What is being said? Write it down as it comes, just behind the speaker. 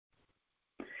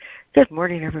Good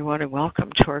morning, everyone, and welcome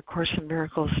to our Course in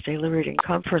Miracles Daily Reading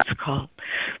Conference Call.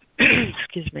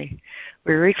 Excuse me.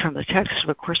 We read from the text of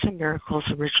A Course in Miracles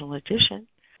Original Edition,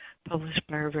 published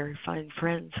by our very fine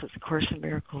friends at the Course in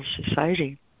Miracles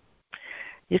Society.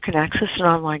 You can access an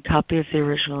online copy of the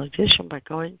original edition by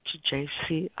going to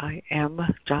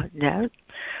jcim.net,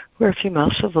 where if you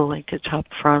mouse over the link at top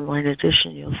for online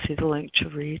edition, you'll see the link to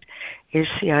read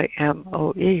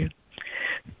ACIMOE.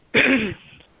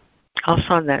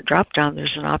 Also on that drop-down,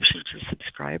 there's an option to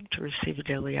subscribe to receive a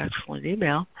daily excellent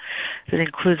email that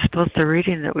includes both the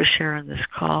reading that we share on this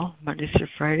call, Monday through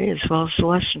Friday, as well as the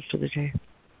lesson for the day.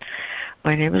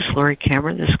 My name is Lori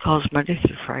Cameron. This call is Monday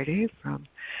through Friday from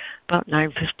about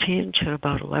 9:15 to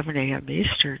about 11 a.m.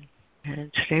 Eastern.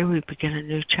 And today we begin a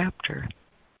new chapter,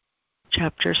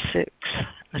 Chapter 6,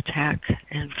 Attack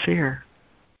and Fear.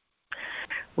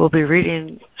 We'll be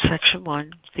reading Section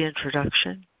 1, the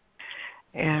introduction,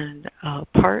 and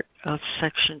part of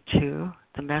Section 2,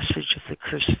 the message of the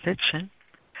crucifixion.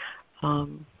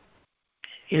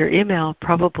 Your email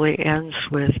probably ends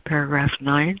with paragraph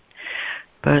 9,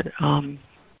 but to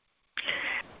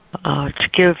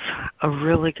give a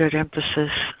really good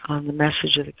emphasis on the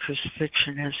message of the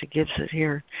crucifixion as it gives it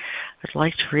here, I'd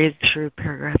like to read through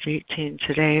paragraph 18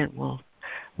 today, and we'll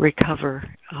recover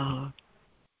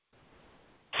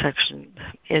section.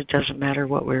 It doesn't matter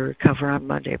what we recover on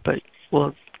Monday, but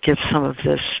we'll give some of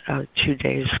this 2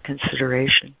 days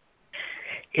consideration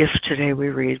if today we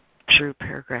read through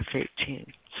paragraph 18.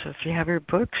 So if you have your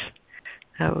books,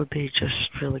 that would be just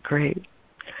really great.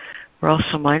 We're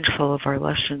also mindful of our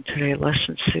lesson today,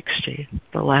 Lesson 60,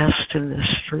 the last in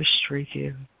this first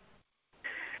review,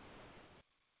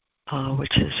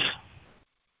 which is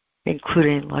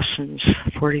including lessons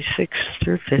 46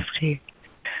 through 50.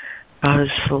 God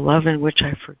is the love in which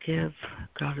I forgive.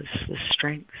 God is the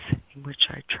strength in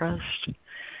which I trust.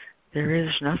 There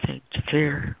is nothing to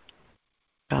fear.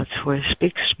 God's voice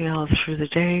speaks to me all through the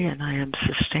day, and I am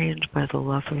sustained by the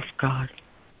love of God.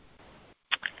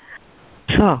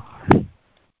 So,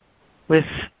 with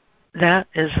that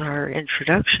as our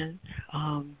introduction,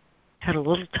 had a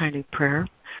little tiny prayer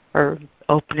or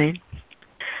opening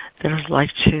that I'd like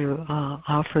to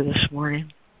offer this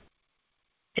morning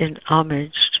in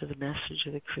homage to the message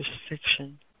of the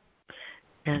crucifixion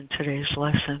and today's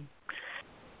lesson.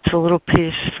 It's a little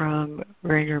piece from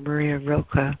Rainer Maria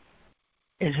Rilke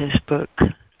in his book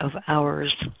of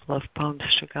Hours, Love Poems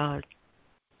to God.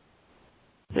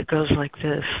 It goes like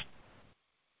this.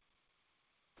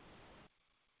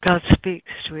 God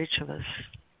speaks to each of us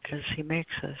as he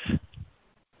makes us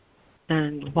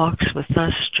and walks with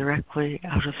us directly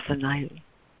out of the night.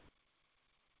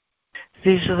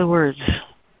 These are the words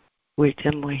we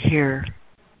dimly hear.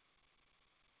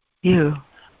 You,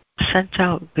 sent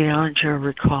out beyond your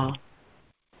recall,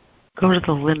 go to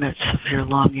the limits of your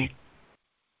longing.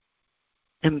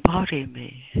 Embody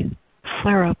me,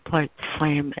 flare up like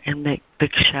flame and make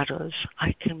big shadows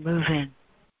I can move in.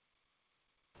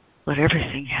 Let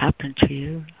everything happen to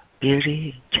you,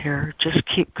 beauty and terror, just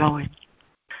keep going.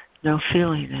 No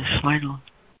feeling is final.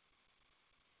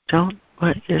 Don't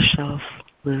let yourself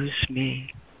lose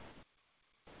me.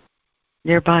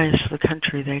 Nearby is the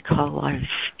country they call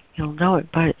life. You'll know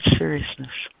it by its seriousness.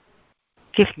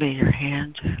 Give me your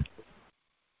hand.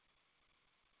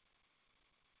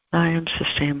 I am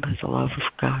sustained by the love of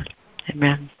God.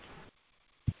 Amen.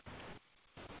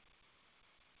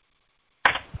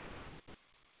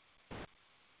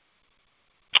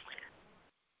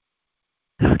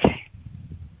 Okay.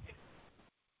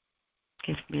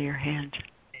 Give me your hand.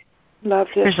 Love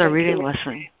this. Here's our reading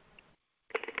lesson.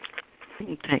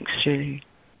 Thanks, Judy.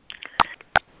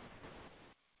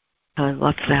 I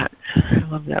love that. I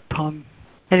love that poem.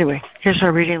 Anyway, here's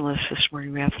our reading list this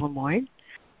morning. We have Lemoyne,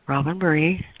 Robin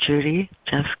Marie, Judy,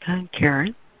 Jessica, and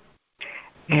Karen.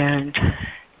 And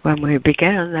when we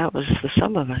began, that was the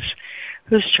sum of us.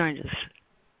 Who's joined us?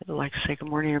 I'd like to say good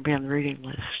morning or be on the reading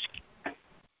list.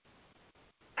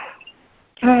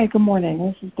 Hi, good morning.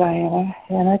 This is Diana,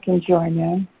 and I can join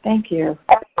in. Thank you.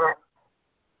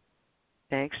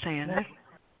 Thanks, Diana.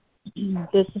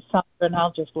 This is Sandra, and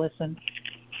I'll just listen.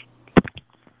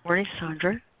 Morning,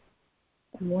 Sandra.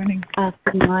 Good morning.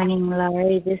 Good morning,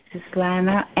 Laurie. This is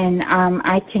Lana, and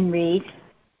I can read.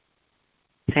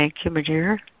 Thank you, my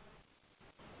dear.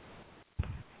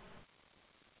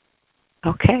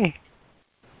 Okay.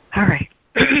 All right.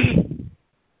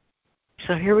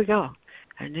 So here we go.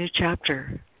 A new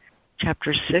chapter.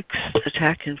 Chapter 6,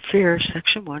 Attack and Fear,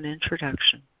 Section 1,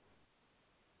 Introduction.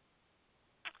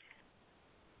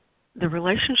 The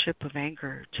relationship of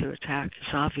anger to attack is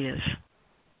obvious,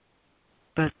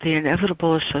 but the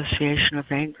inevitable association of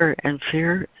anger and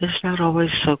fear is not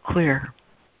always so clear.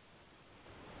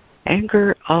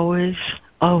 Anger always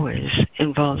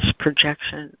involves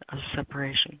projection of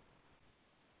separation,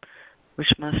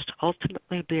 which must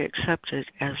ultimately be accepted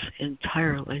as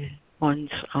entirely one's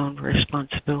own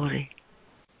responsibility.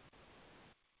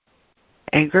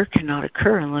 Anger cannot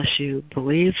occur unless you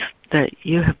believe that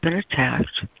you have been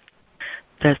attacked,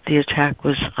 that the attack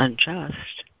was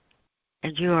unjust,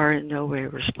 and you are in no way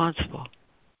responsible.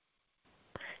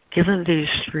 Given these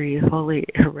three wholly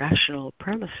irrational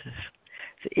premises,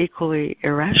 the equally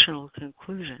irrational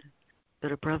conclusion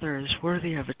that a brother is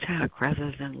worthy of attack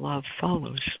rather than love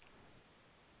follows.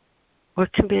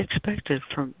 What can be expected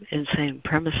from insane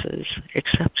premises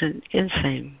except an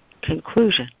insane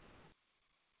conclusion?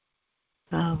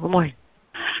 Lemoyne.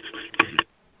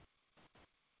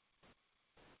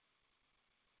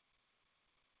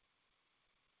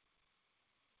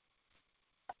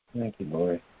 Thank you,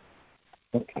 Lori.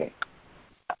 Okay.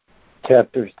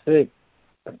 Chapter 6,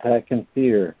 Attack and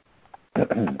Fear.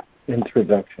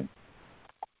 Introduction.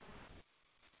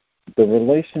 The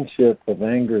relationship of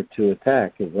anger to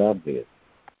attack is obvious,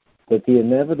 but the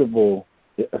inevitable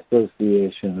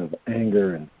association of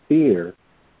anger and fear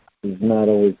is not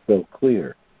always so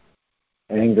clear.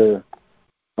 Anger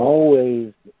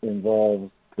always involves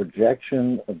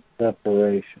projection of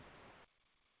separation,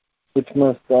 which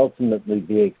must ultimately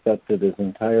be accepted as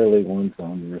entirely one's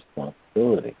own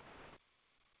responsibility.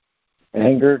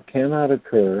 Anger cannot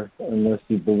occur unless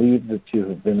you believe that you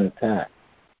have been attacked,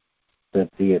 that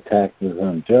the attack was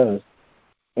unjust,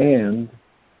 and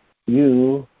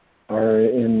you are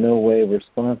in no way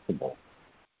responsible.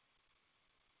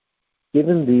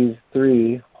 Given these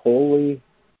three wholly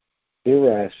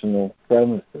irrational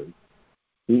premises,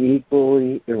 the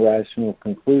equally irrational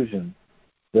conclusion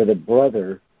that a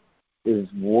brother is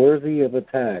worthy of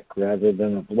attack rather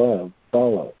than of love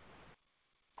follows.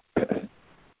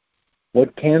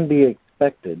 What can be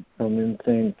expected from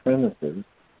insane premises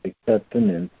except an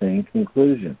insane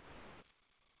conclusion?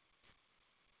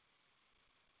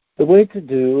 The way to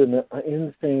do an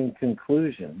insane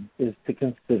conclusion is to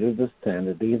consider the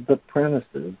sanity of the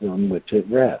premises on which it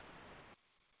rests.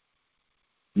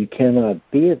 You cannot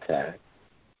be attacked.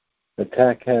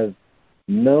 Attack has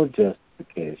no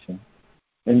justification,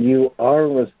 and you are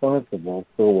responsible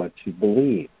for what you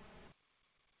believe.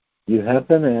 You have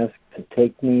been asked to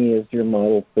take me as your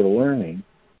model for learning,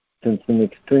 since an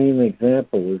extreme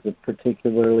example is a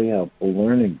particularly helpful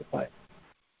learning device.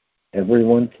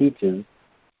 Everyone teaches,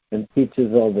 and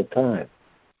teaches all the time.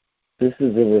 This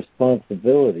is a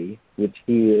responsibility which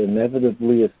he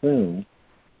inevitably assumes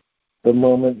the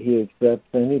moment he accepts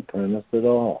any premise at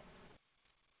all.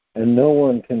 And no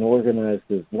one can organize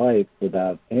his life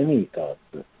without any thought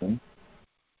system.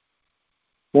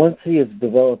 Once he has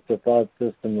developed a thought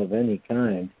system of any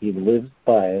kind, he lives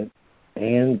by it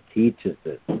and teaches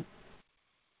it.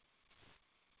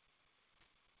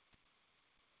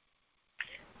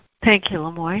 Thank you,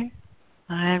 Lemoyne.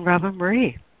 And Robin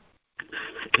Marie.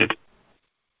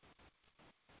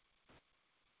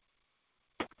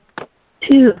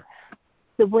 Two,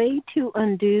 the way to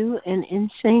undo an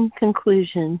insane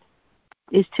conclusion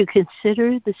is to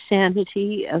consider the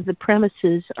sanity of the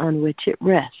premises on which it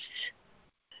rests.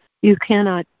 You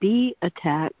cannot be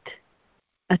attacked.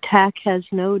 Attack has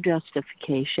no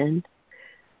justification,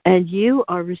 and you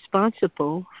are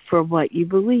responsible for what you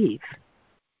believe.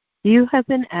 You have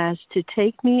been asked to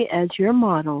take me as your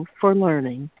model for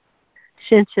learning,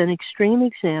 since an extreme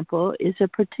example is a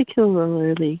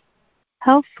particularly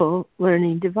helpful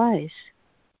learning device.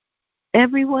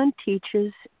 Everyone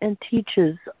teaches and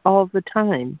teaches all the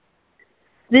time.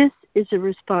 This is a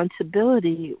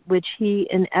responsibility which he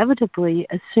inevitably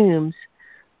assumes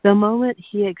the moment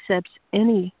he accepts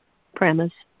any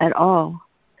premise at all,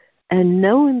 and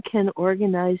no one can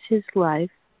organize his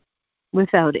life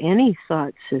without any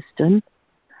thought system.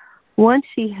 Once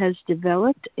he has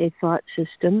developed a thought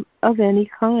system of any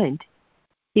kind,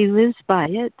 he lives by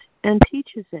it and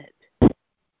teaches it.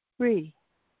 3.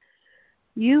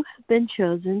 You have been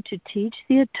chosen to teach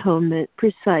the atonement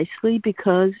precisely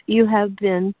because you have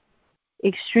been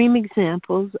extreme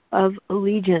examples of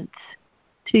allegiance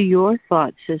to your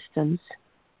thought systems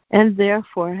and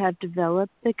therefore have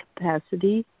developed the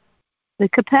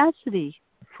capacity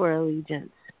for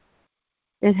allegiance.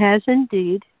 It has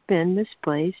indeed been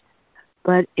misplaced,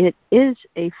 but it is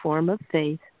a form of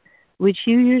faith which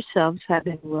you yourselves have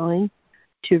been willing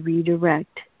to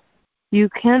redirect. You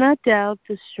cannot doubt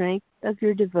the strength of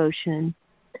your devotion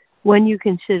when you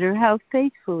consider how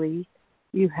faithfully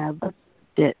you have lived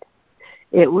it.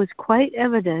 It was quite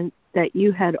evident that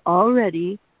you had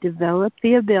already developed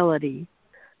the ability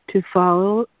to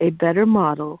follow a better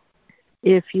model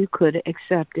if you could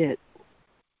accept it.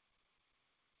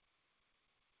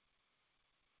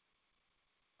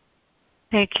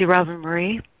 Thank you, Robin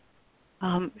Marie.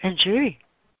 And Judy.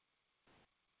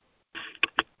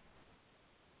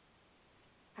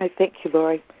 I thank you,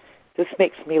 Lori. This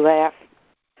makes me laugh.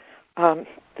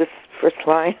 This first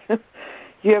line,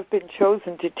 you have been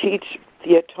chosen to teach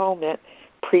the atonement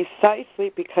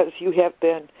precisely because you have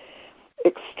been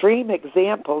extreme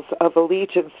examples of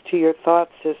allegiance to your thought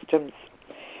systems,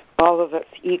 all of us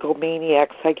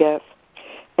egomaniacs, I guess,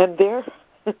 and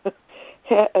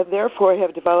therefore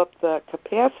have developed the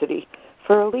capacity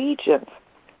for allegiance.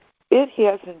 It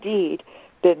has indeed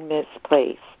been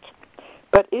misplaced,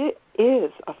 but it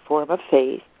is a form of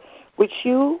faith which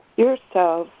you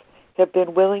yourselves have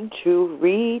been willing to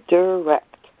redirect.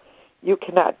 You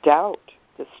cannot doubt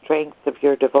the strength of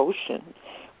your devotion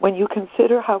when you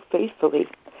consider how faithfully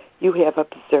you have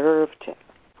observed it.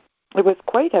 It was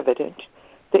quite evident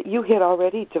that you had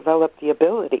already developed the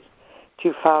ability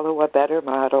to follow a better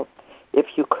model if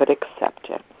you could accept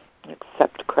it.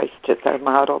 Accept Christ as our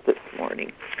model this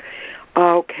morning.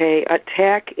 Okay,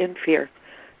 attack in fear,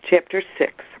 chapter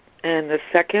 6. And the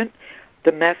second,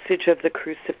 the message of the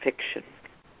crucifixion.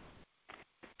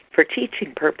 For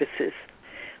teaching purposes,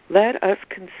 let us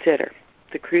consider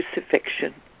the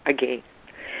crucifixion again.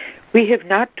 We have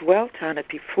not dwelt on it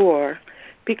before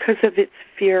because of its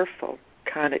fearful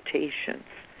connotations.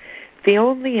 The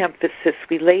only emphasis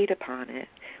we laid upon it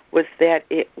was that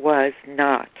it was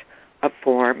not a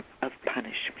form of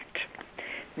punishment.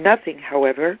 Nothing,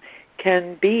 however,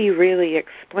 can be really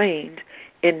explained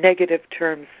in negative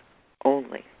terms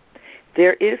only.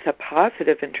 There is a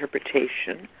positive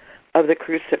interpretation of the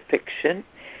crucifixion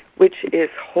which is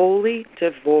wholly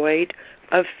devoid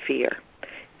of fear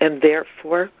and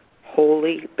therefore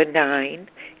wholly benign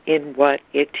in what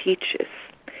it teaches,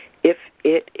 if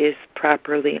it is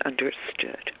properly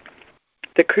understood.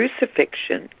 The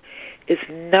crucifixion is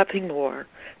nothing more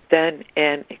than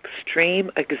an extreme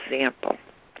example.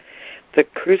 The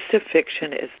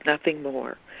crucifixion is nothing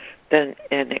more than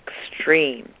an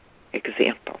extreme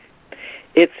example.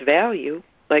 Its value,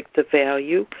 like the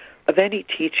value of any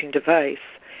teaching device,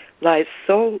 lies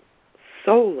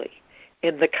solely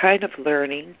in the kind of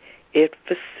learning it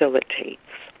facilitates.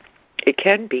 It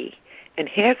can be, and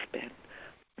has been,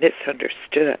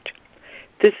 misunderstood.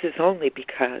 This is only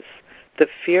because the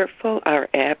fearful are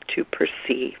apt to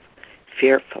perceive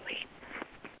fearfully.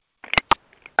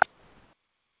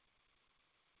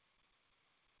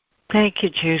 Thank you,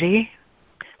 Judy.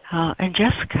 And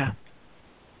Jessica.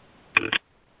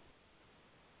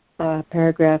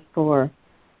 Paragraph 4.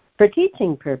 For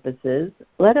teaching purposes,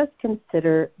 let us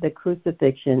consider the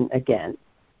crucifixion again.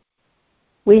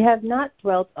 We have not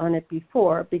dwelt on it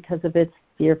before because of its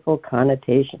fearful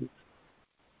connotations.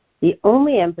 The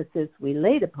only emphasis we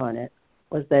laid upon it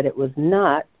was that it was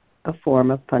not a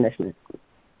form of punishment.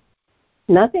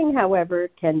 Nothing, however,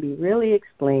 can be really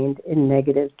explained in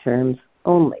negative terms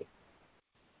only.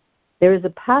 There is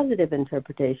a positive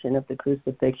interpretation of the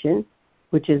crucifixion,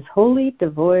 which is wholly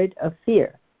devoid of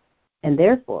fear, and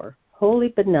therefore wholly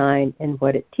benign in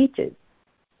what it teaches,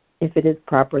 if it is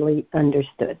properly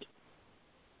understood.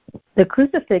 The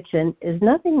crucifixion is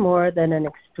nothing more than an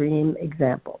extreme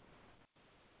example.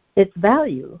 Its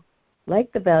value,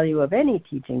 like the value of any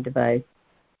teaching device,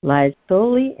 lies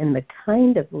solely in the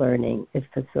kind of learning it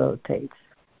facilitates.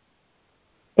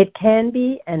 It can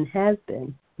be and has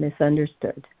been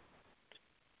misunderstood.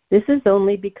 This is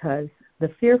only because the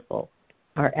fearful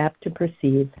are apt to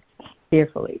perceive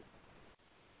fearfully.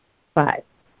 5.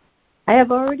 I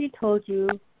have already told you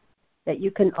that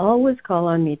you can always call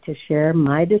on me to share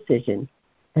my decision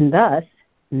and thus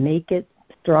make it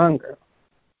stronger.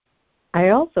 I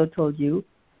also told you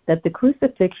that the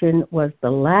crucifixion was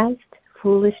the last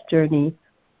foolish journey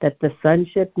that the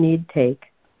sonship need take,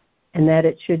 and that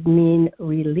it should mean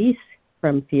release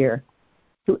from fear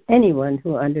to anyone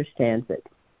who understands it.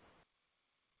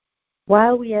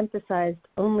 While we emphasized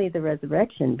only the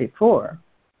resurrection before,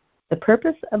 the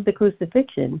purpose of the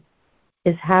crucifixion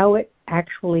is how it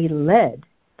actually led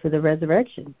to the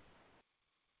resurrection.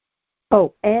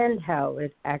 Oh, and how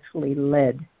it actually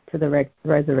led to the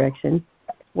resurrection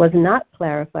was not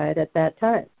clarified at that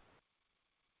time.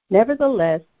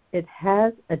 Nevertheless, it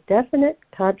has a definite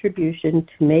contribution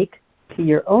to make to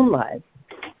your own lives,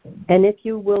 and if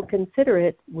you will consider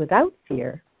it without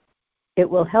fear, it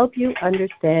will help you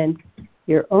understand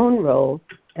your own role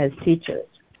as teachers.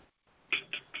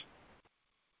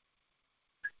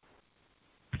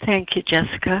 Thank you,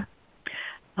 Jessica.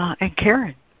 And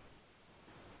Karen.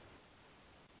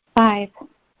 5.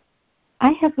 I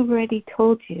have already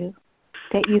told you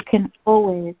that you can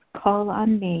always call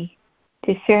on me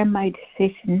to share my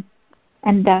decision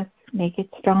and thus make it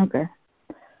stronger.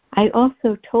 I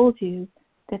also told you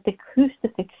that the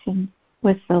crucifixion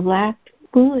was the last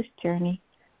foolish journey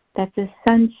that the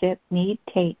sonship need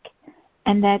take,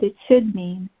 and that it should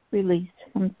mean release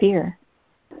from fear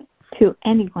to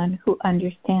anyone who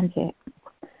understands it.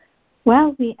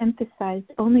 While we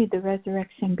emphasized only the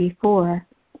resurrection before,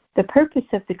 the purpose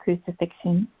of the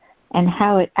crucifixion and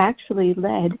how it actually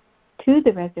led to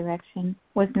the resurrection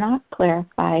was not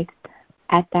clarified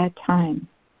at that time.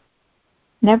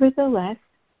 Nevertheless,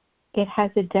 it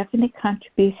has a definite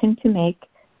contribution to make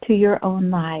to your own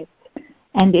lives,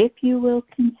 and if you will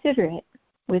consider it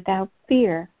without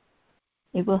fear,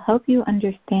 it will help you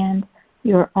understand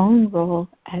your own role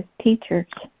as teachers.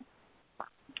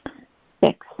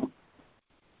 6.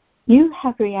 You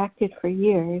have reacted for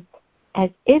years as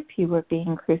if you were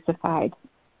being crucified.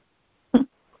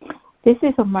 This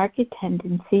is a marked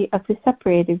tendency of the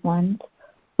separated ones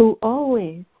who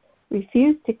always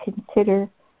refuse to consider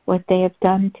what they have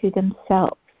done to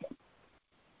themselves.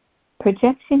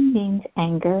 Projection means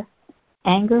anger.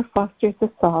 Anger fosters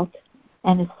assault,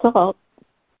 and assault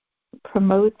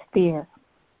promotes fear.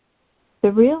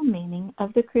 The real meaning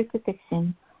of the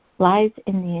crucifixion lies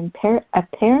in the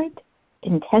apparent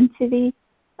intensity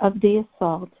of the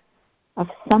assault of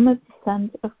some of the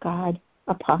sons of God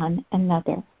upon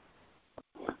another.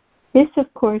 This,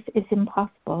 of course, is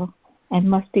impossible and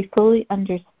must be fully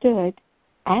understood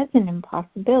as an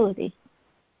impossibility.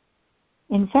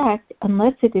 In fact,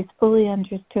 unless it is fully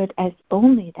understood as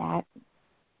only that,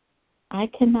 I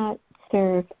cannot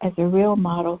serve as a real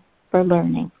model for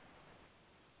learning.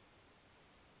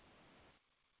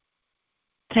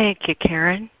 Thank you,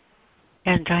 Karen.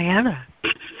 And Diana.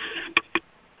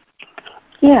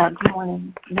 Yeah, good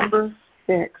morning. Number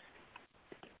 6.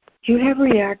 You have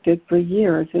reacted for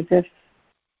years as if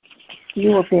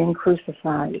you were being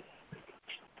crucified.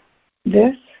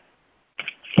 This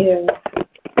is a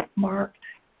marked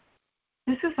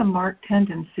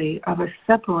tendency of the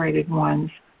separated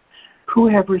ones who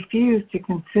have refused to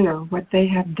consider what they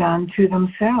have done to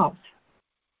themselves.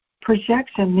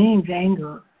 Projection means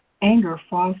anger. Anger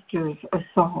fosters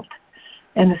assault,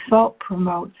 and assault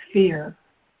promotes fear.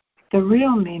 The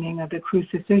real meaning of the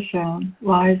crucifixion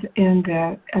lies in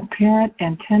the apparent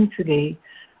intensity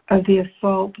of the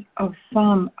assault of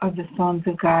some of the sons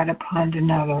of God upon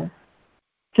another.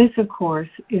 This, of course,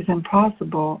 is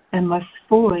impossible and must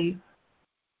fully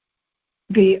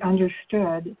be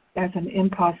understood as an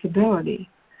impossibility.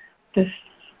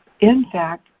 In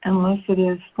fact, unless it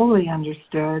is fully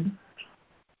understood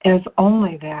as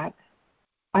only that,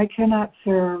 I cannot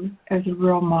serve as a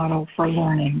real model for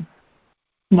learning.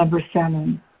 Number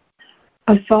 7,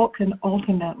 assault can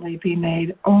ultimately be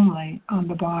made only on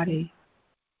the body.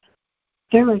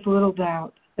 There is little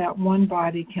doubt that one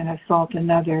body can assault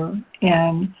another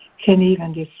and can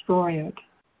even destroy it.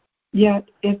 Yet,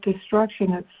 if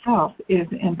destruction itself is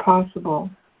impossible,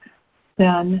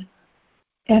 then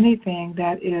anything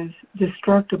that is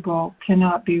destructible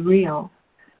cannot be real.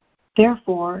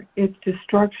 Therefore, its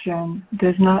destruction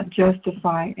does not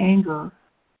justify anger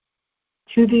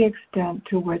to the extent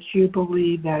to which you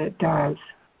believe that it does.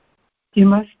 You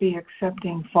must be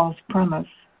accepting false premise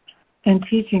and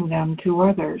teaching them to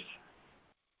others.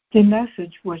 The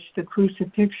message which the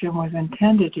crucifixion was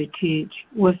intended to teach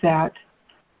was that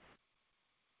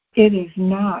it is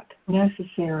not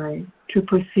necessary to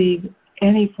perceive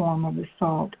any form of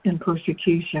assault and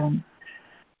persecution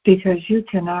because you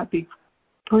cannot be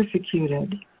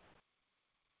persecuted.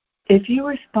 If you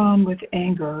respond with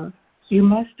anger, you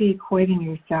must be equating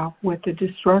yourself with the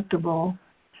destructible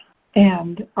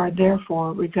and are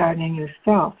therefore regarding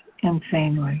yourself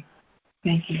insanely.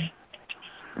 Thank you.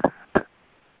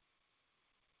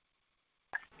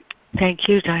 Thank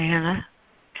you, Diana.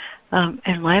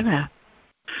 And Lana.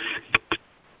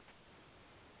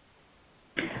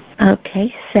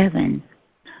 Okay, 7.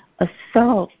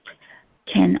 Assault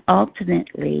can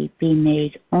ultimately be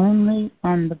made only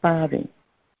on the body.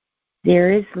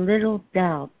 There is little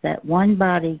doubt that one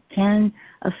body can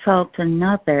assault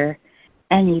another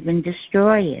and even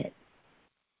destroy it.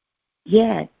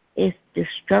 Yet, if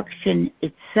destruction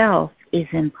itself is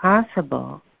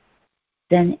impossible,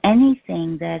 then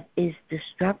anything that is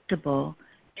destructible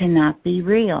cannot be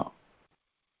real.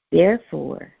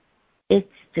 Therefore,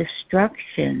 its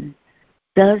destruction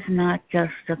does not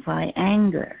justify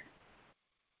anger.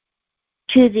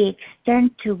 To the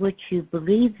extent to which you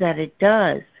believe that it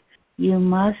does, you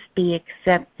must be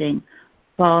accepting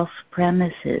false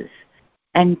premises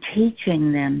and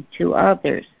teaching them to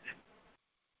others.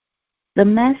 The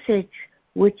message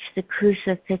which the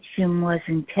crucifixion was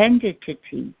intended to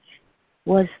teach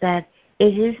was that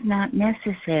it is not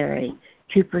necessary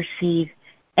to perceive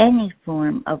any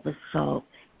form of assault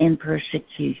in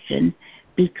persecution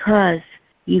because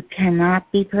you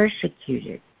cannot be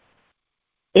persecuted.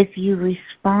 If you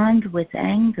respond with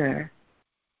anger,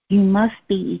 you must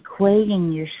be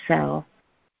equating yourself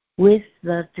with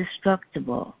the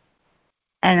destructible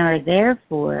and are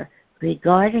therefore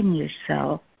regarding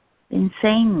yourself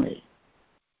insanely.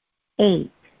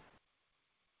 8.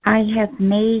 I have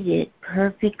made it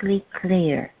perfectly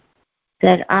clear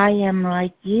that I am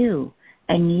like you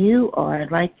and you are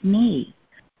like me,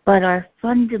 but our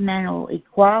fundamental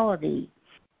equality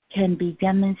can be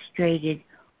demonstrated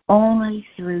only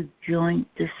through joint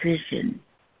decision.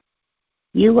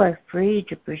 You are free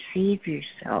to perceive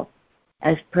yourself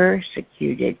as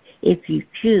persecuted if you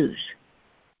choose.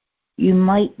 You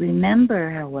might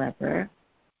remember, however,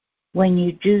 when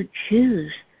you do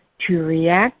choose to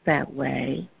react that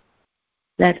way,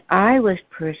 that I was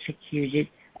persecuted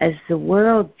as the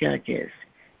world judges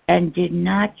and did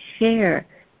not share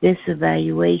this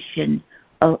evaluation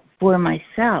for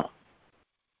myself.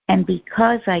 And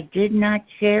because I did not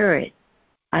share it,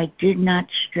 I did not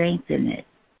strengthen it.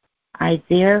 I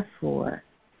therefore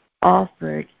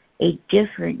offered a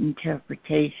different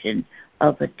interpretation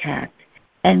of attack,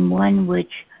 and one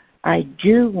which I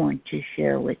do want to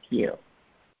share with you.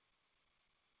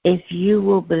 If you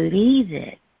will believe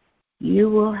it, you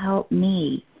will help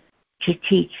me to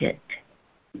teach it.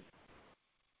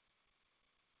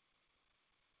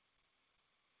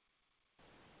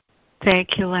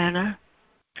 Thank you, Lana.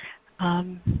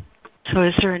 So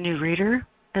is there a new reader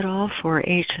at all for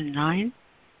 8 and 9?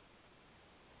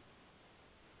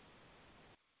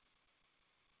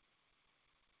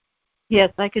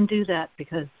 Yes, I can do that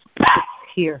because it's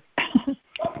here.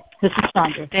 This is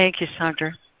Sandra. Thank you,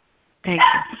 Sandra. Thank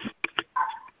you.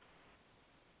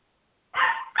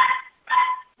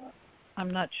 I'm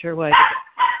not sure why.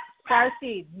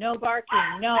 Starseed, no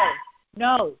barking.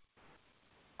 No.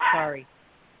 Sorry.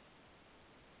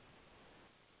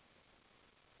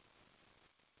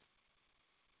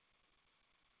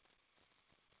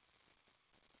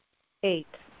 8.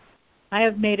 I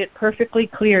have made it perfectly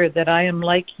clear that I am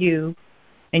like you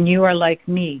and you are like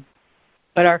me,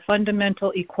 but our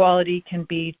fundamental equality can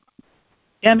be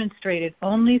demonstrated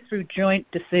only through joint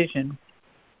decision.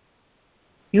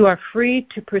 You are free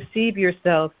to perceive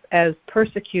yourself as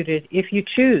persecuted if you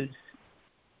choose.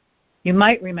 You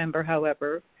might remember,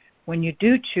 however, when you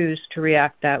do choose to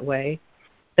react that way,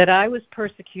 that I was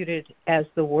persecuted as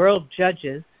the world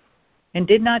judges and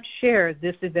did not share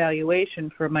this evaluation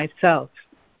for myself.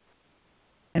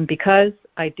 And because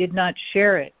I did not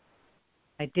share it,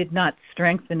 I did not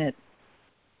strengthen it.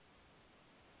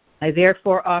 I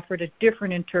therefore offered a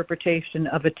different interpretation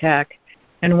of attack,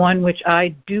 and one which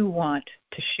I do want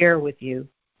to share with you.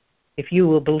 If you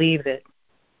will believe it,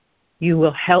 you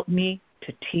will help me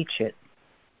to teach it.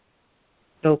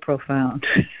 So profound.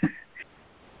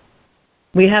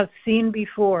 We have seen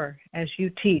before, as you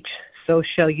teach, so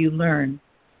shall you learn.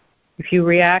 If you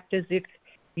react as if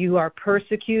you are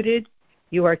persecuted,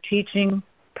 you are teaching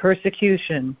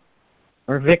persecution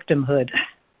or victimhood.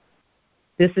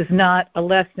 This is not a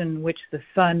lesson which the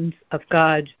sons of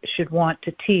God should want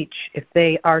to teach if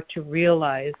they are to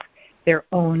realize their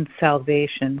own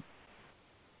salvation.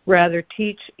 Rather,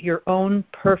 teach your own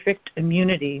perfect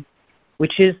immunity,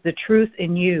 which is the truth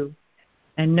in you,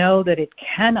 and know that it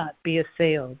cannot be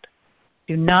assailed.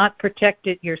 Do not protect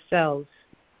it yourselves,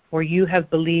 for you have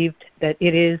believed that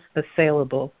it is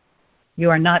assailable. You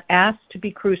are not asked to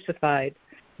be crucified,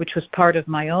 which was part of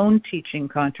my own teaching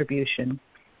contribution.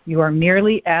 You are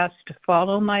merely asked to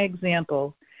follow my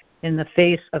example in the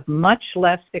face of much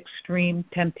less extreme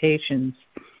temptations,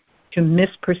 to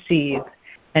misperceive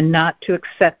and not to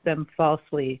accept them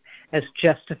falsely as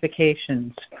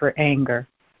justifications for anger.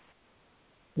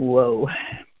 Whoa.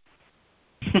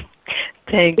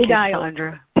 Thank you,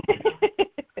 Sandra.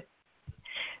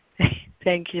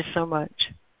 Thank you so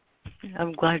much.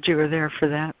 I'm glad you were there for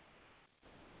that.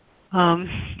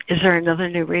 Is there another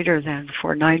new reader then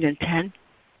for 9 and 10?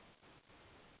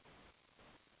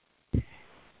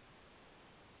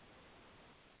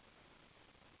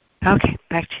 Okay,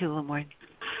 back to you, Lemoyne.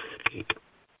 Okay.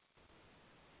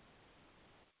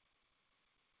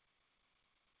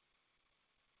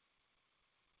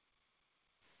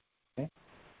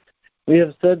 We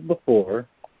have said before,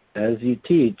 as you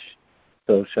teach,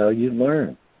 so shall you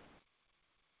learn.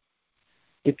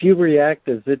 If you react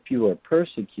as if you are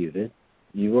persecuted,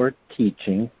 you are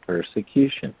teaching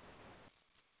persecution.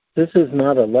 This is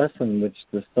not a lesson which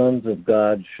the sons of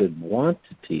God should want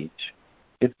to teach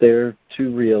if they're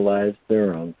to realize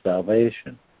their own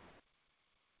salvation.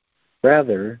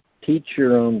 Rather, teach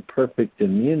your own perfect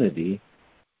immunity,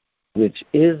 which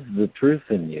is the truth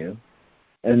in you,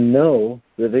 and know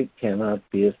that it cannot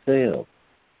be assailed.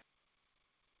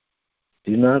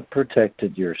 Do not protect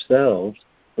it yourselves,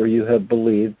 for you have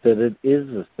believed that it is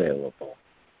assailable.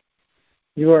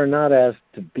 You are not asked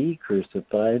to be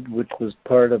crucified, which was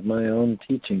part of my own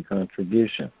teaching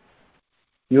contribution.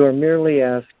 You are merely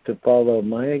asked to follow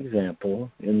my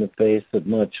example in the face of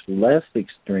much less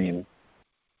extreme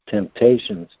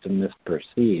temptations to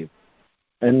misperceive,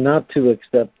 and not to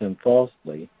accept them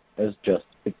falsely as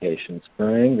justifications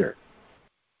for anger.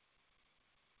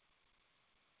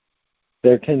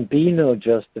 There can be no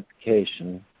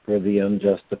justification for the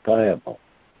unjustifiable.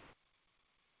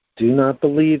 Do not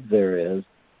believe there is,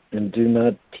 and do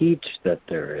not teach that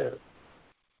there is.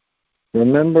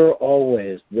 Remember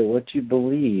always that what you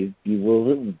believe you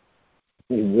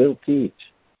will teach.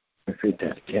 I read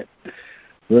that again.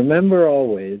 Remember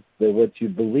always that what you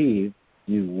believe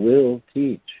you will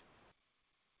teach.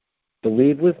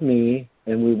 Believe with me,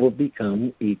 and we will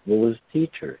become equal as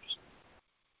teachers.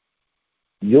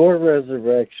 Your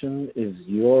resurrection is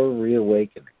your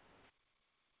reawakening.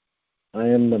 I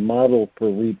am the model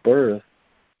for rebirth,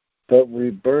 but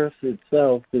rebirth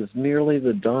itself is merely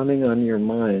the dawning on your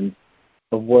mind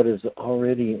of what is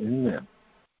already in them.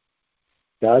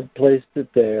 God placed it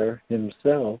there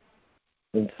himself,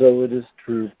 and so it is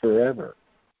true forever.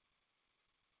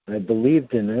 I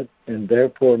believed in it, and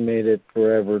therefore made it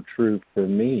forever true for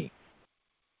me.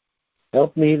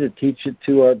 Help me to teach it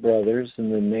to our brothers in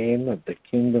the name of the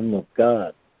kingdom of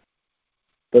God.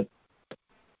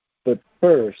 But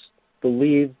first,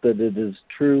 believe that it is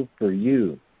true for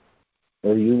you,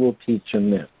 or you will teach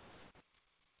amiss.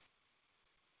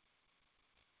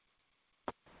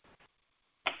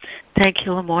 Thank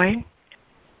you, Lemoyne.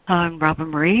 I'm Robin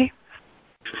Marie.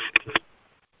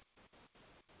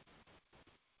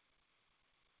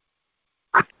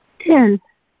 And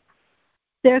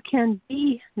there can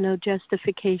be no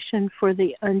justification for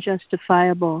the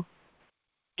unjustifiable.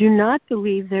 Do not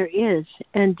believe there is,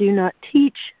 and do not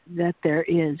teach that there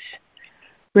is.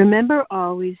 Remember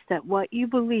always that what you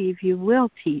believe you will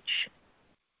teach.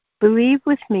 Believe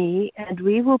with me, and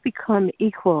we will become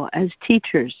equal as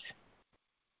teachers.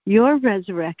 Your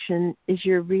resurrection is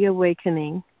your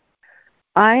reawakening.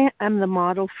 I am the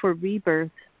model for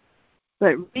rebirth,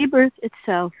 but rebirth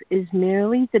itself is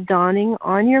merely the dawning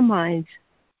on your minds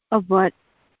of what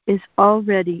is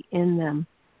already in them.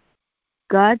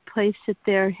 God placed it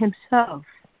there himself,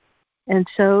 and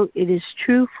so it is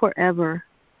true forever.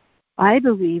 I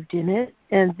believed in it,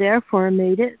 and therefore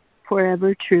made it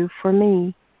forever true for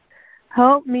me.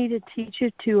 Help me to teach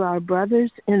it to our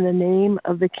brothers in the name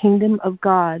of the kingdom of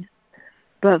God.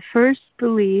 But first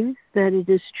believe that it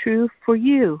is true for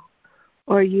you,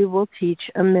 or you will teach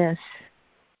amiss.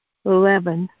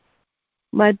 11.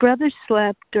 My brother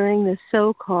slept during the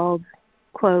so-called,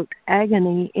 quote,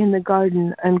 agony in the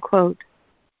garden, unquote.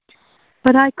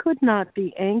 But I could not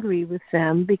be angry with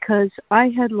them because I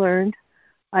had learned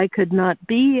I could not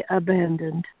be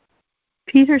abandoned.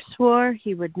 Peter swore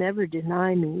he would never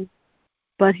deny me,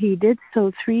 but he did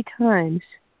so 3 times.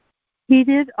 He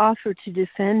did offer to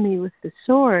defend me with the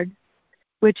sword,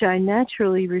 which I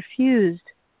naturally refused,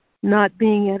 not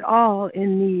being at all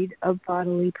in need of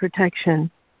bodily protection.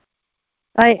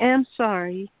 I am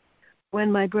sorry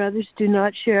when my brothers do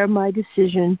not share my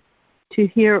decision to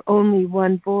hear only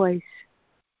one voice,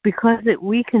 because it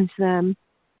weakens them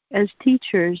as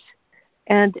teachers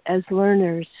and as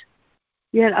learners.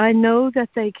 Yet I know that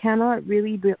they cannot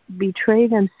really betray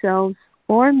themselves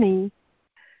or me,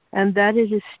 and that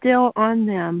it is still on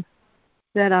them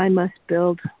that I must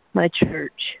build my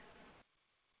church.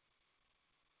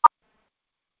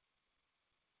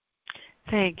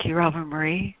 Thank you, Robin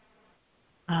Marie.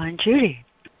 And Judy.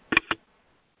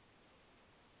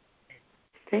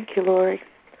 Thank you, Lori.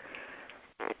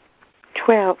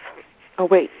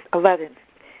 11.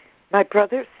 My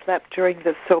brother slept during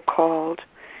the so-called,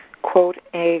 quote,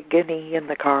 agony in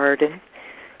the garden,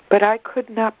 but I could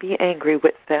not be angry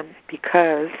with them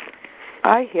because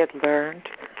I had learned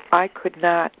I could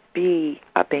not be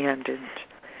abandoned.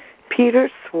 Peter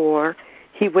swore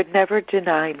he would never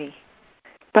deny me,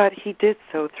 but he did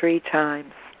so 3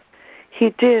 times.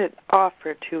 He did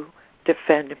offer to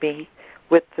defend me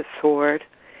with the sword,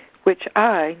 which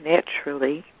I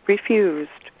naturally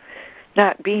refused,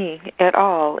 not being at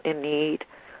all in need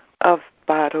of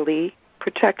bodily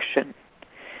protection.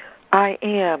 I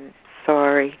am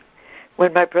sorry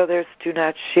when my brothers do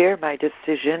not share my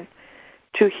decision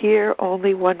to hear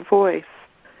only one voice,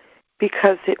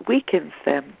 because it weakens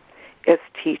them as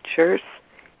teachers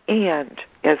and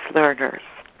as learners.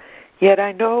 Yet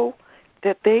I know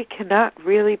that they cannot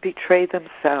really betray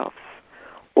themselves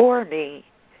or me,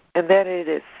 and that it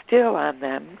is still on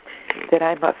them that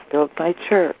I must build my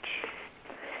church.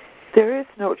 There is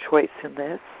no choice in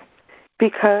this,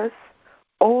 because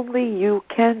only you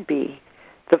can be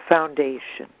the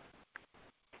foundation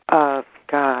of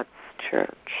God's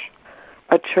church.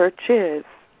 A church is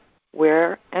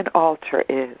where an altar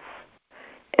is,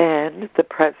 and the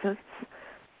presence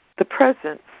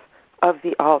of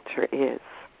the altar is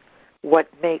what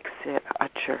makes it a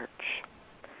church.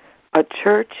 A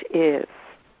church is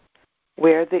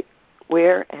where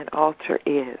an altar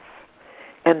is,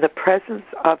 and the presence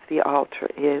of the altar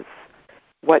is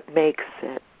what makes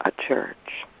it a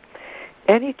church.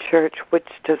 Any church which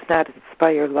does not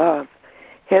inspire love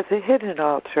has a hidden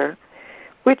altar,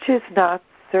 which is not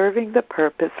serving the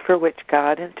purpose for which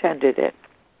God intended it.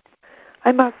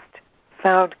 I must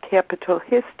found capital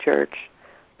His church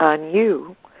on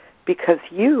you, because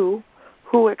you,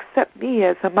 who accept me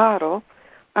as a model,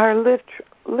 are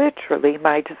literally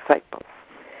my disciples.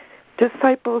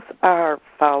 Disciples are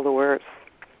followers,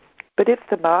 but if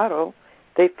the model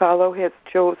they follow has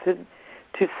chosen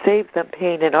to save them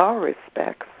pain in all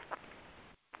respects,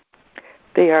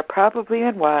 they are probably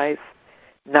unwise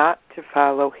not to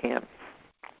follow him.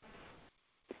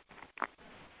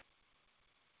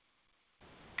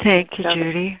 Thank you,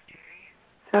 Judy.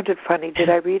 Sounded funny. Did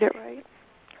I read it right?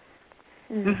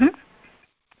 Mm-hmm.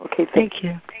 Okay, thank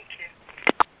you.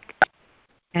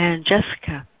 And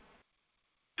Jessica.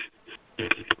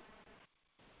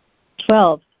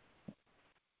 12.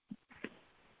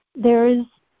 There's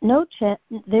no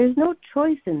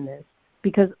choice in this,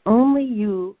 because only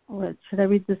you. Should I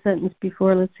read the sentence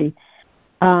before? Let's see.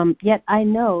 Yet I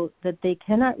know that they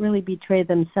cannot really betray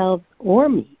themselves or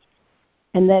me,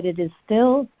 and that it is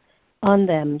still on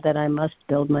them that I must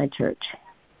build my church.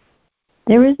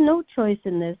 There is no choice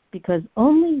in this, because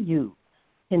only you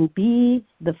can be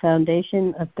the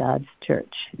foundation of God's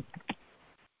church.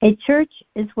 A church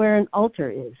is where an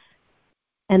altar is,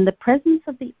 and the presence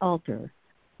of the altar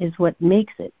is what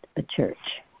makes it a church.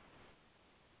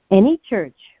 Any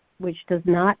church which does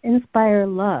not inspire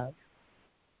love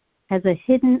has a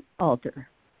hidden altar,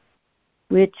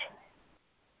 which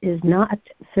is not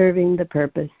serving the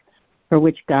purpose for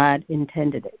which God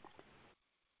intended it.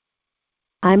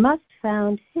 I must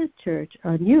found His church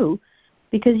on you,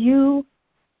 because you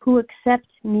who accept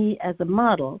me as a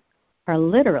model are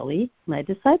literally my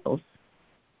disciples.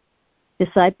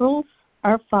 Disciples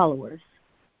are followers,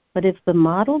 but if the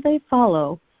model they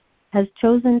follow has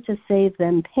chosen to save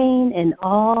them pain in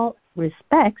all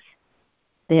respects,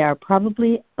 they are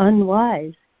probably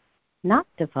unwise not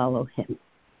to follow him.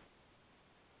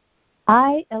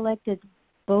 I elected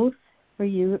both for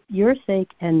your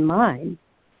sake and mine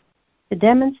to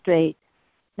demonstrate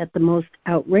that the most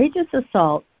outrageous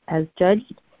assault, as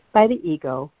judged by the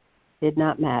ego, did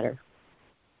not matter.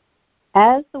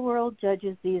 As the world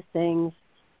judges these things,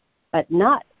 but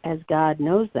not as God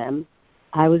knows them,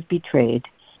 I was betrayed,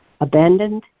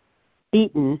 abandoned,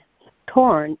 beaten,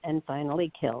 torn, and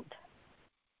finally killed.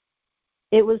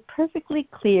 It was perfectly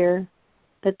clear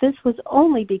that this was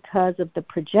only because of the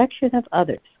projection of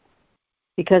others,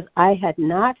 because I had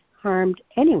not harmed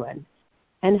anyone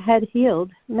and had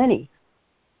healed many.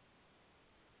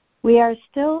 We are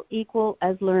still equal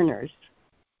as learners,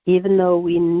 even though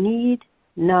we need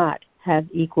not have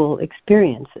equal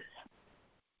experiences.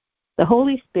 The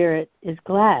Holy Spirit is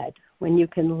glad when you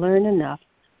can learn enough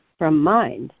from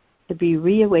mind to be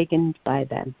reawakened by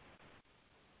them.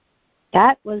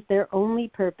 That was their only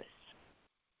purpose,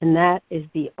 and that is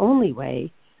the only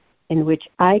way in which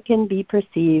I can be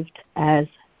perceived as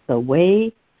the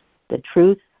way, the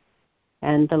truth,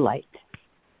 and the light.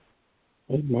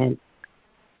 Amen.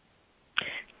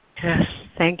 Yes,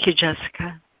 thank you,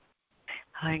 Jessica.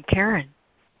 And Karen.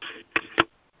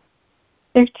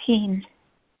 13.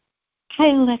 I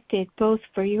elected both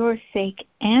for your sake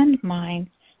and mine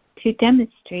to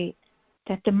demonstrate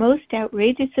that the most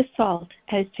outrageous assault,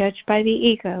 as judged by the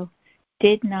ego,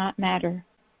 did not matter.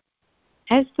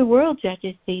 As the world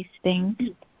judges these things,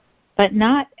 but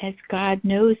not as God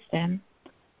knows them,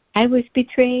 I was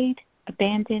betrayed,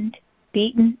 abandoned,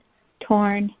 beaten,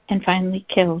 torn, and finally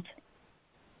killed.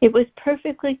 It was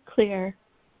perfectly clear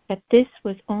that this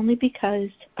was only because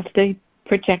of the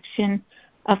projection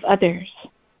of others.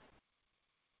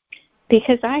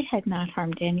 Because I had not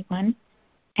harmed anyone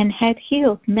and had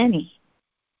healed many.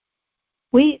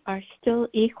 We are still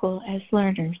equal as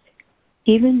learners,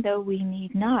 even though we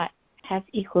need not have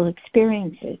equal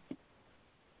experiences.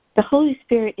 The Holy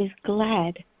Spirit is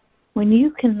glad when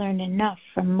you can learn enough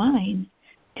from mine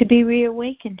to be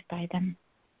reawakened by them.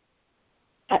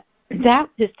 That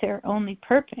was their only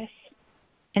purpose,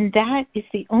 and that is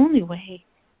the only way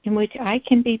in which I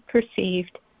can be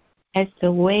perceived as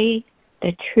the way,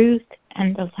 the truth,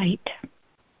 and the light.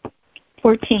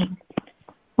 14.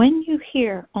 When you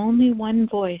hear only one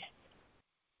voice,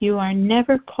 you are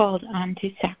never called on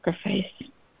to sacrifice.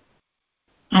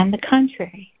 On the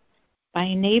contrary, by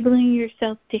enabling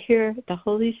yourself to hear the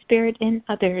Holy Spirit in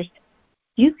others,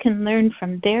 you can learn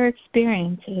from their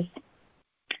experiences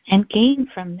and gain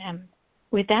from them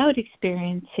without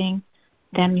experiencing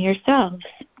them yourselves.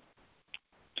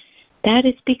 That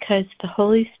is because the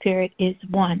Holy Spirit is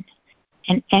one,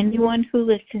 and anyone who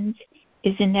listens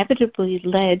is inevitably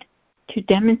led to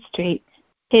demonstrate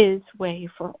His way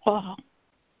for all.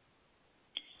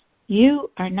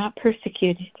 You are not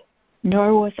persecuted,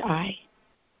 nor was I.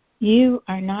 You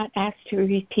are not asked to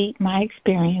repeat my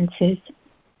experiences,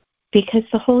 because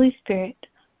the Holy Spirit,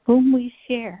 whom we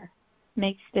share,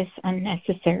 makes this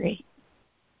unnecessary.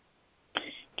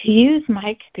 To use my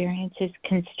experiences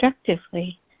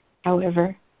constructively,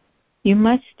 however, you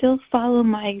must still follow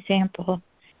my example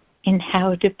in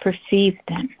how to perceive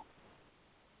them.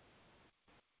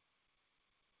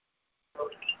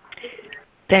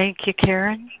 Thank you,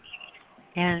 Karen.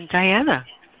 And Diana.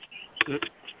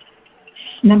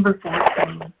 Number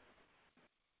 14.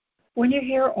 When you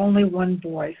hear only one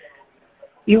voice,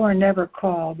 you are never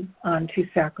called on to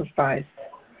sacrifice.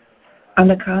 On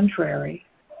the contrary,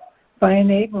 by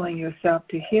enabling yourself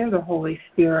to hear the Holy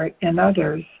Spirit in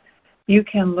others, you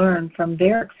can learn from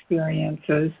their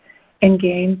experiences and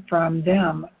gain from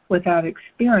them without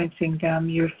experiencing them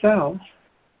yourselves.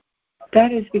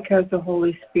 That is because the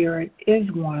Holy Spirit is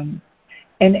one,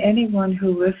 and anyone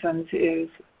who listens is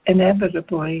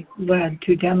inevitably led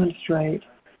to demonstrate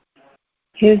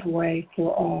His way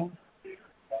for all.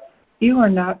 You are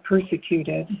not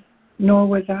persecuted, nor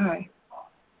was I.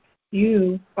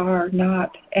 You are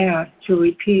not asked to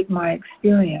repeat my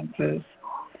experiences,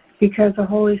 because the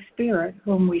Holy Spirit,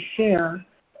 whom we share,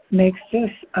 makes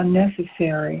this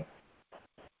unnecessary.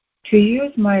 To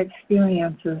use my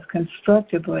experiences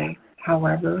constructively,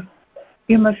 however,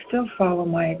 you must still follow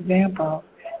my example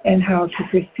in how to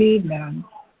perceive them.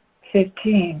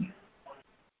 15.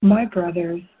 My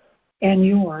brothers and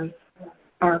yours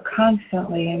are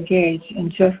constantly engaged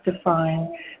in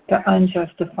justifying the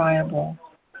unjustifiable.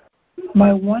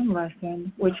 My one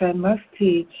lesson, which I must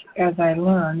teach as I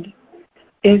learned,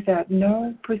 is that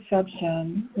no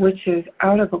perception which is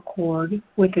out of accord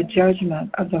with the judgment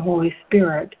of the Holy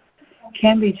Spirit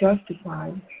can be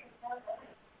justified.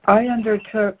 I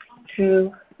undertook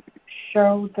to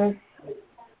show this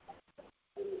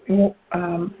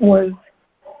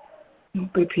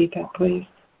repeat that, please.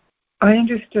 I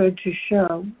understood to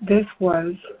show this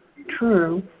was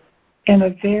true in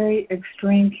a very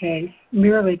extreme case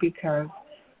merely because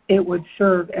it would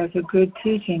serve as a good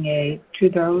teaching aid to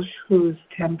those whose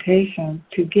temptation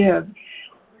to give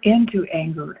into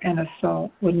anger and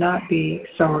assault would not be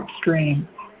so extreme.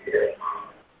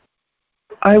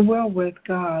 I will with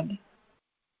God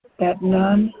that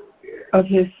none of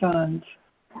His sons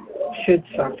should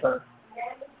suffer.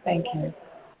 Thank you.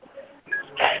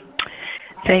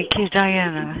 Thank you,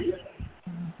 Diana.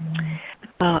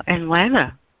 And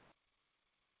Lana.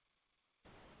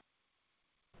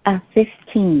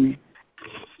 15.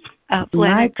 Lana,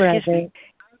 My brother.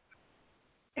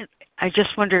 I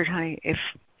just wondered, honey, if,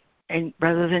 and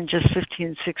rather than just 15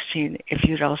 and 16, if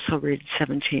you'd also read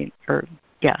 17,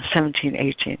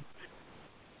 18.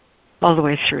 All the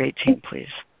way through 18, please.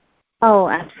 Oh,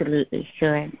 absolutely.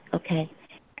 Sure. Okay.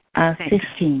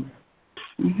 15.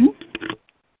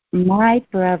 Mm-hmm. My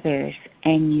brothers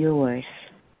and yours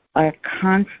are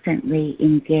constantly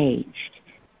engaged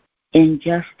in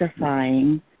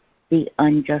justifying the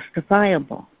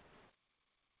unjustifiable.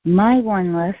 My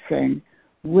one lesson,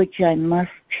 which I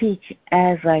must teach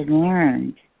as I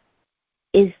learned,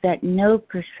 is that no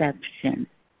perception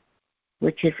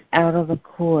which is out of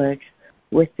accord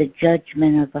with the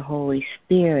judgment of the Holy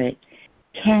Spirit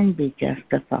can be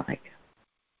justified.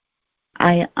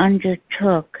 I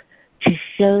undertook to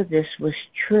show this was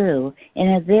true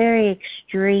in a very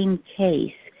extreme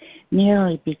case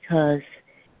merely because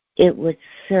it would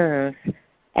serve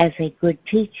as a good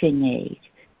teaching aid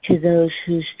to those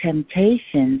whose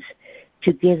temptations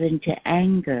to give into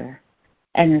anger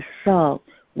and assault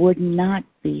would not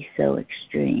be so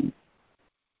extreme.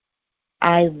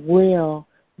 I will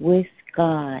with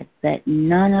God that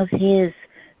none of His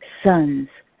sons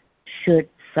should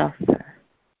suffer.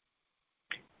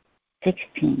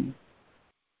 16.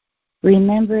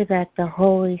 Remember that the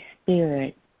Holy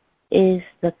Spirit is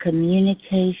the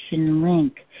communication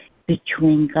link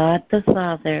between God the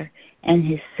Father and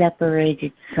his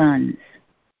separated sons.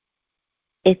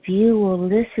 If you will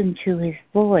listen to his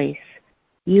voice,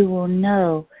 you will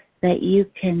know that you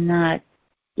cannot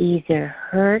either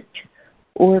hurt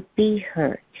or be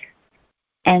hurt,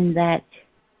 and that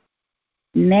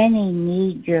many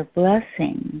need your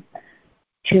blessing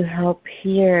to help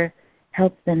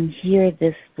them hear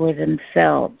this for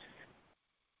themselves.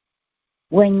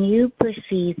 When you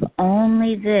perceive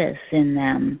only this in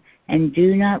them and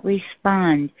do not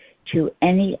respond to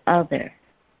any other,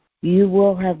 you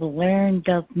will have learned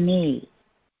of me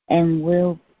and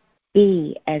will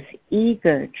be as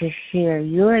eager to share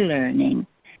your learning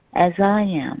as I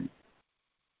am.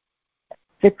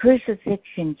 The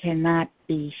crucifixion cannot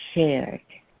be shared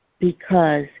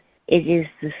because it is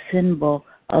the symbol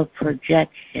of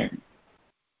projection.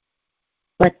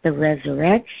 But the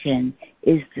resurrection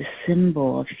is the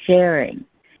symbol of sharing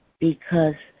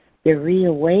because the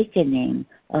reawakening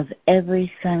of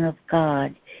every son of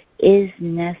God is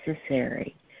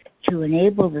necessary to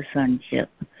enable the sonship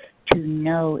to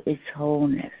know its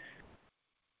wholeness.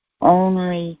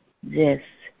 Only this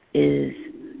is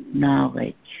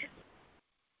knowledge.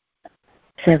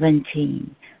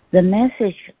 17. The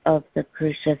message of the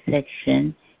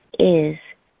crucifixion is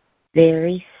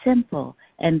very simple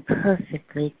and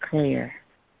perfectly clear.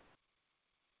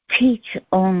 Teach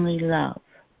only love,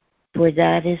 for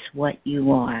that is what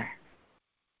you are.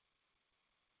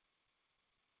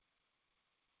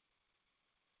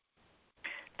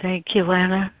 Thank you,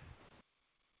 Lana.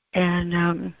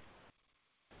 And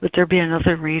would there be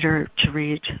another reader to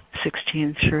read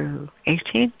 16 through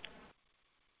 18?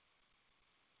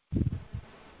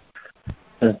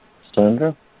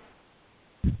 Sandra?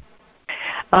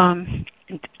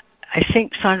 I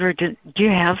think, Sandra, do you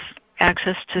have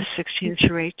access to 16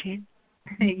 through 18?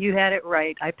 You had it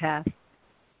right. I passed.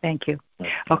 Thank you.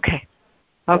 Okay.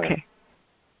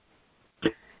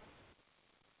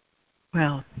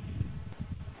 Well,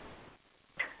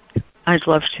 I'd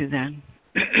love to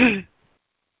then.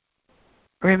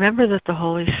 Remember that the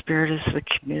Holy Spirit is the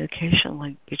communication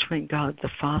link between God the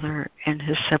Father and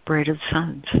his separated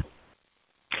sons.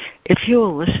 If you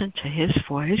will listen to his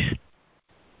voice,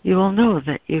 you will know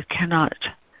that you cannot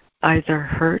either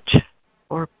hurt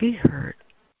or be hurt,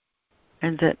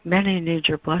 and that many need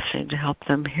your blessing to help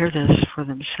them hear this for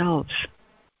themselves.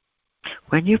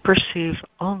 When you perceive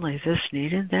only this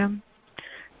need in them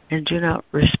and do not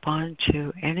respond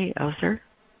to any other,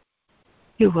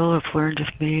 you will have learned of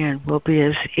me and will be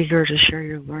as eager to share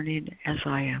your learning as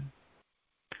I am.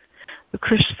 The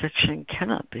crucifixion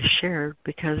cannot be shared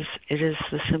because it is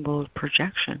the symbol of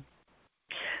projection.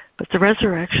 But the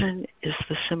resurrection is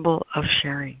the symbol of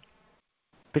sharing,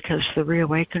 because the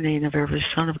reawakening of every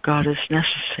son of God is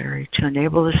necessary to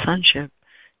enable the sonship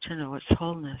to know its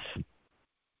wholeness.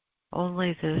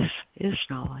 Only this is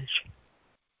knowledge.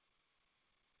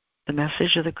 The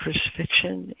message of the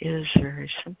crucifixion is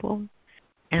very simple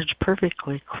and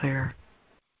perfectly clear.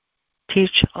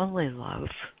 Teach only love,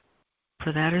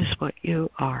 for that is what you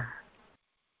are.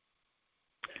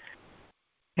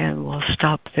 And we'll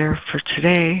stop there for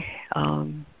today.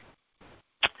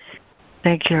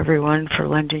 Thank you, everyone, for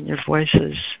lending your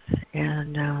voices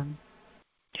and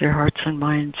your hearts and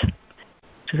minds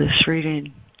to this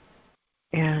reading.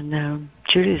 And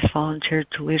Judy's volunteered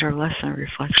to lead our lesson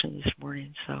reflection this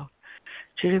morning. So,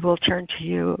 Judy, we'll turn to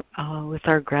you with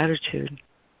our gratitude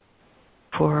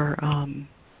for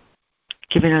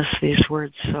giving us these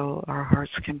words so our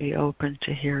hearts can be open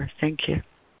to hear. Thank you.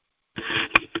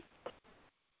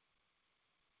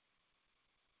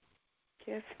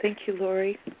 Yes, thank you,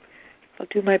 Lori. I'll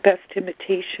do my best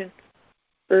imitation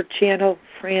or channel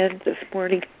Fran this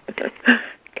morning.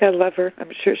 God love her.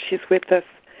 I'm sure she's with us.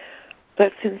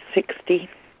 Lesson 60.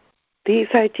 These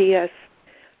ideas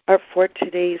are for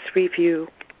today's review.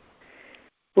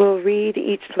 We'll read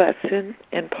each lesson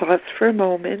and pause for a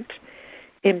moment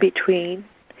in between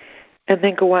and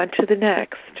then go on to the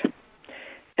next.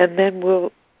 And then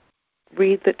we'll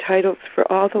read the titles for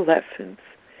all the lessons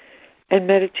and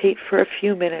meditate for a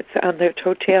few minutes on their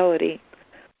totality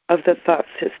of the thought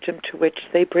system to which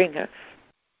they bring us.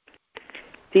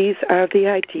 These are the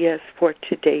ideas for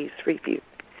today's review.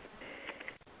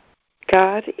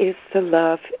 God is the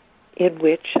love in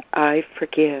which I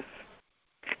forgive.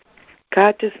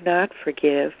 God does not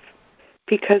forgive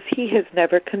because he has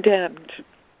never condemned.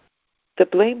 The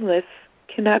blameless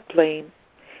cannot blame,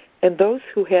 and those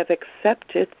who have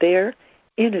accepted their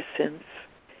innocence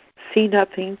see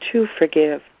nothing to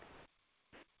forgive.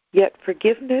 Yet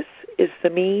forgiveness is the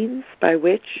means by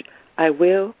which I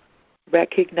will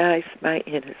recognize my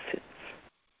innocence.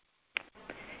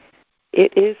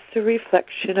 It is the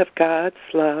reflection of God's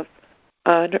love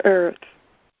on earth.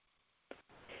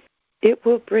 It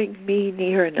will bring me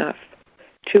near enough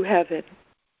to heaven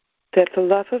that the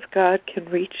love of God can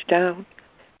reach down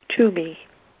to me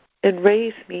and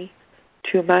raise me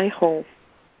to my home.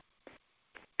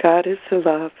 God is the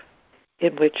love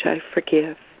in which I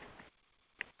forgive.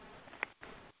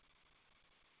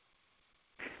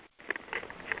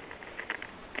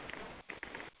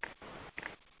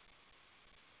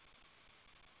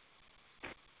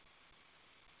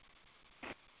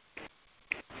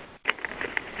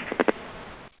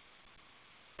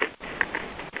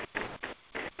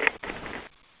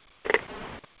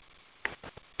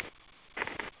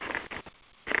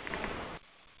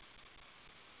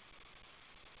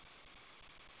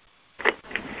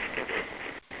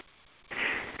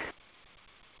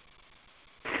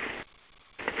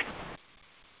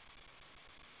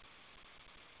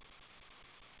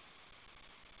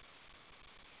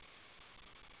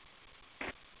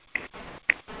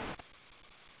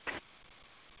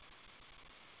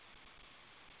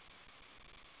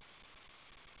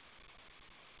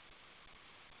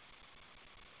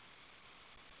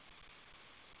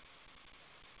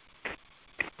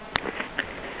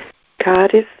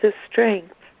 God is the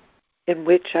strength in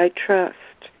which I trust.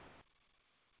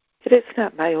 It is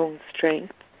not my own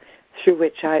strength through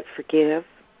which I forgive.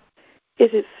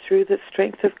 It is through the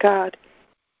strength of God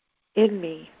in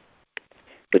me,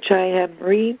 which I am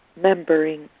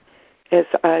remembering as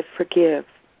I forgive.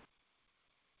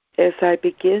 As I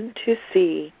begin to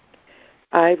see,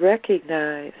 I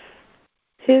recognize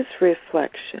His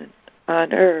reflection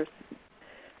on earth.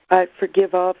 I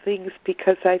forgive all things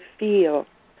because I feel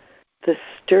the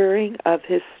stirring of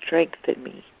His strength in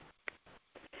me.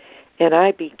 And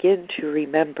I begin to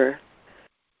remember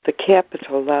the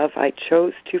capital love I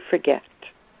chose to forget,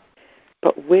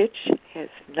 but which has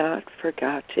not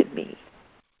forgotten me.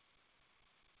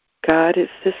 God is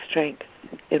the strength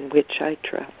in which I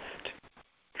trust.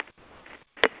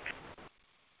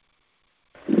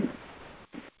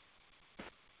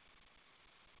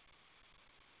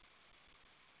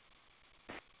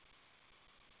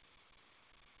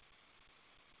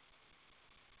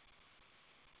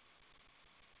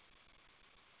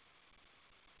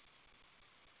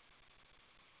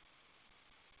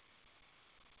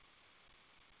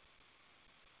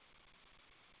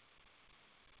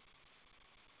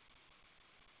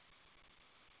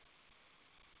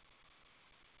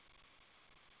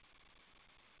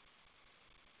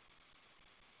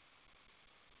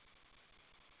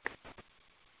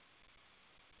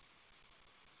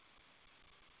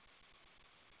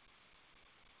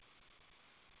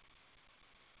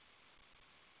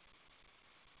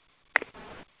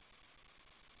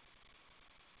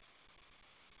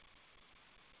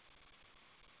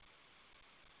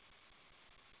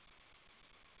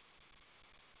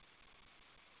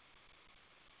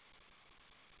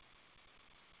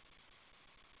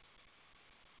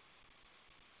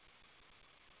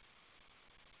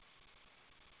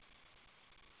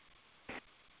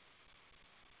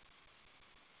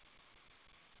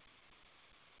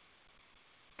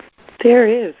 There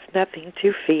is nothing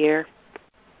to fear.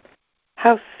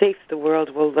 How safe the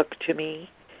world will look to me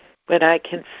when I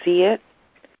can see it.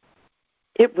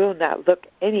 It will not look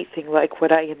anything like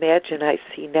what I imagine I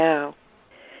see now.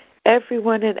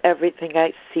 Everyone and everything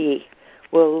I see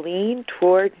will lean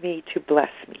toward me to bless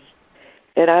me,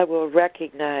 and I will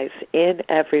recognize in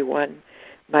everyone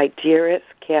my dearest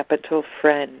capital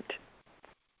friend.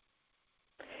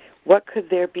 What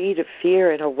could there be to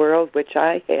fear in a world which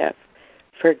I have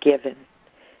forgiven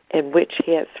and which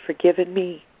has forgiven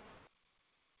me?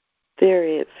 There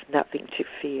is nothing to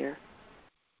fear.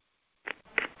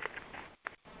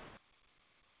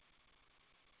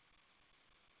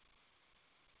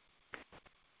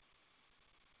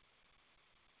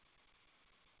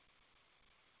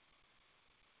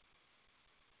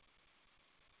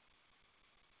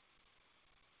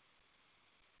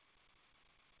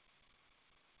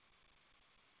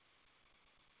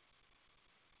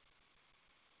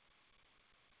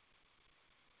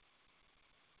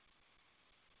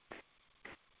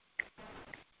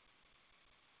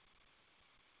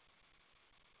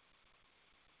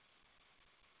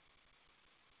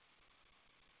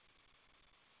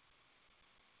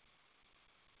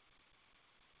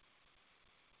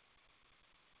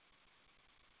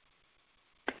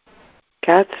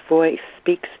 God's voice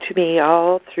speaks to me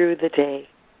all through the day.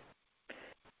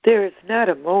 There is not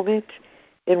a moment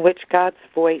in which God's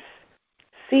voice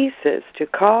ceases to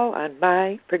call on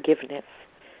my forgiveness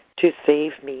to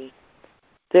save me.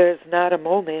 There is not a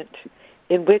moment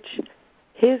in which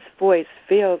his voice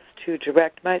fails to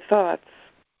direct my thoughts,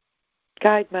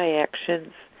 guide my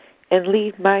actions, and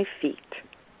lead my feet.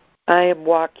 I am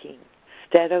walking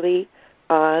steadily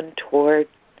on toward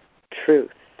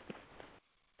truth.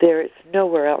 There is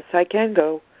nowhere else I can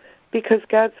go because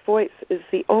God's voice is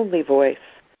the only voice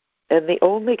and the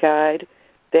only guide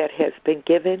that has been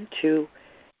given to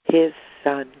his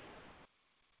Son.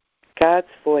 God's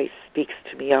voice speaks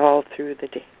to me all through the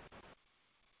day.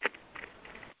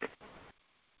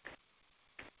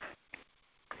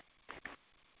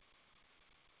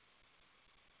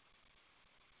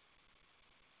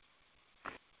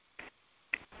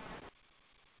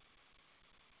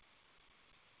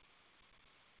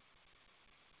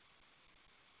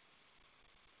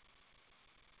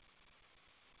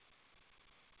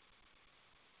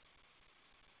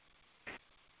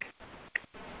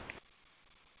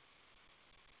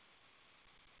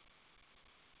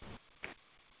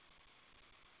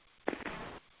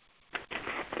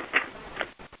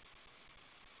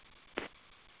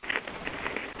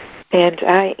 And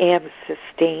I am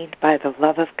sustained by the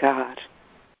love of God.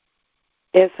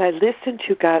 As I listen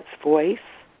to God's voice,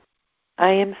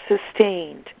 I am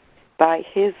sustained by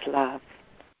his love.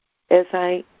 As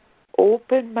I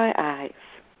open my eyes,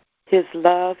 his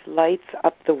love lights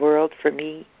up the world for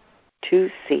me to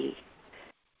see.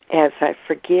 As I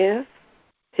forgive,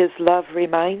 his love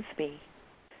reminds me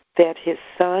that his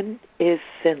Son is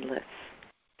sinless.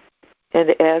 And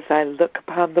as I look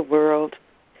upon the world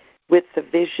with the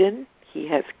vision he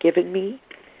has given me,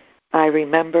 I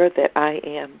remember that I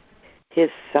am his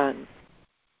son.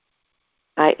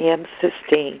 I am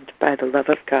sustained by the love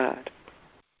of God.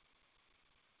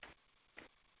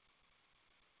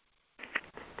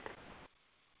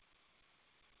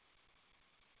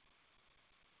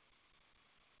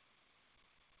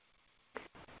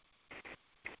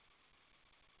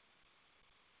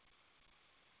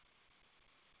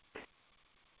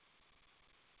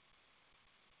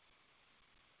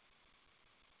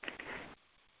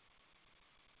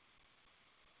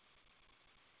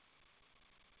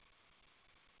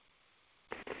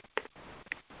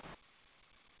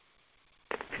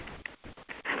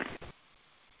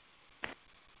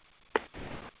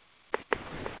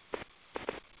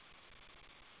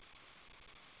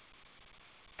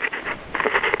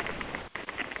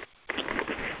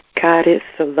 God is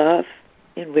the love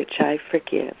in which I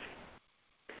forgive.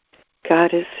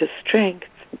 God is the strength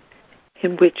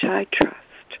in which I trust.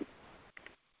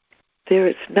 There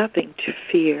is nothing to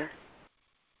fear.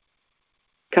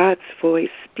 God's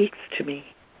voice speaks to me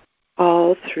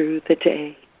all through the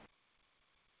day.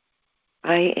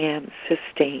 I am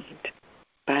sustained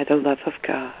by the love of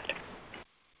God.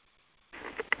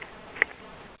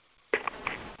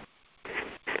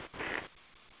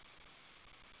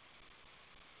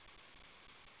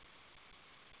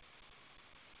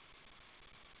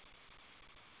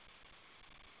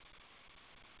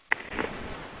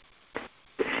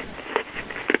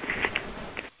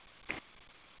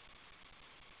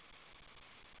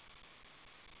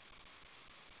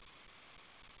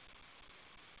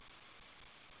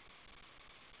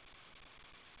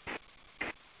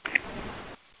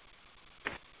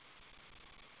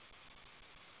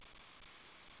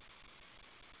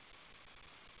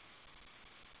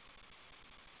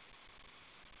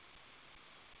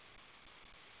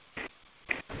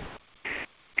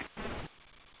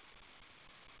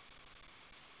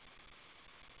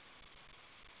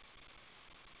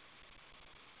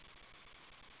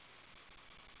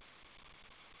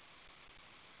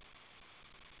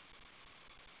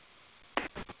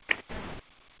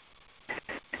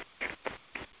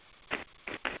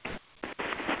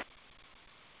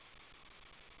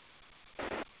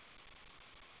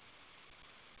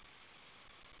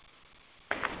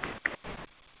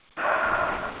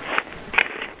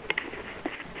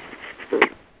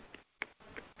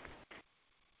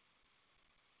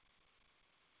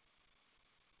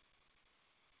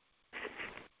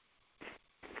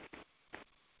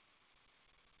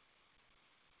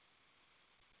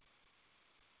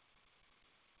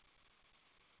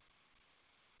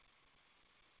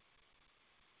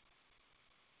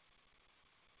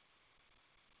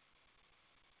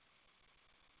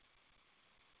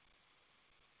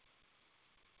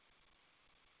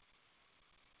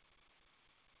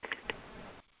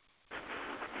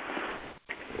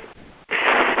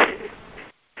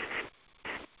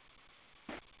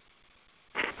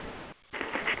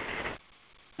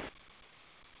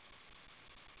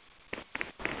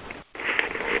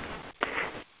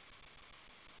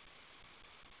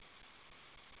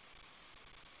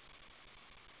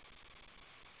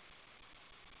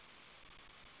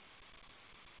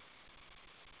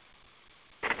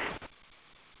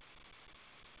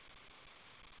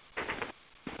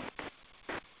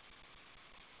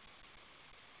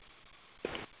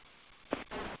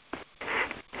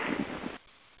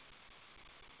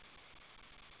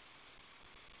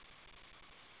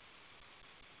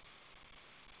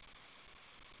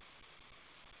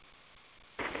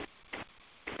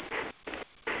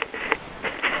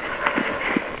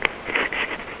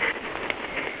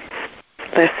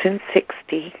 Lesson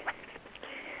 60.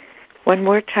 One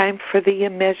more time for the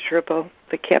immeasurable,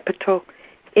 the capital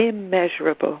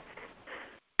immeasurable.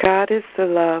 God is the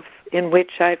love in which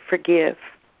I forgive.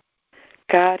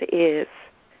 God is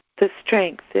the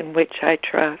strength in which I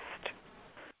trust.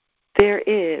 There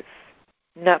is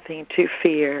nothing to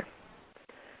fear.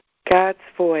 God's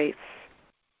voice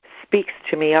speaks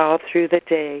to me all through the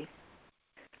day.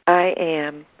 I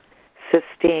am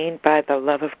sustained by the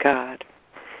love of God.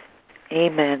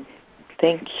 Amen.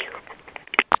 Thank you.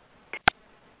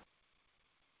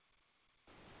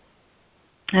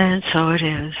 And so it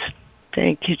is.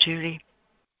 Thank you, Judy.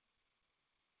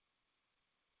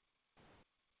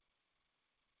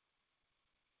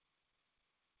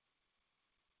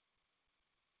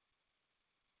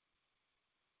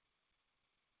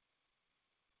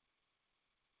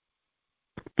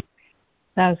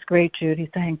 That was great, Judy.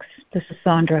 Thanks. This is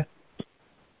Sandra.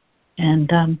 And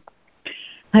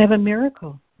I have a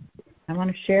miracle. I want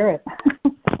to share it.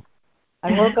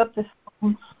 I woke up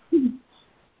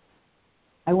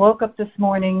this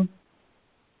morning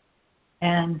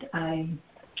and I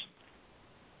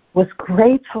was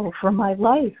grateful for my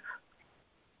life.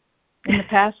 In the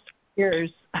past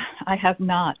years, I have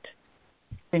not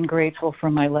been grateful for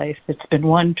my life. It's been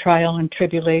one trial and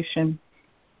tribulation,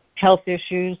 health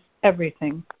issues,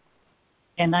 everything.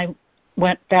 And I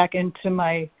went back into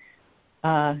my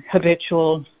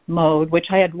habitual mode, which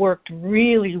I had worked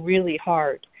really, really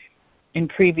hard in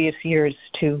previous years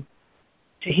to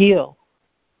heal,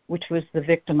 which was the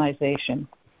victimization.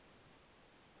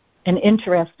 And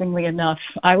interestingly enough,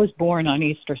 I was born on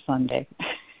Easter Sunday,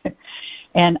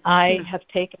 and I have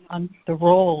taken on the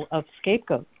role of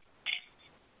scapegoat.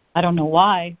 I don't know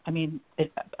why. I mean,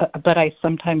 but I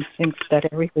sometimes think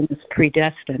that everything is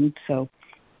predestined. So,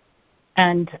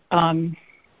 and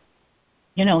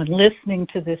in listening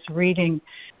to this reading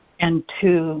and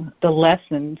to the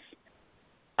lessons,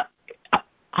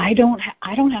 I don't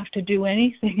have to do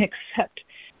anything except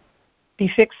be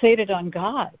fixated on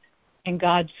God and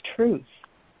God's truth.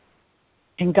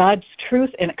 And God's truth,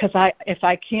 and because if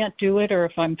I can't do it or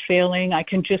if I'm failing, I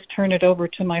can just turn it over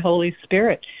to my Holy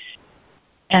Spirit.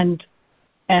 And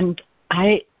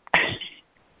I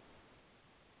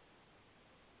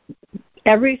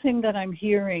everything that I'm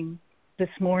hearing this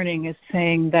morning is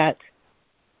saying that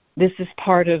this is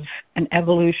part of an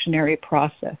evolutionary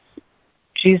process.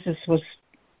 Jesus was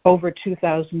over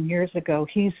 2,000 years ago.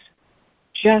 He's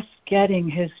just getting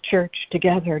his church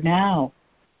together now.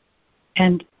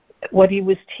 And what he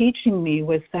was teaching me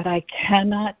was that I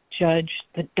cannot judge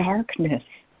the darkness.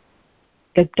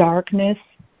 The darkness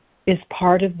is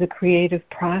part of the creative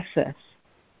process.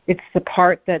 It's the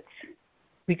part that's,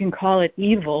 we can call it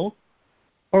evil,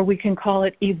 or we can call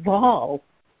it evolve.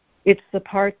 It's the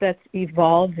part that's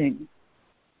evolving.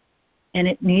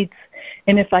 And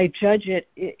if I judge it,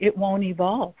 it won't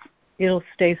evolve. It'll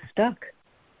stay stuck.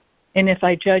 And if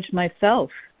I judge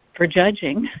myself for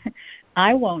judging,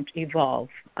 I won't evolve.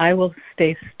 I will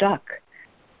stay stuck.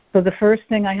 So the first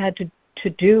thing I had to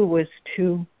do was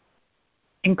to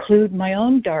include my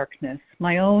own darkness,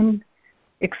 my own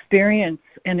experience.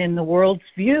 And in the world's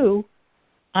view,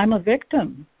 I'm a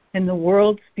victim. In the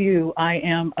world's view, I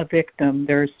am a victim.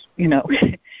 There's,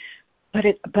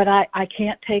 but I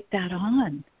can't take that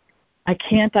on. I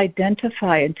can't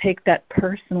identify and take that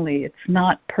personally. It's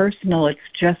not personal. It's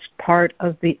just part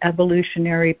of the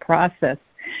evolutionary process.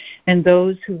 And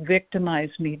those who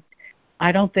victimize me,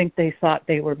 I don't think they thought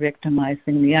they were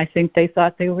victimizing me. I think they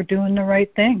thought they were doing the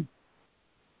right thing.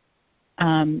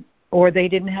 Or they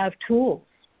didn't have tools.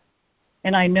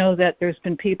 And I know that there's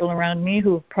been people around me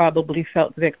who have probably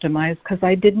felt victimized because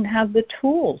I didn't have the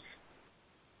tools.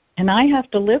 And I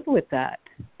have to live with that,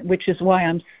 which is why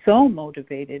I'm so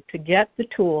motivated to get the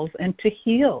tools and to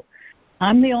heal.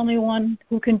 I'm the only one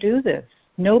who can do this.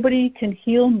 Nobody can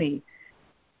heal me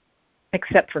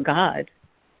except for God.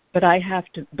 But I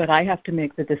have to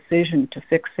make the decision to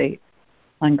fixate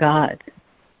on God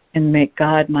and make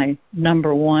God my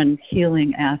number one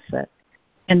healing asset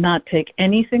and not take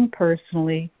anything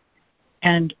personally,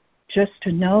 and just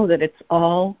to know that it's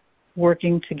all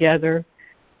working together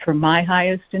for my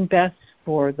highest and best,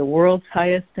 for the world's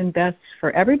highest and best,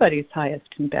 for everybody's highest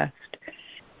and best.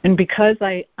 And because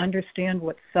I understand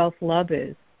what self-love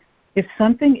is, if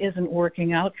something isn't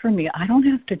working out for me, I don't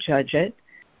have to judge it.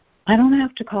 I don't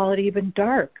have to call it even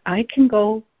dark. I can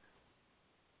go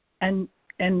and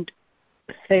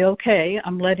say, okay,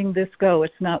 I'm letting this go.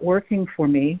 It's not working for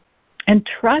me. And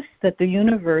trust that the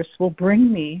universe will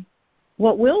bring me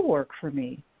what will work for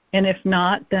me. And if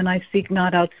not, then I seek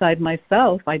not outside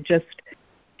myself. I just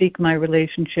seek my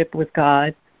relationship with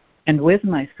God and with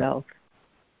myself.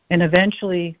 And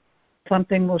eventually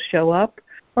something will show up,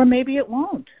 or maybe it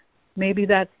won't. Maybe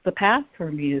that's the path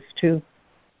for me, is to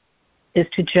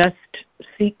just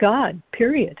seek God,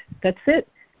 period. That's it.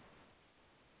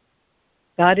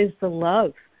 God is the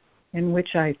love in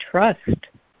which I trust.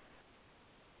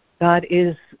 God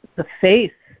is the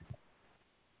faith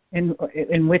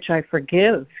in which I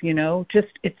forgive,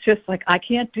 it's just like I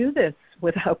can't do this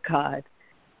without God.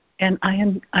 And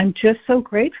I'm just so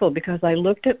grateful, because I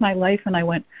looked at my life and I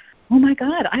went, oh my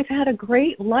God, I've had a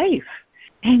great life.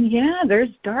 And yeah, there's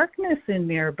darkness in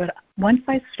there, but once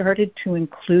I started to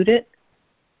include it,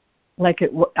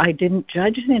 I didn't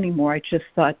judge it anymore. I just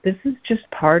thought, this is just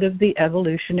part of the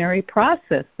evolutionary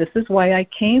process. This is why I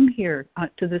came here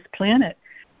to this planet,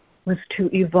 was to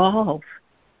evolve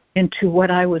into what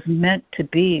I was meant to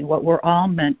be, what we're all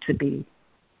meant to be.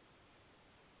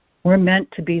 We're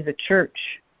meant to be the church.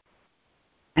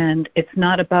 And it's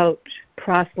not about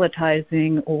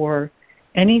proselytizing or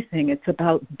anything. It's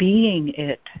about being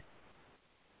it.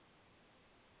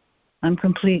 I'm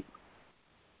complete.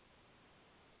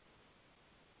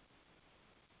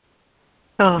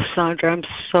 Oh, Sandra, I'm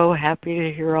so happy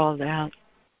to hear all that.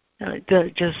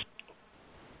 That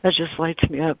just lights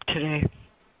me up today.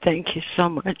 Thank you so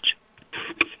much.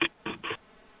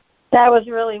 That was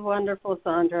really wonderful,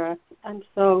 Sandra.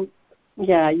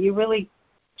 You really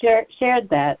shared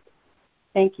that.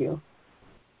 Thank you.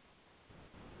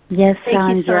 Yes,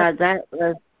 Sandra,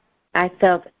 I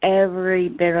felt every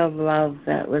bit of love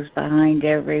that was behind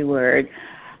every word.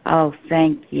 Oh,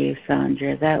 thank you,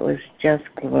 Sandra. That was just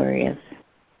glorious.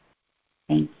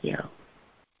 Thank you.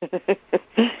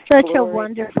 Such a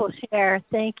wonderful share.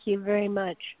 Thank you very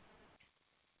much.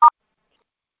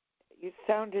 You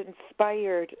sound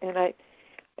inspired, and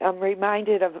I'm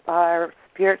reminded of our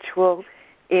spiritual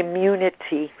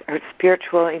immunity that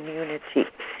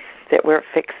we're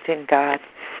fixed in God.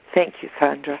 Thank you,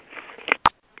 Sandra.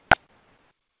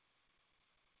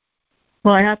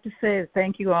 Well, I have to say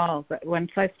thank you all. But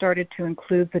once I started to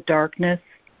include the darkness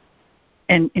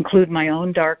and include my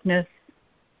own darkness,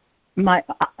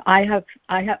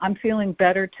 I'm feeling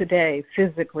better today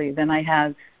physically than I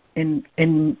have in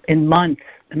months.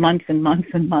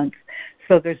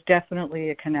 So there's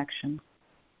definitely a connection.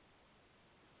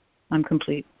 I'm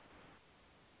complete.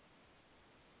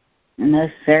 And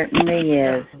there certainly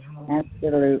is.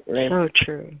 Absolutely. So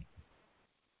true.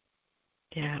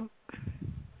 Yeah.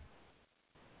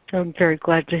 I'm very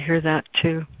glad to hear that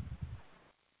too.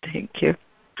 Thank you.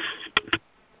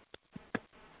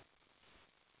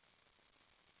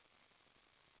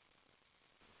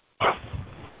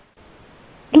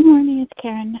 Good morning, it's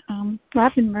Karen.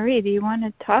 Robin Marie, do you want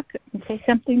to talk and say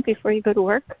something before you go to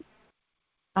work?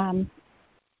 I'll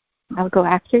go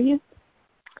after you.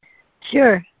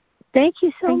 Sure. Thank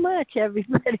you so much,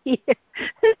 everybody.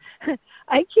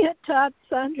 I can't top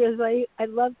Sandra's. I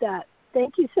love that.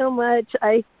 Thank you so much.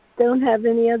 I don't have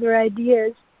any other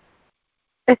ideas.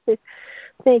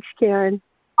 Thanks, Karen.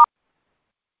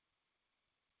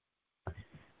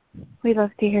 We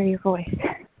love to hear your voice.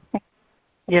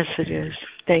 Yes, it is.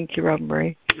 Thank you, Robin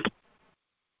Marie.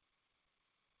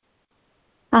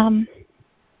 I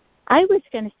was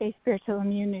going to say spiritual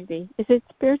immunity. Is it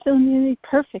spiritual immunity?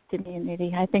 Perfect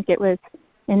immunity. I think it was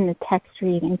in the text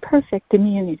reading. Perfect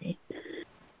immunity.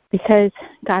 Because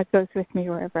God goes with me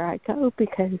wherever I go,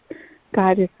 because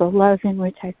God is the love in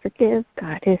which I forgive.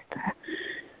 God is the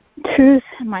truth,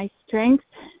 my strength.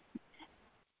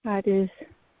 God is,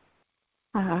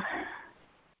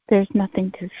 there's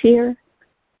nothing to fear.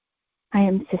 I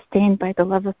am sustained by the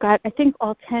love of God. I think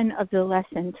all 10 of the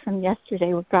lessons from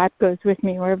yesterday, where God goes with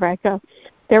me wherever I go,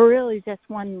 they're really just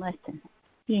one lesson.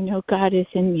 God is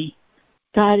in me.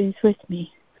 God is with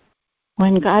me.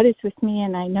 When God is with me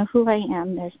and I know who I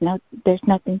am, there's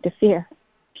nothing to fear.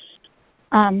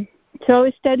 So I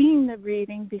was studying the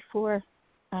reading before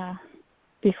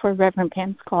Reverend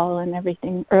Pam's call and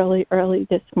everything early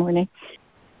this morning.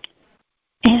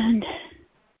 And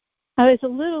I was a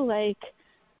little like,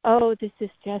 oh, this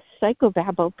is just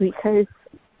psychobabble because,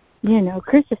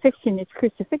 crucifixion is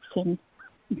crucifixion.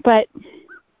 But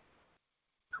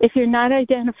if you're not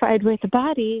identified with the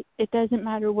body, it doesn't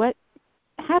matter what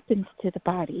happens to the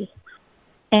body.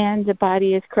 And the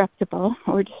body is corruptible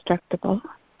or destructible,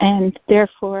 and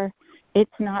therefore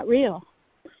it's not real.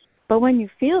 But when you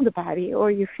feel the body or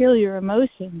you feel your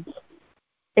emotions,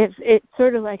 it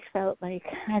sort of felt like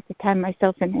I had to tie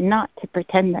myself in a knot to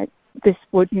pretend that this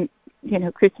wouldn't,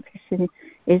 crucifixion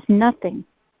is nothing.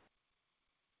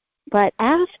 But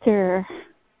after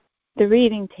the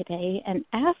reading today and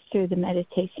after the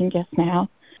meditation just now,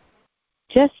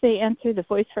 just the answer, the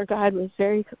voice for God was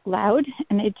very loud,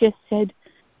 and it just said,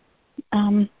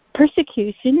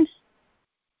 persecution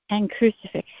and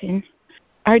crucifixion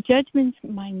are judgments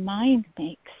my mind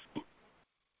makes.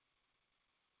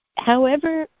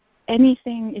 However,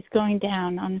 anything is going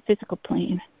down on the physical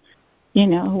plane,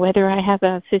 whether I have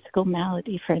a physical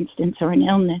malady, for instance, or an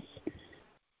illness,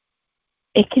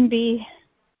 it can be,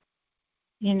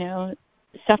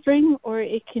 suffering, or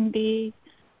it can be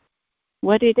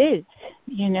what it is,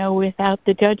 without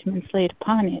the judgments laid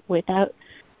upon it, without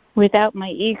my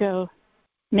ego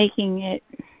making it,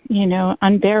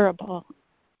 unbearable.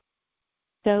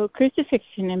 So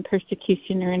crucifixion and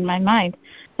persecution are in my mind.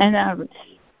 And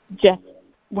just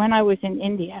when I was in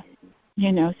India,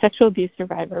 sexual abuse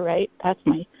survivor, right? That's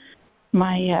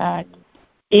my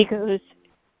ego's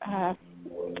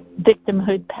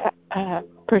victimhood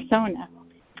persona.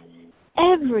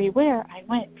 Everywhere I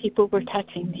went, people were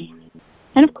touching me.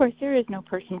 And of course, there is no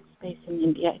personal space in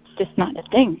India. It's just not a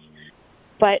thing.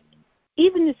 But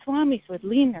even the swamis would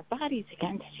lean their bodies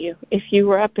against you if you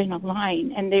were up in a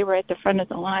line and they were at the front of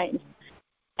the line.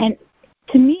 And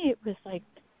to me, it was like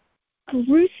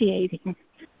excruciating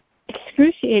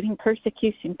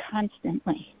persecution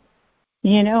constantly.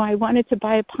 I wanted to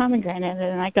buy a pomegranate,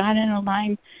 and I got in a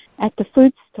line at the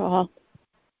food stall,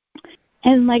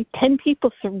 and like 10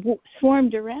 people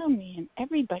swarmed around me, and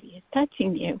everybody is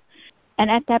touching you.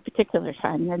 And at that particular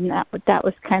time, then that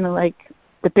was kind of like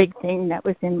the big thing that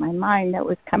was in my mind that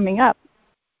was coming up.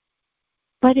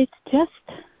 But it's just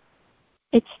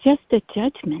a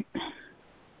judgment.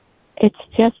 It's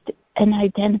just an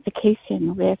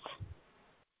identification with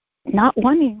not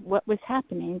wanting what was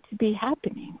happening to be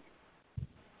happening.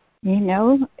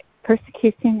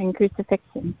 Persecution and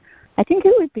crucifixion. I think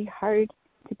it would be hard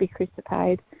to be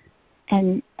crucified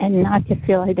and not to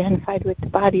feel identified with the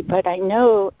body, but I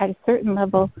know at a certain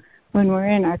level when we're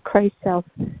in our Christ self,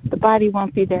 the body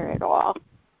won't be there at all,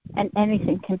 and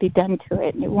anything can be done to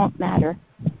it, and it won't matter.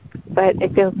 But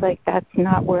it feels like that's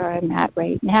not where I'm at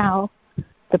right now.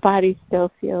 The body still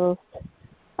feels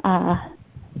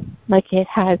like it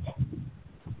has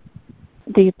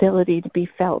the ability to be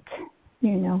felt,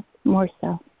 more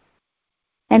so.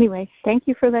 Anyway, thank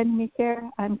you for letting me share.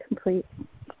 I'm complete.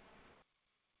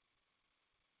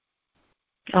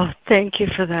 Oh, thank you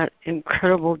for that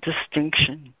incredible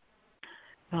distinction.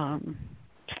 Karen,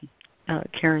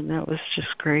 that was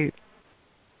just great.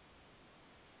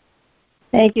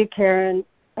 Thank you, Karen.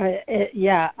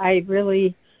 I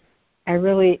really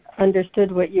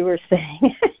understood what you were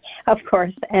saying, of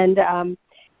course, and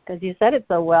because you said it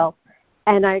so well,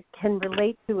 and I can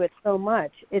relate to it so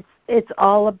much. It's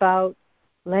all about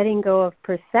letting go of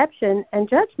perception and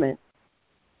judgment,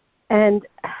 and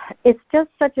it's just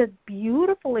such a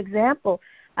beautiful example.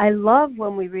 I love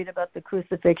when we read about the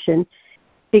crucifixion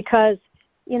because,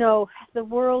 the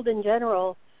world in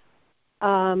general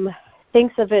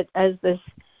thinks of it as this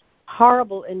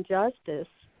horrible injustice.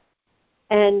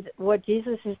 And what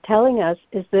Jesus is telling us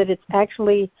is that it's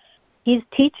actually, he's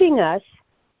teaching us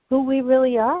who we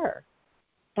really are.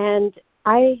 And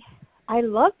I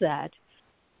love that.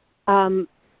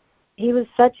 He was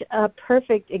such a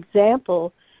perfect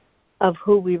example of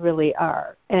who we really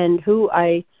are and who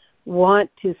I want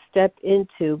to step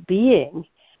into being,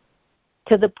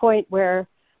 to the point where,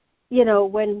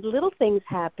 when little things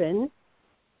happen,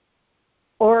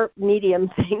 or medium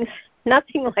things,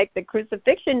 nothing like the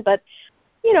crucifixion, but,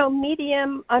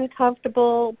 medium,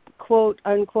 uncomfortable, quote,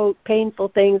 unquote, painful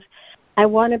things, I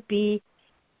want to be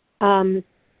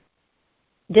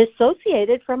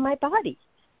dissociated from my body.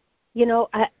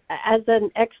 As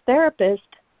an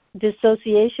ex-therapist,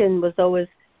 dissociation was always,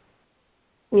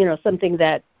 something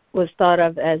that was thought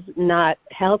of as not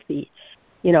healthy.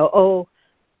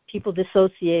 People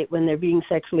dissociate when they're being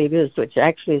sexually abused, which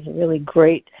actually is a really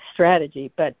great strategy.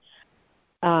 But,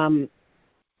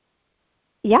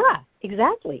 yeah,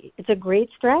 exactly. It's a great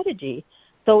strategy.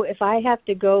 So if I have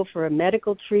to go for a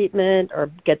medical treatment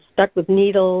or get stuck with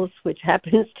needles, which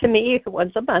happens to me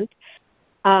once a month,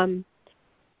 and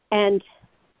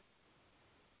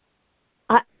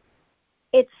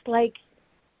it's like,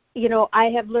 I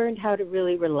have learned how to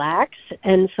really relax,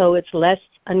 and so it's less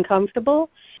uncomfortable.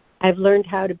 I've learned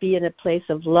how to be in a place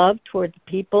of love toward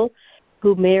the people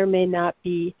who may or may not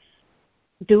be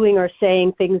doing or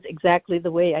saying things exactly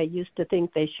the way I used to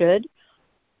think they should.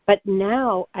 But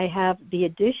now I have the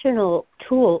additional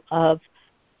tool of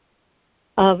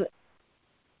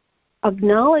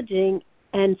acknowledging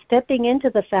and stepping into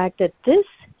the fact that this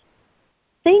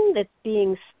thing that's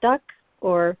being stuck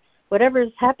or whatever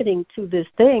is happening to this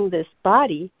thing, this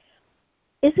body,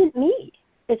 isn't me.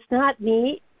 It's not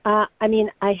me.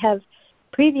 I have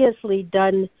previously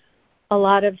done a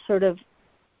lot of sort of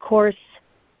course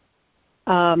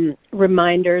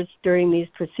reminders during these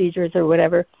procedures or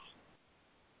whatever,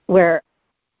 where,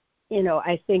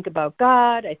 I think about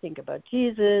God, I think about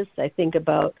Jesus, I think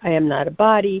about I am not a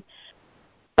body,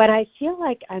 but I feel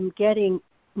like I'm getting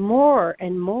more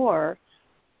and more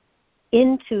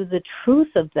into the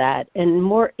truth of that and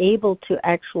more able to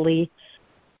actually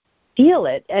feel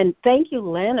it. And thank you,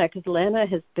 Lana, because Lana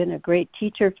has been a great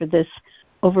teacher for this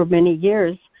over many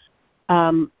years,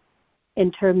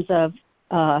 in terms of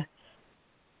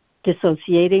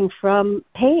dissociating from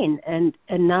pain and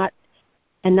not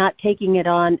taking it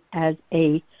on as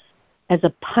a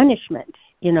punishment,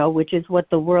 which is what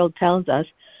the world tells us.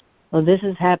 Well, this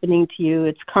is happening to you,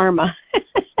 it's karma.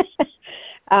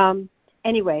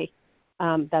 Anyway,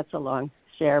 that's a long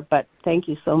share, but thank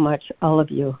you so much, all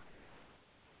of you.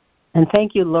 And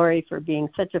thank you, Lori, for being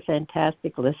such a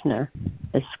fantastic listener.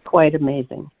 It's quite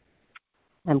amazing.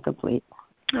 I'm complete.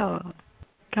 Oh,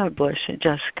 God bless you,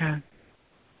 Jessica.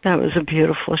 That was a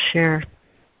beautiful share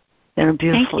and a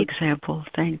beautiful example.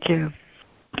 Thank you.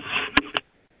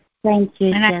 Thank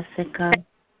you, Jessica.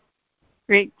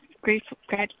 Grateful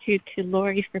gratitude to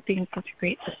Lori for being such a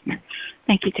great listener.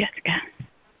 Thank you, Jessica.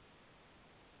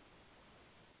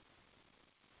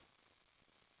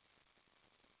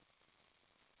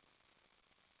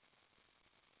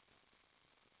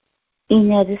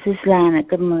 This is Lana.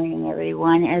 Good morning,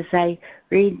 everyone. As I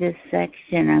read this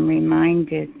section, I'm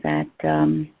reminded that,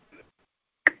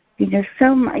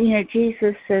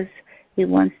 Jesus says he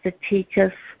wants to teach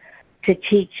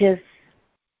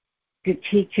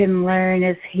and learn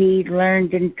as he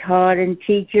learned and taught and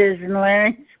teaches and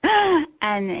learns,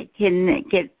 and it can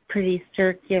get pretty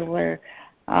circular.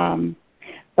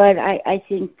 But I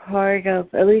think part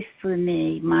of, at least for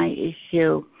me, my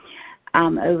issue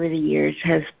over the years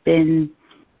has been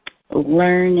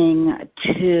learning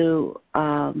to,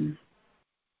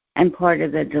 and part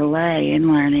of the delay in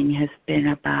learning has been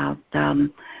about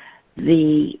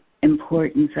the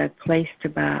importance I've placed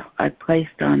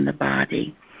on the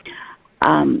body.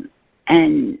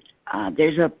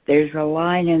 There's a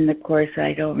line in the Course,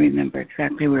 I don't remember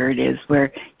exactly where it is,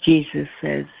 where Jesus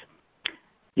says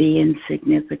the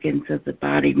insignificance of the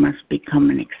body must become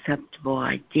an acceptable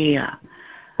idea.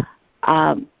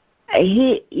 I've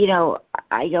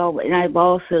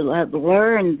also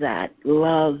learned that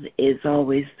love is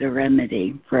always the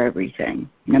remedy for everything.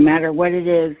 No matter what it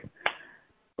is,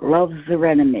 love's the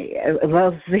remedy.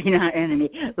 Love's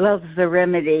the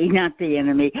remedy, not the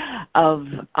enemy, of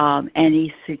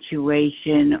any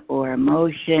situation or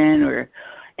emotion or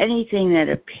anything that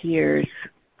appears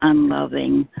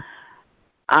unloving.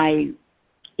 I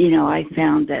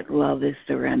found that love is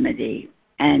the remedy,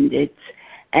 and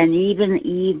even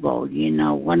evil.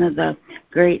 One of the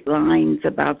great lines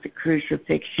about the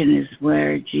crucifixion is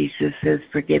where Jesus says,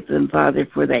 "Forgive them, Father,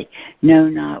 for they know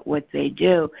not what they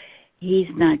do." He's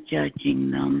not judging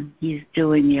them. He's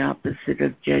doing the opposite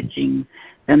of judging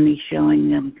them. He's showing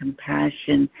them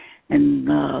compassion and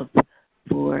love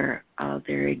for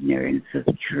their ignorance of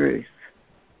truth.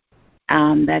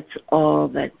 That's all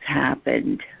that's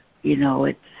happened.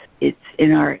 It's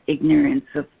in our ignorance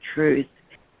of truth,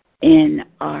 in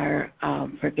our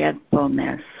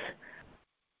forgetfulness.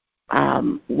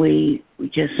 We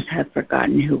just have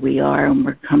forgotten who we are, and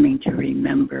we're coming to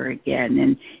remember again.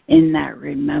 And in that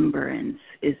remembrance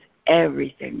is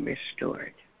everything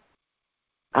restored.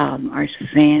 Our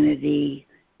sanity,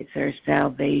 it's our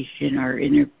salvation, our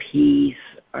inner peace,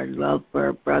 our love for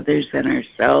our brothers and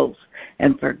ourselves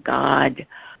and for God.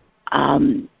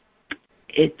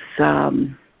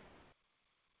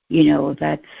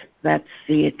 That's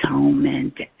the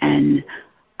atonement, and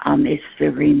it's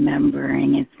the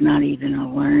remembering. It's not even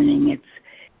a learning.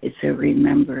 It's a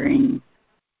remembering,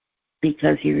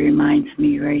 because he reminds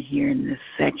me right here in this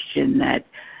section that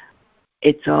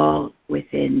it's all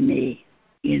within me,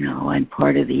 and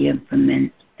part of the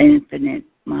infinite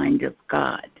mind of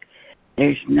God.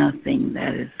 There's nothing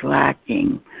that is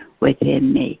lacking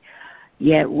within me.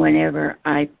 Yet whenever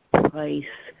I place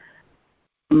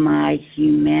my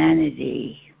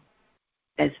humanity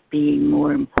as being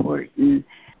more important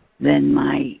than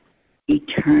my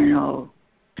eternal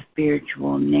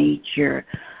spiritual nature,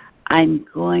 I'm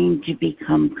going to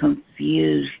become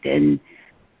confused and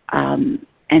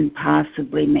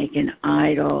possibly make an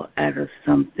idol out of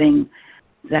something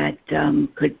that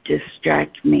could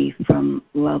distract me from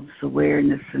love's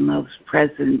awareness and love's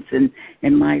presence and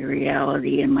my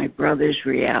reality and my brother's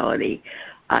reality.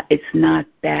 It's not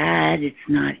bad. It's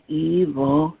not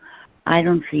evil. I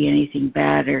don't see anything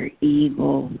bad or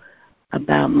evil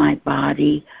about my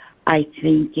body. I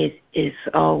think it is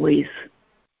always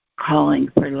calling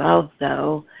for love,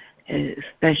 though,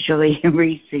 especially in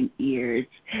recent years,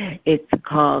 it's a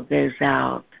call goes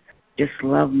out. Just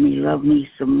love me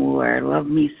some more, love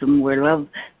me some more, love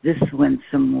this one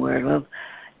some more, love.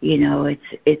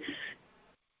 It's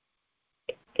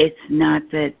not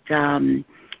that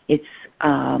it's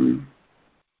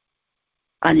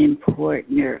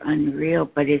unimportant or unreal,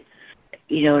 but it's,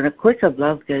 and of course, of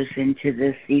love goes into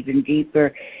this even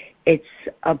deeper. It's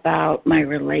about my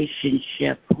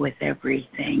relationship with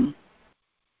everything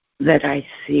that I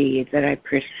see, that I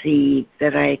perceive,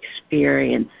 that I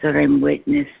experience, that I'm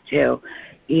witness to.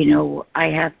 I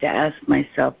have to ask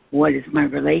myself, what is my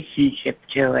relationship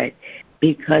to it?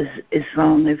 Because as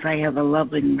long as I have a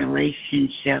loving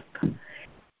relationship,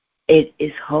 it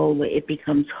is holy. It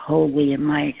becomes holy in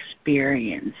my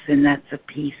experience, and that's a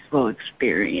peaceful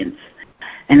experience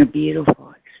and a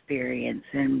beautiful experience,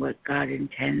 and what God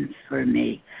intends for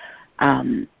me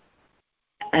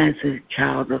as a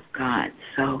child of God.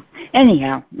 So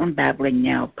anyhow, I'm babbling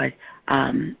now, but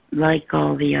like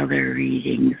all the other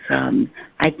readings,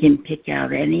 I can pick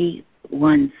out any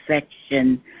one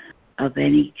section of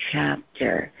any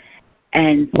chapter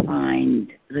and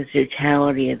find the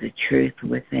totality of the truth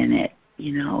within it.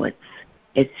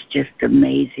 It's just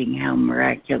amazing how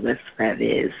miraculous that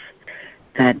is,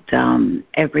 that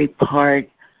every part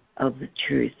of the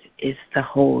truth is the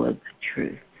whole of the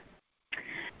truth.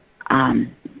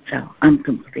 So I'm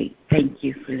complete. Thank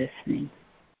you for listening.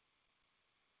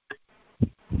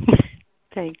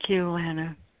 Thank you,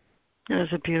 Lana. That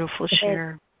was a beautiful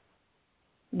share.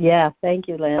 Yeah, thank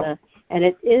you, Lana. And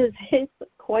it's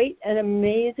quite an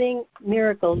amazing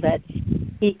miracle that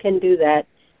he can do that.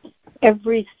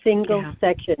 Every single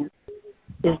section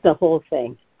is the whole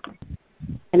thing.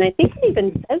 And I think he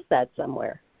even says that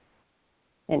somewhere.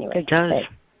 Anyway. It does. Okay.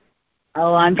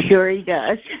 Oh, I'm sure he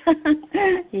does.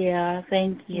 Yeah,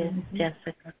 thank you,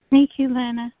 Jessica. Thank you,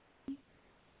 Lana.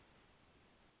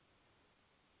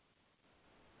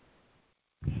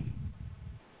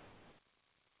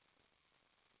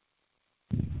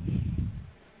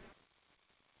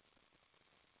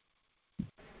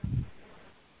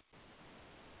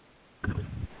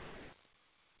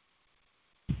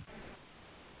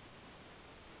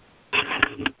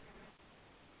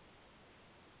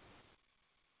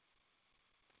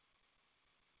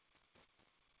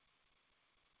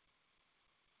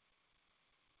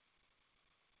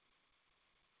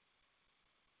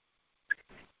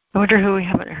 I wonder who we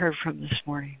haven't heard from this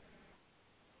morning.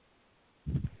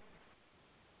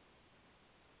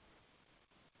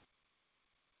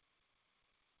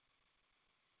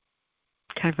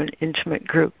 Kind of an intimate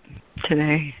group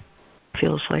today.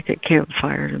 Feels like a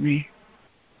campfire to me.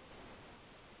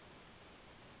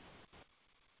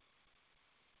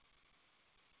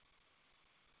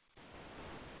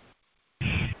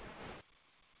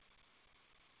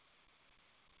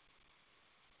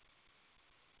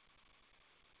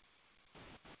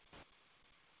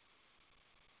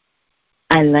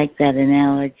 I like that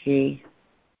analogy,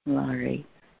 Laurie.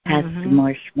 Past the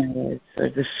marshmallows or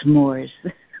the s'mores.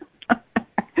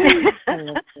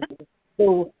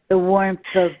 The warmth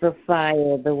of the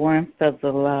fire, the warmth of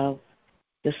the love,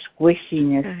 the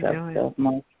squishiness of the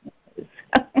marshmallows.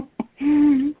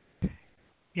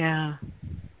 Yeah.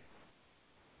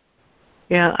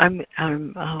 Yeah, I'm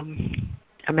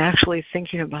actually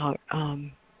thinking about the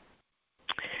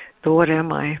what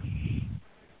am I,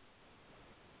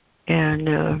 and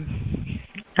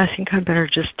I think I better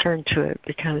just turn to it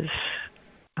because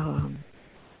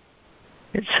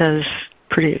it says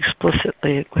pretty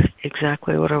explicitly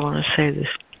exactly what I want to say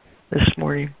this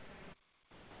morning.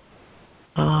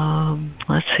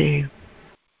 Let's see.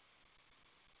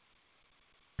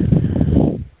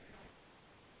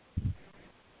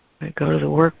 I go to the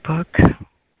workbook,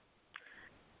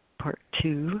 part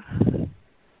 2.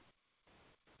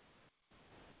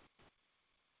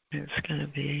 It's going to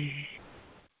be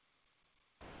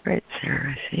right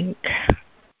there, I think.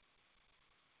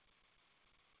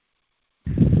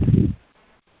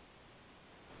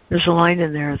 There's a line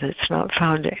in there that's not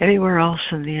found anywhere else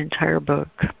in the entire book.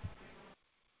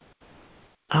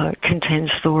 It contains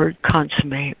the word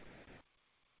consummate.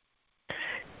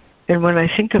 And when I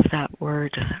think of that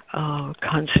word,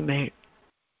 consummate,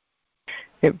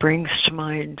 it brings to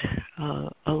mind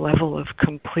a level of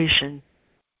completion.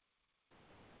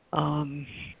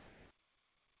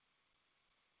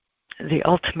 The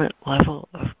ultimate level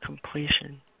of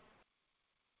completion.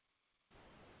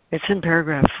 It's in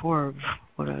paragraph 4 of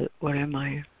What Am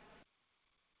I?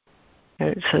 And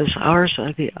it says, ours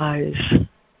are the eyes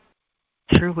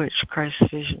through which Christ's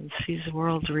vision sees the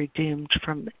world redeemed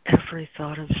from every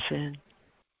thought of sin.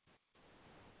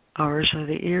 Ours are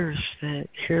the ears that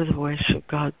hear the voice of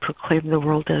God proclaim the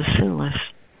world as sinless.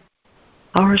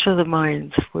 Ours are the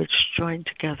minds which join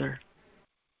together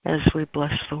as we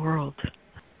bless the world.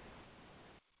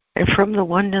 And from the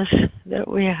oneness that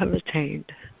we have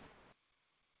attained,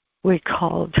 we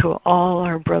call to all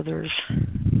our brothers,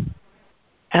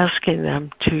 asking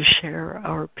them to share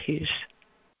our peace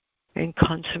and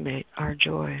consummate our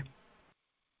joy.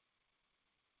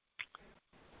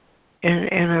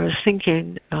 And I was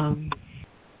thinking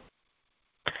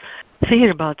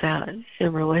about that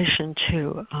in relation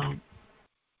to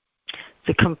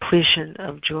the completion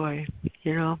of joy,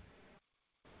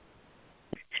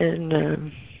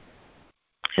 And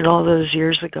all those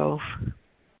years ago,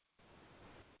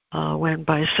 when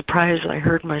by surprise I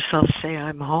heard myself say,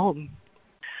 "I'm home,"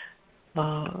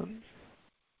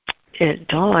 it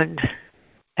dawned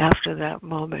after that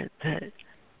moment that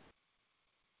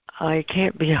I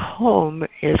can't be home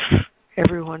if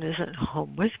everyone isn't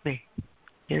home with me,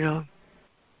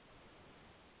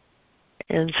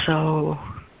 And so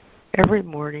every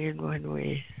morning when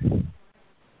we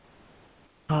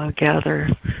gather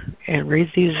and read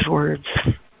these words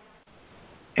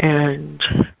and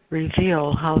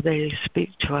reveal how they speak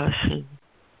to us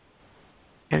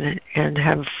and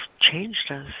have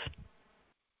changed us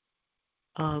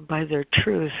by their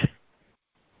truth,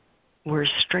 we're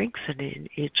strengthening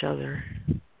each other.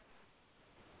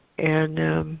 And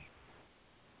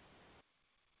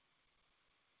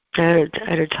I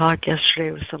had a talk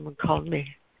yesterday with someone called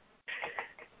me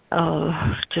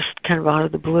just kind of out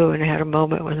of the blue, and had a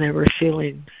moment when they were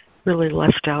feeling really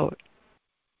left out.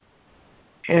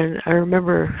 And I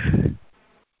remember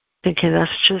thinking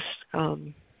that's just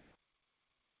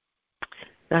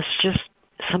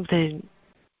something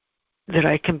that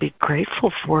I can be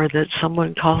grateful for, that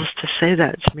someone calls to say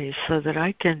that to me, so that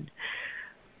I can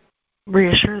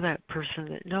reassure that person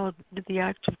that, no, the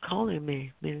act of calling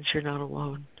me means you're not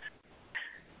alone.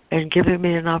 And giving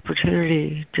me an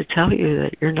opportunity to tell you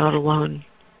that you're not alone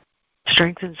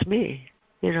strengthens me,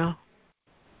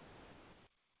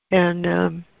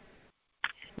 And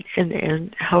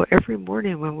how every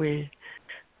morning when we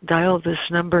dial this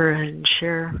number and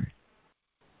share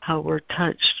how we're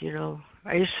touched,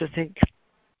 I used to think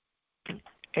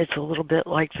it's a little bit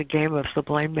like the game of the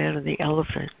blind man and the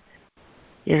elephant.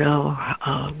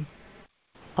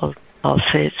 I'll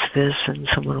say it's this, and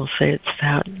someone will say it's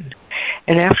that.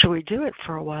 And after we do it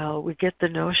for a while, we get the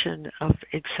notion of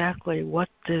exactly what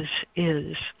this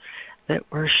is that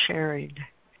we're sharing,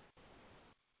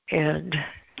 and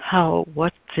how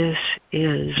what this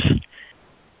is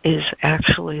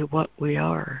actually what we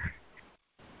are.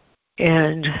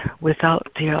 And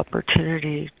without the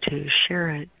opportunity to share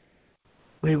it,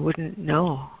 we wouldn't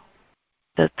know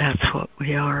that that's what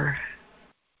we are.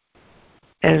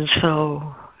 And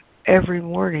so every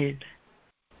morning,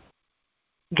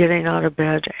 getting out of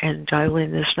bed and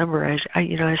dialing this number, I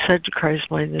said to Christ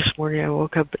Mind this morning, I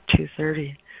woke up at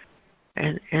 2:30,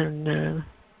 and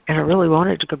I really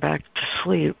wanted to go back to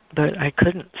sleep, but I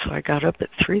couldn't, so I got up at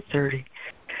 3:30,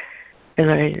 and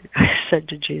I said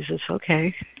to Jesus,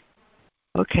 okay,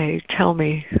 tell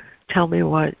me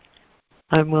what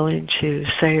I'm willing to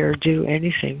say or do,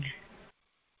 anything.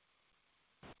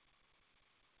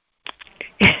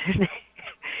 And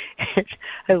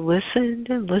I listened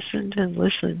and listened and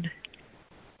listened,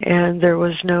 and there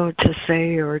was no to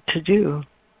say or to do.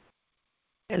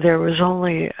 There was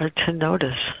only a to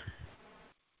notice.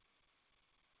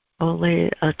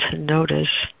 Only a to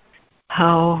notice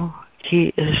how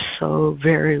He is so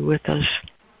very with us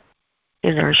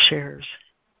in our shares,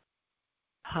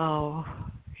 how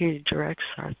He directs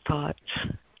our thoughts,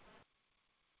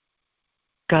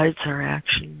 guides our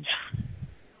actions,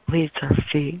 leads our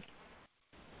feet,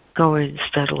 going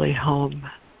steadily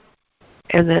home.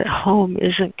 And that home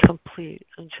isn't complete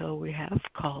until we have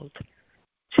called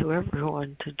to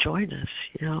everyone to join us,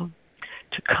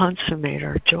 to consummate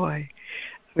our joy.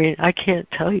 I mean, I can't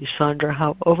tell you, Sandra,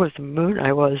 how over the moon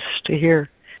I was to hear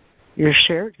your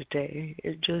share today.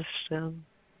 It just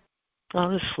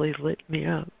honestly lit me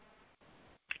up.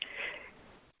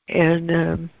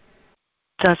 And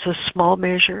that's a small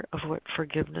measure of what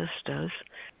forgiveness does,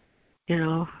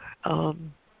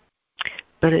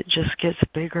 but it just gets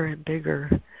bigger and bigger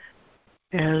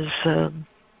as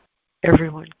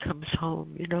everyone comes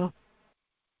home,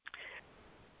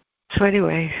 So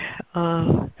anyway,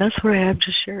 that's what I have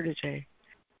to share today.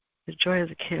 The joy of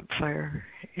the campfire,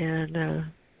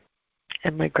 and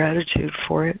my gratitude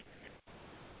for it,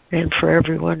 and for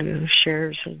everyone who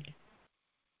shares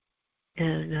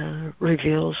and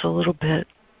reveals a little bit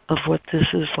of what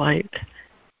this is like.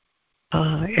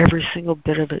 every single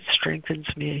bit of it strengthens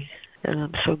me, and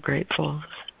I'm so grateful,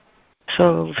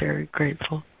 so very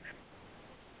grateful.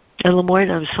 And Lemoyne,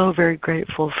 I'm so very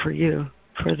grateful for you,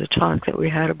 for the talk that we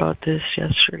had about this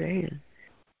yesterday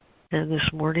and this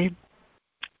morning.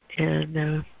 And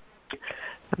I'm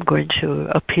going to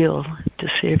appeal to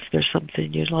see if there's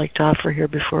something you'd like to offer here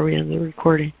before we end the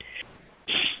recording.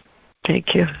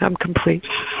 Thank you. I'm complete.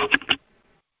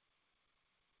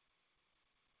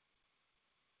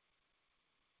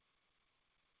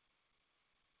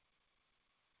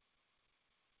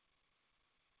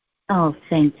 Oh,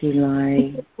 thank you,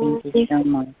 Laurie. Thank you so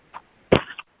much.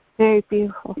 Very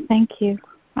beautiful. Thank you.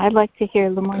 I'd like to hear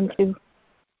Lemoyne too.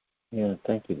 Yeah,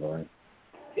 thank you, Laurie.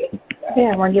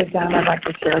 Yeah, when you're done, I'd like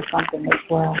to share something as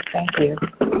well. Thank you.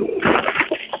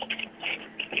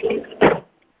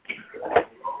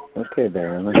 Okay,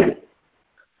 Darren.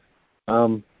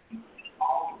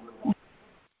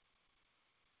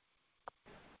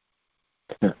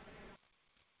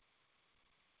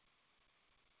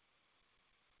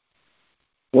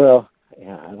 Well,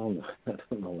 yeah, I don't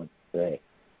know what to say.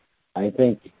 I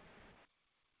think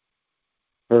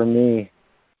for me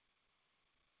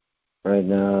right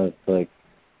now, it's like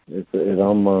it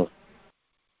almost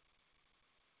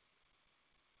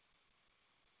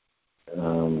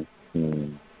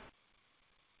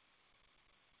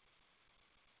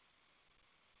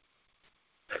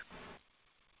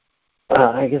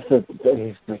I guess I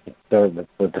can start with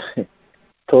what I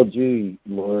told you,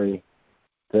 Lori,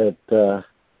 that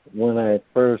when I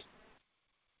first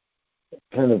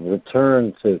kind of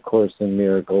returned to Course in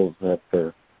Miracles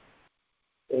after,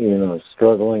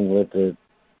 struggling with it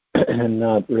and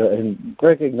and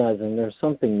recognizing there's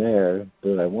something there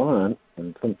that I want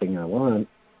and something I want,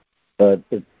 but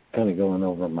it's kind of going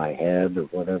over my head or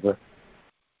whatever.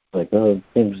 Like, oh, it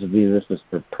seems to be this is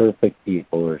for perfect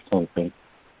people or something.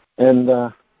 And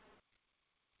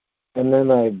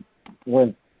then I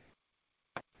spent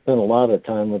a lot of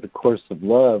time with the Course of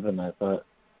Love, and I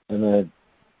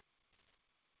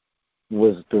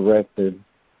was directed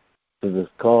to this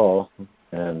call,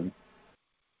 and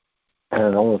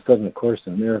all of a sudden the Course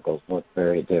in Miracles looked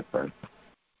very different.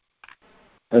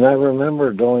 And I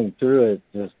remember going through it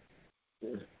just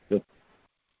the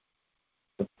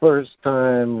first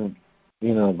time,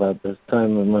 about this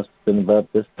time, it must have been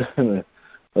about this time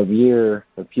a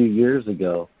few years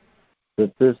ago,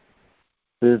 that this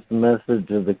message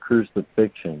of the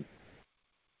crucifixion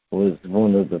was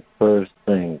one of the first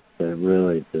things that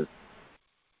really just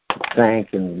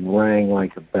sank and rang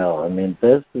like a bell. I mean,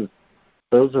 these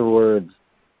are words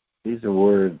you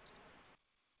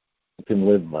can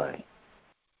live by.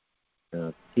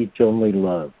 Teach only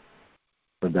love,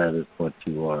 for that is what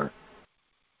you are.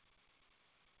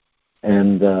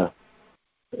 And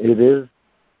it is,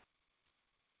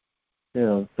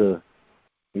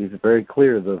 he's very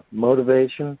clear. The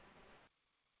motivation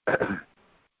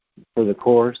for the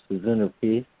Course is inner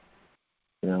peace.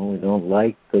 We don't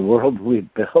like the world we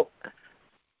built.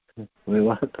 We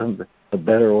want a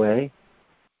better way,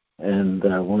 and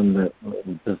one that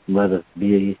will just let us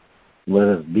be.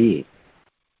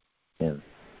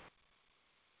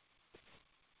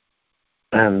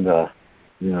 And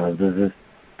this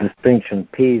distinction,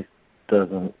 peace,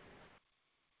 doesn't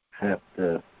have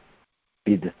to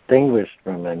be distinguished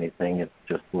from anything. It's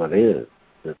just what is.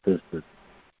 That this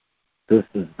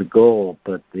is the goal,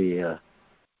 but the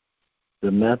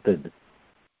method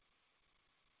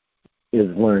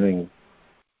is learning,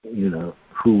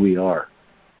 who we are.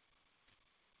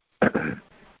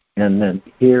 And then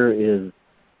here is,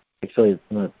 actually it's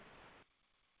not,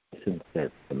 I shouldn't say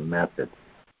it's the method,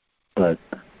 but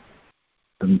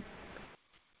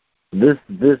this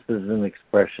is an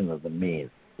expression of the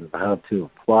means, of how to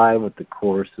apply what the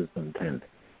Course is intending,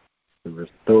 to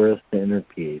restore us to inner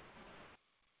peace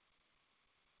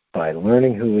by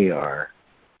learning who we are.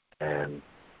 And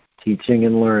teaching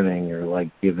and learning are like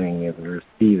giving and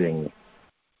receiving.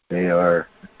 They are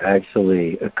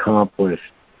actually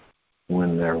accomplished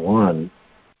when they're one.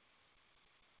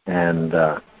 And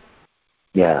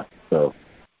so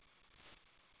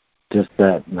just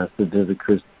that message of the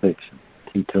crucifixion,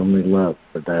 teach only love,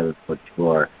 for that is what you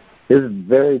are, is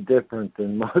very different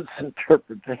than most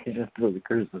interpretations of the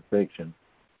crucifixion.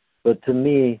 But to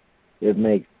me, it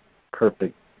makes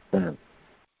perfect sense.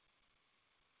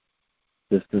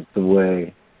 This is the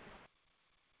way,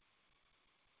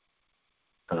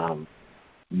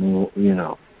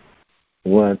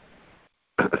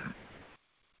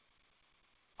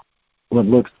 what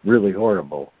looks really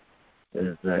horrible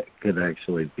is that could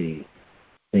actually be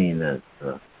seen as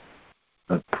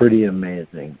a pretty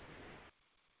amazing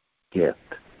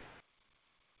gift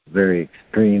very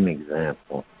extreme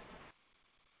example.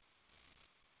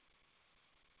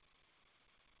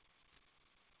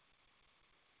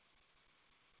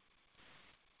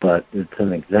 But it's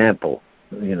an example.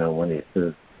 When he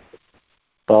says,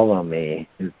 follow me,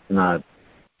 it's not,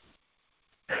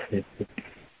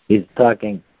 he's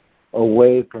talking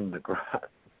away from the cross,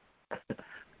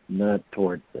 not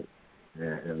towards it.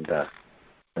 And I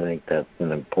think that's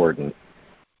an important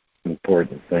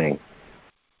thing.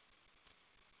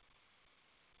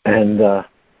 And, I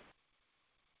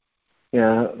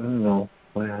don't know,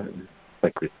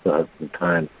 like we still have some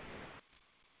time.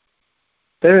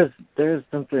 There's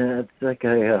something that's like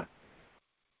I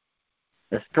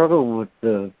struggle with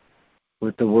the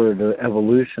word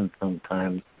evolution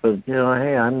sometimes, but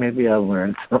hey, maybe I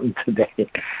learned something today.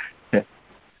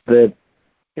 That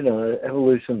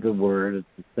evolution's a word, it's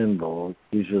a symbol. It's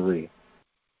usually,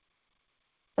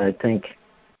 I think,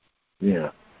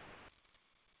 I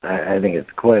think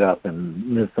it's quite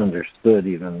often misunderstood,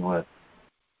 even what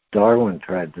Darwin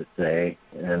tried to say,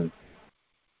 and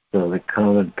so the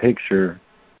common picture,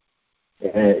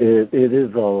 it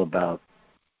is all about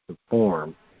the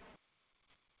form,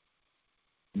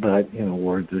 but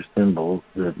words are symbols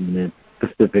that need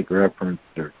specific reference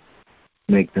or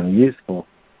make them useful.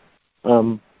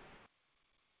 But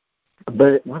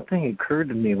one thing occurred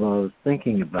to me while I was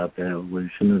thinking about the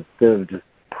evolution, instead of just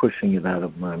pushing it out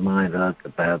of my mind, that's a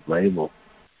bad label,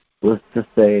 was to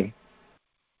say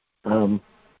Lamarckian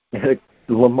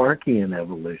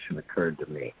evolution occurred to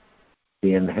me.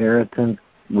 The inheritance,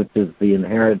 which is the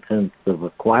inheritance of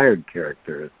acquired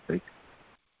characteristics,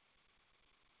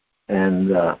 and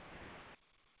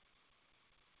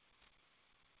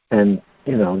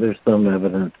there's some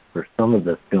evidence for some of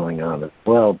this going on as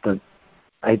well. But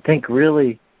I think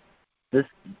really the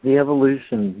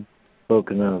evolution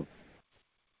spoken of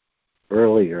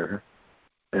earlier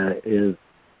is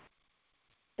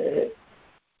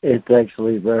it's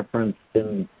actually referenced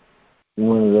in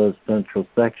one of those central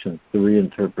sections, the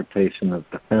reinterpretation of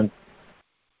defense.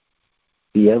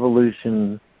 The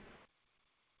evolution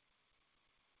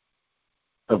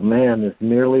of man is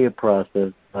merely a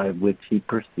process by which he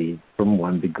proceeds from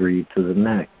one degree to the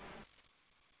next.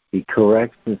 He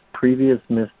corrects his previous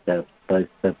missteps by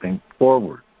stepping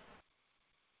forward.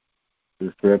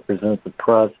 This represents a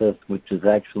process which is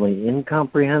actually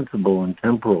incomprehensible in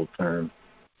temporal terms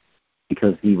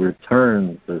because he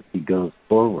returns as he goes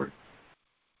forward.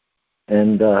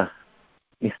 And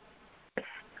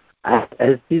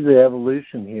I see the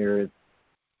evolution here. It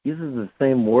uses the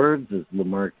same words as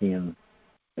Lamarckian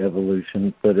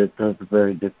evolution, but it does a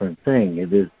very different thing.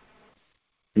 It is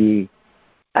the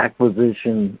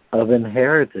acquisition of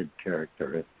inherited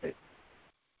characteristics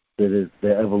that is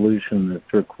the evolution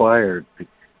that's required.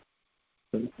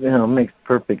 It makes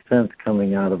perfect sense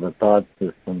coming out of a thought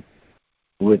system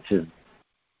which is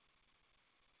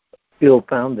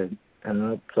ill-founded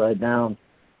and upside down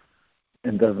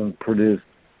and doesn't produce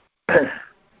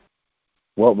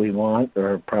what we want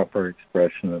or a proper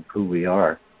expression of who we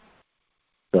are.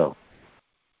 So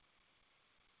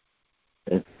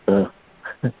it's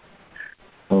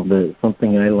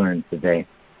something I learned today.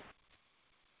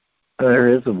 There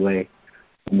is a way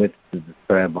in which to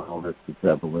describe all this as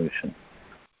evolution.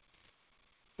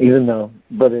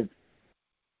 But it's,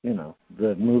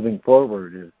 the moving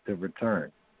forward is to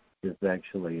return, is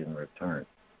actually in return.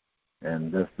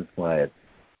 And this is why it's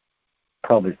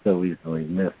probably so easily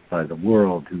missed by the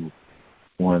world, who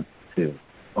wants to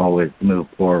always move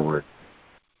forward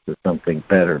to something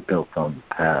better built on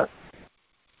the past.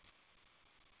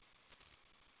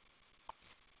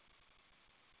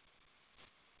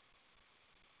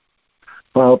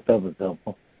 Well, I hope that was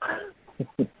helpful.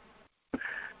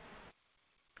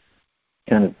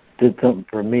 Kind of did something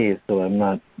for me, so I'm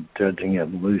not judging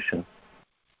evolution.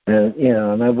 And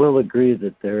and I will agree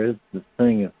that there is this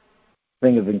thing of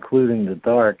including the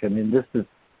dark. I mean, this is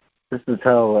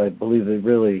how I believe it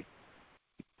really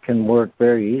can work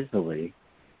very easily.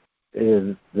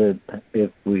 Is that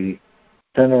if we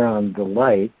center on the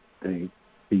light, the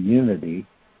unity,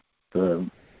 the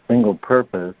single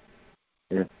purpose,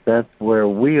 if that's where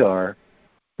we are,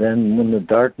 then when the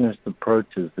darkness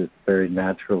approaches, it's very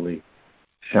naturally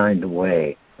shined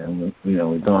away. And, we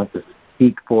don't have to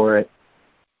seek for it,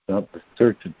 we don't have to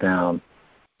search it down,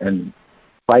 and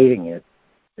fighting it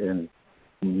and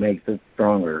makes it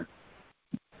stronger.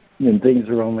 And things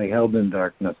are only held in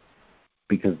darkness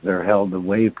because they're held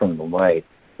away from the light.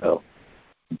 So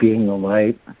being the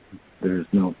light, there's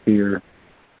no fear,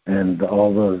 and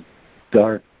all those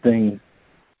dark things,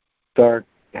 dark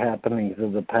happenings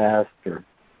of the past, or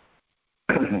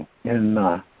in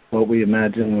what we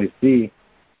imagine we see,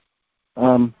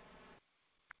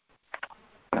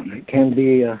 can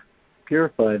be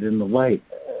purified in the light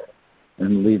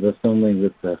and leave us only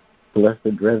with the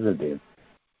blessed residue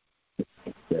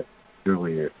that's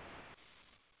earlier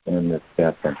in this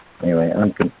chapter. Anyway,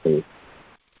 I'm complete.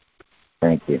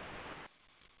 Thank you.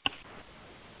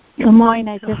 Lemoyne,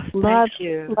 I just love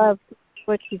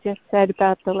what you just said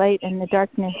about the light and the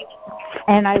darkness.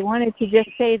 And I wanted to just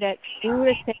say that you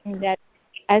were saying that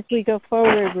as we go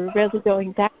forward, we're really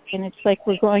going back, and it's like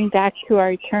we're going back to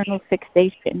our eternal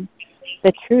fixation,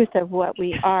 the truth of what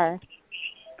we are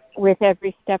with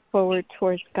every step forward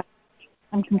towards God.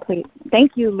 I'm complete.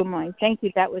 Thank you, Lemoyne. Thank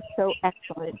you. That was so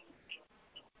excellent.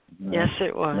 Yes,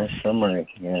 it was. Nice summary,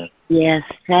 yeah. Yes,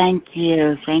 thank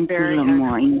you. Thank Very you,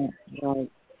 Lemoyne.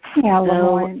 Yeah,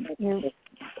 Lemoyne.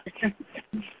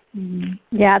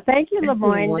 Yeah, thank you,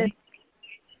 Lemoyne.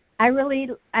 I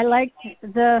liked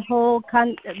the whole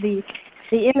the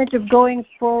image of going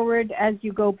forward as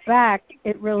you go back.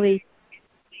 It really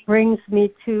brings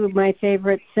me to my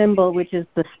favorite symbol, which is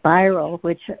the spiral,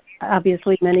 which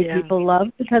obviously many people love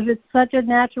because it's such a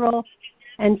natural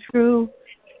and true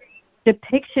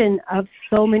depiction of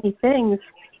so many things,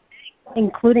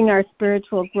 including our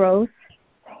spiritual growth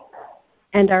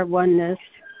and our oneness.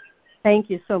 Thank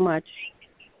you so much.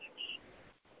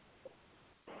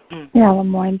 Yeah,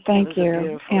 Lemoyne, thank you.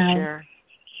 Beautiful share.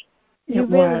 You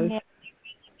really made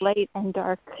light and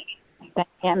dark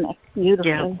dynamic beautifully.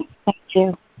 Yeah. Thank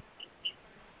you.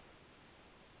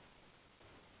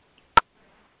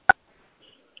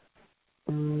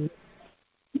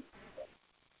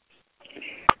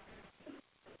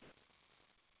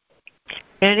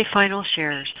 Any final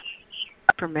shares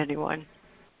from anyone?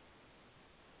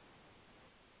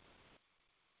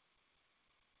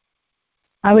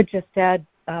 I would just add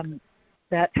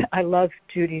that I love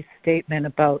Judy's statement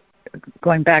about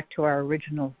going back to our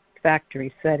original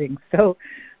factory setting. So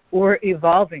we're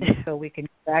evolving so we can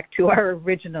get back to our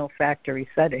original factory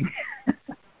setting.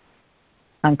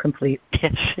 I'm complete.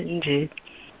 Yes, indeed.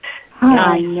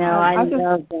 I know. I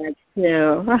love that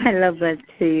too. I love that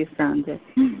too. You found it.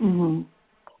 Mm-hmm.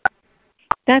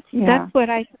 That's what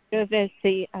I think of as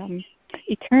the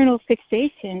eternal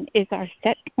fixation is our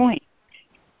set point,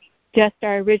 just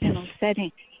our original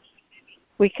setting.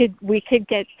 We could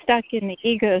get stuck in the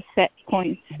ego set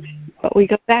points, but we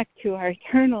go back to our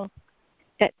eternal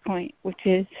set point, which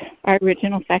is our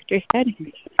original factory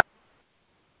setting.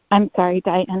 I'm sorry,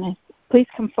 Diana. Please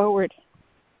come forward.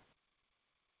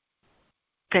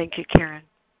 Thank you, Karen.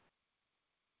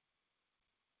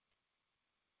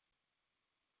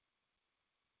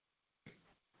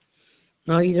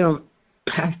 No, you don't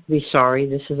have to be sorry.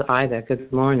 This is Ida.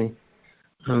 Good morning.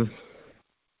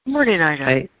 Morning,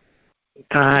 Ida.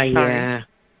 Yeah.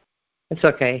 It's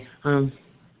okay.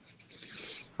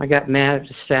 I got mad at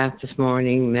the staff this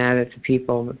morning, mad at the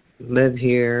people that live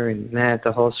here, and mad at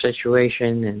the whole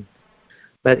situation.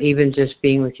 But even just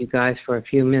being with you guys for a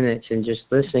few minutes and just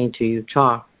listening to you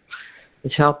talk,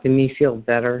 it's helping me feel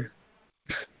better.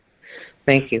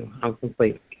 Thank you. I'm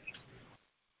complete.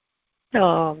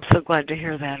 Oh, I'm so glad to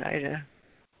hear that, Ida.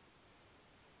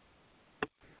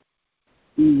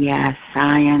 Yes,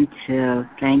 I am too.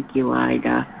 Thank you,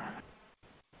 Ida.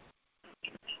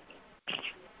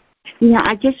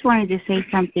 I just wanted to say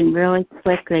something really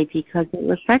quickly because it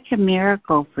was such a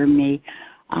miracle for me.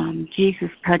 Jesus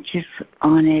touches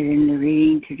on it in the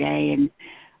reading today,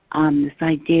 and this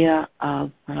idea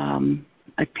of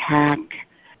attack,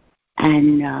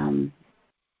 and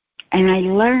I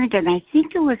learned, and I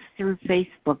think it was through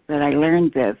Facebook that I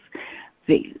learned this.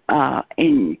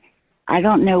 I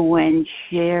don't know when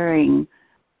sharing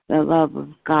the love of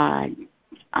God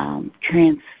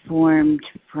transformed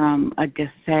from a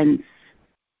defense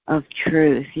of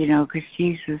truth, because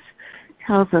Jesus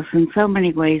tells us in so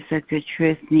many ways that the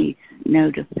truth needs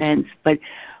no defense. But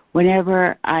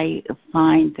whenever I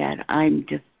find that I'm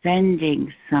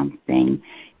defending something,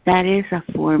 that is a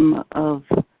form of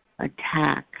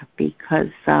attack,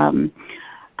 because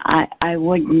I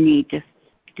wouldn't need to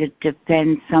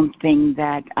defend something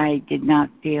that I did not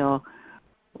feel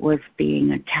was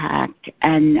being attacked.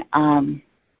 And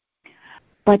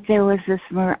but there was this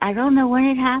I don't know when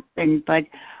it happened, but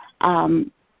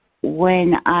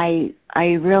when I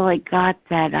really got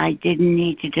that I didn't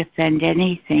need to defend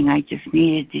anything, I just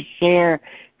needed to share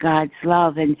God's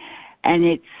love. And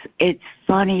it's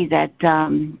funny that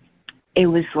it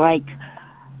was like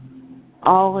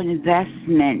all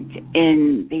investment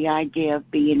in the idea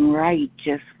of being right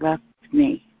just left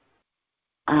me.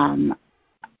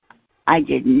 I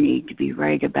didn't need to be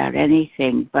right about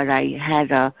anything, but I had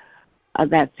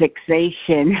that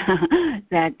fixation,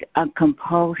 that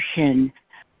compulsion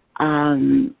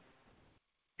to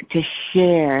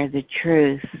share the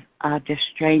truth, to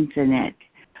strengthen it.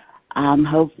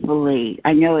 Hopefully,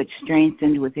 I know it's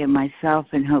strengthened within myself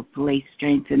and hopefully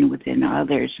strengthened within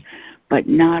others, but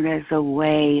not as a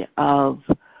way of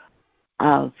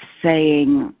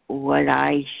saying what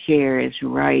I share is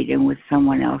right and what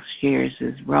someone else shares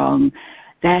is wrong.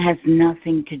 That has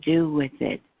nothing to do with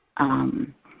it.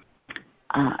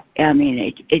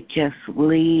 It just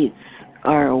leads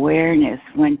our awareness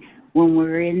when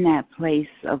we're in that place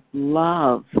of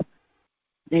love.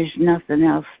 There's nothing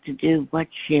else to do but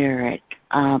share it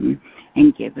and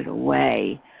give it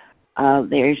away.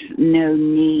 There's no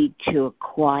need to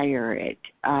acquire it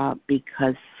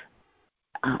because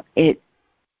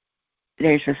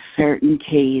there's a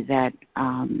certainty that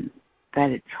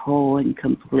it's whole and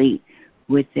complete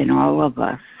within all of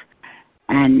us.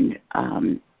 And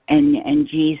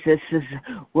Jesus'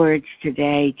 words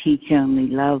today, teach only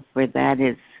love, for that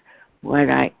is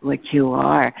what you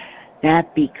are.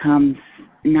 That becomes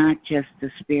not just a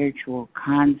spiritual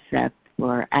concept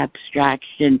or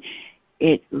abstraction.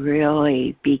 It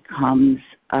really becomes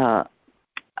a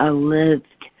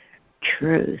lived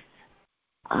truth.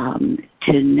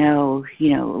 To know,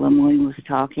 Lemoyne was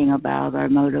talking about our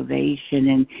motivation,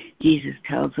 and Jesus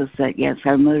tells us that, yes,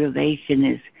 our motivation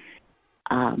is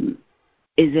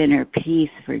inner peace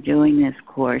for doing this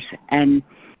course, and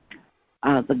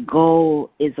the goal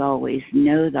is always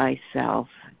know thyself,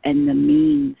 and the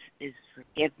means is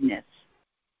forgiveness.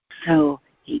 So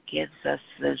he gives us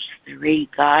those 3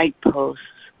 guideposts.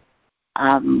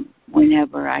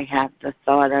 Whenever I have the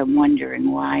thought, I'm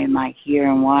wondering, why am I here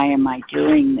and why am I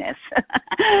doing this?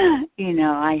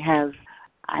 I have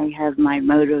my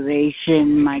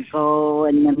motivation, my goal,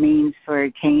 and the means for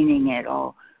attaining it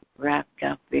all wrapped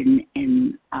up in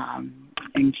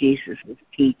Jesus'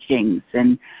 teachings,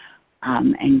 and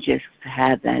just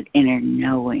have that inner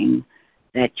knowing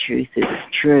that truth is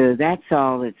true. That's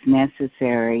all that's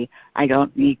necessary. I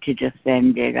don't need to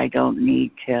defend it. I don't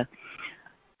need to.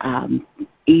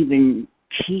 Even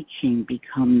teaching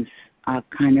becomes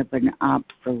kind of an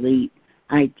obsolete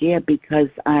idea because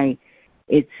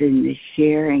it's in the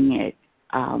sharing it,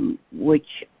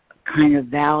 which kind of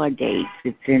validates.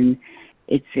 It's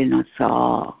in us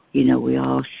all. We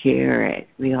all share it.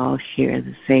 We all share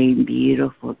the same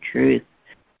beautiful truth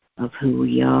of who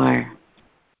we are.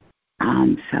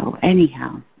 So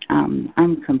anyhow,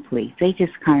 I'm complete. They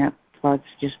just kind of thoughts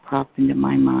just popped into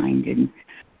my mind, and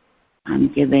I'm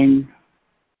given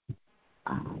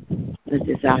the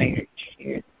desire to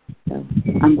share. So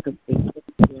I'm complete.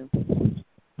 Thank you.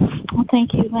 Well,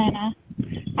 thank you, Lana.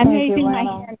 I'm raising my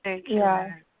hand.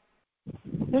 Yeah.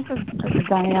 This is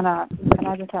Diana, and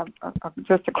I just have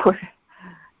just a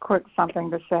quick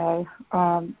something to say.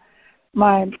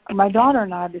 My daughter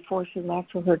and I, before she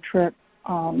left for her trip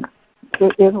to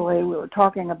Italy, we were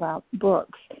talking about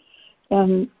books,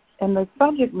 and the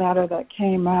subject matter that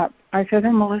came up, I said,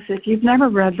 "Hey, Melissa, if you've never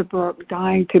read the book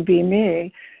Dying to Be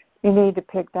Me, you need to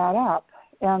pick that up."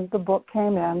 And the book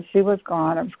came in. She was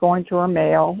gone. It was going through her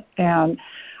mail, and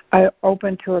I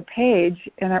opened to a page,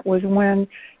 and it was when,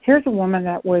 here's a woman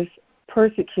that was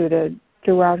persecuted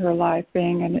throughout her life,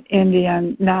 being an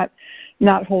Indian, not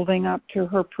holding up to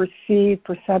her perceived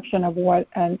perception of what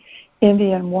an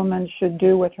Indian woman should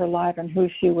do with her life and who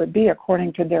she would be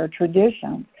according to their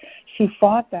traditions. She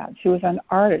fought that. She was an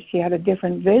artist. She had a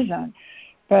different vision.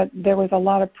 But there was a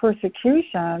lot of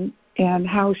persecution in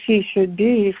how she should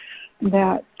be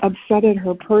that upsetted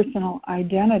her personal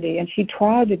identity. And she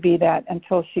tried to be that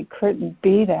until she couldn't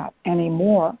be that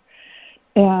anymore.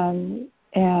 I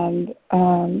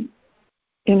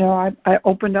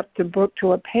opened up the book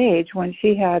to a page when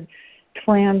she had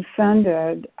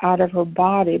transcended out of her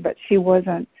body, but she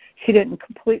didn't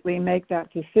completely make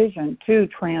that decision to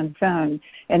transcend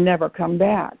and never come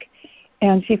back.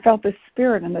 And she felt the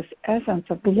spirit and this essence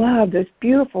of love, this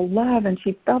beautiful love, and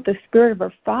she felt the spirit of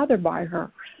her father by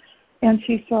her. And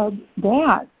she said,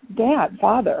 Dad,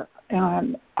 Father,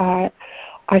 and I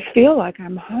feel like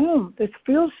I'm home. This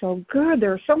feels so good.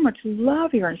 There's so much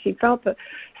love here. And she felt the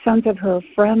sense of her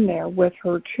friend there with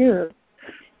her too.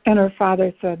 And her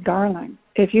father said, darling,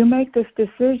 if you make this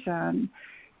decision,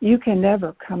 you can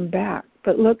never come back.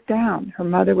 But look down. Her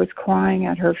mother was crying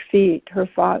at her feet. Her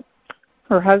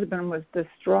husband was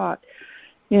distraught.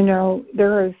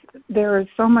 There is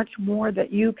so much more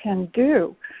that you can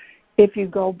do if you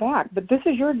go back. But this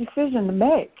is your decision to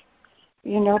make.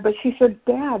 But she said,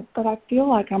 Dad, but I feel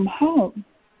like I'm home.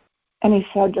 And he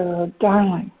said to her,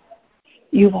 darling,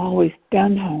 you've always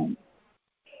been home.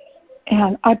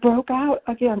 And I broke out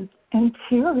again in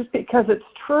tears because it's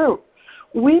true.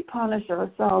 We punish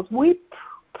ourselves. We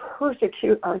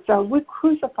persecute ourselves. We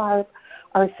crucify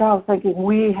ourselves thinking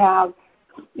we have,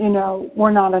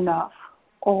 we're not enough,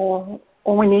 or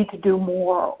we need to do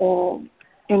more, or,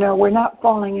 we're not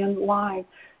falling in line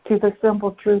to the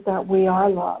simple truth that we are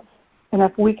loved. And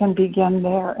if we can begin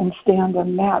there and stand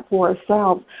in that for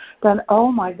ourselves, then,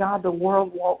 oh my God, the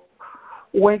world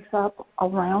wakes up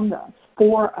around us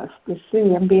for us to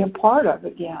see and be a part of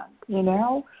again,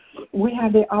 We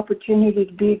have the opportunity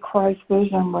to be Christ's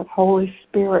vision with Holy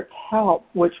Spirit's help,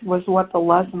 which was what the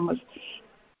lesson was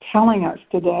telling us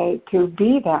today, to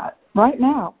be that right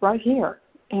now, right here,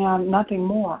 and nothing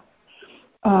more.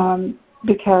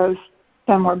 Because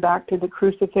then we're back to the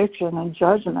crucifixion and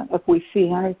judgment if we see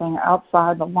anything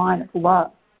outside the line of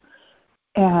love.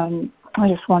 And I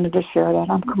just wanted to share that.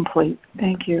 I'm complete.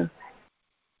 Thank you.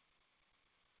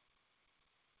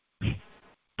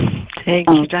 Thank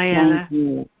you, Diana.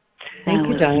 Thank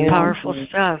you, Diana. Powerful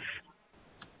stuff.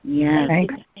 Yes.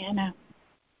 Thanks, Diana.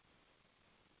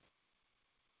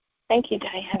 Thank you,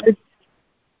 Diana.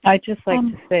 I'd just like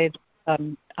to say,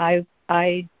 I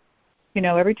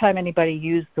every time anybody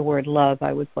used the word love,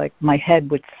 I was like, my head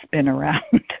would spin around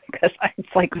because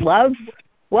it's like, love?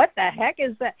 What the heck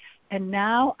is that? And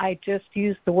now I just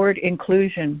use the word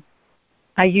inclusion.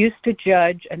 I used to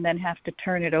judge and then have to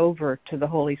turn it over to the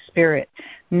Holy Spirit.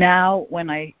 Now when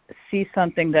I see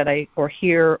something or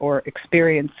hear or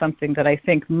experience something that I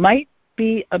think might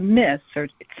be amiss or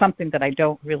something that I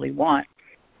don't really want,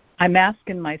 I'm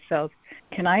asking myself,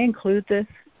 can I include this?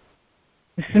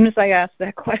 As soon as I ask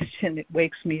that question, it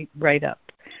wakes me right up.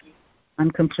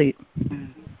 I'm complete.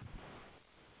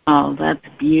 Oh, that's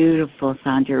beautiful,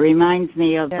 Sandra. It reminds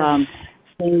me of that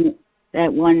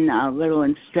one little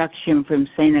instruction from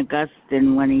St.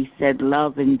 Augustine when he said,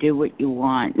 love and do what you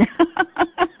want.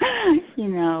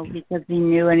 Because he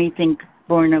knew anything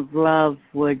born of love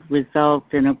would result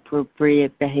in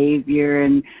appropriate behavior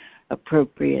and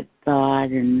appropriate thought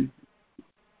and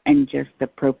just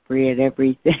appropriate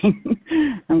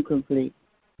everything. I'm complete.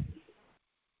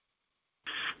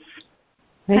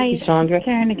 Thank you, Sandra.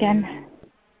 Karen again.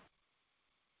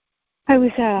 I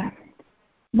was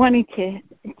wanting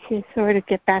to sort of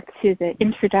get back to the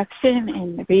introduction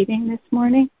and the reading this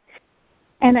morning,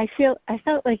 and I felt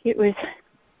like it was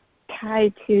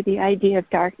tied to the idea of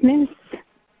darkness.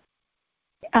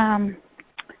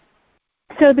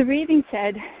 So the reading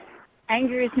said,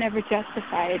 anger is never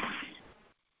justified.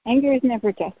 Anger is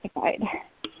never justified.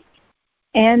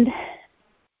 And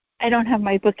I don't have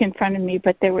my book in front of me,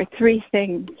 but there were 3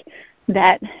 things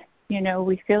that,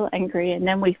 we feel angry and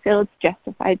then we feel it's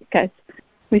justified because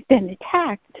we've been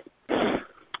attacked.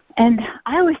 And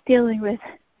I was dealing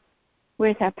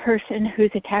with a person who's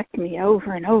attacked me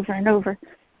over and over and over.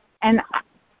 And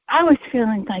I was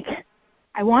feeling like,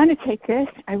 I want to take this.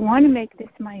 I want to make this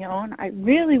my own. I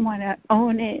really want to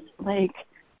own it. Like,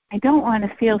 I don't want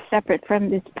to feel separate from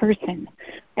this person.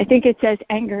 I think it says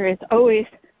anger is always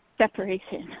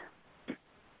separation.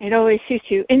 It always shoots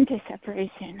you into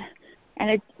separation.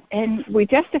 And we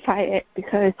justify it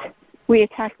because we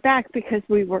attack back because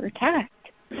we were attacked.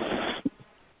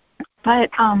 But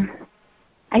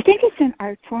I think it's an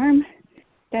art form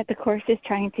that the Course is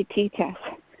trying to teach us,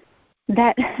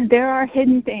 that there are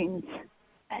hidden things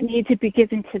that need to be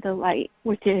given to the light,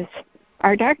 which is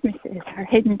our darknesses, our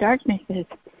hidden darknesses.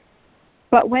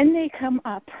 But when they come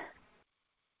up,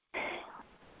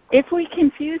 if we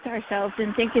confuse ourselves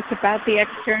and think it's about the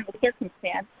external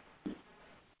circumstance,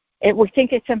 if we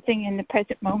think it's something in the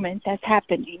present moment that's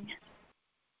happening,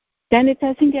 then it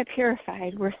doesn't get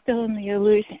purified. We're still in the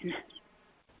illusion.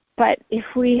 But if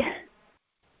we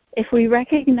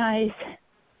recognize,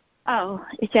 oh,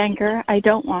 it's anger, I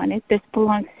don't want it, this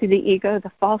belongs to the ego,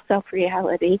 the false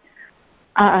self-reality,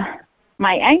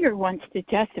 my anger wants to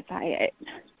justify it.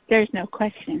 There's no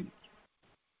question.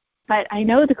 But I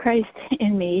know the Christ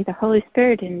in me, the Holy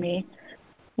Spirit in me,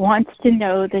 wants to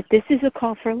know that this is a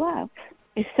call for love.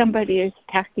 If somebody is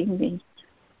attacking me,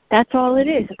 that's all it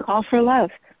is, a call for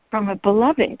love from a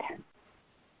beloved.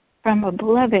 From a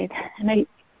beloved. And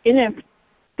in a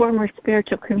former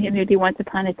spiritual community once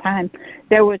upon a time,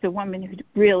 there was a woman who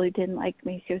really didn't like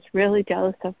me. She was really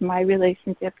jealous of my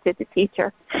relationship to the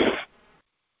teacher.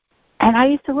 And I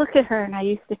used to look at her and I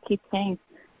used to keep saying,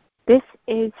 this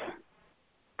is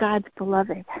God's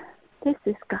beloved. This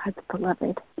is God's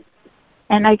beloved.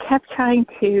 And I kept trying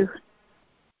to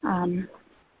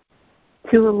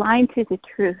align to the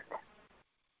truth.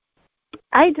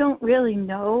 I don't really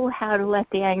know how to let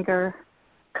the anger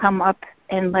come up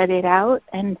and let it out.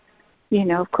 And,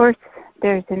 of course,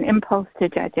 there's an impulse to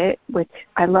judge it, which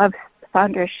I love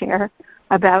Sandra's share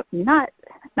about not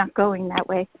going that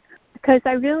way. Because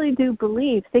I really do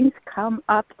believe things come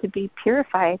up to be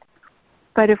purified.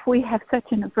 But if we have such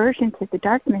an aversion to the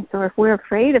darkness, or if we're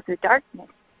afraid of the darkness,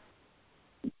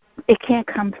 it can't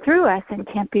come through us and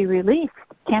can't be released,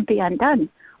 can't be undone.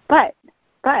 But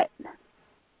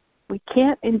we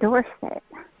can't endorse it.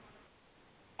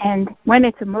 And when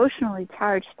it's emotionally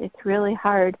charged, it's really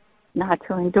hard not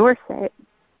to endorse it.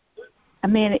 I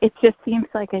mean, it just seems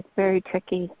like it's very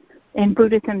tricky. In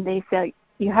Buddhism, they say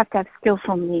you have to have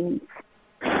skillful means,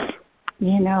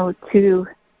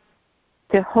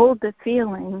 to hold the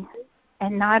feeling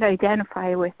and not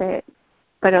identify with it,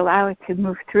 but allow it to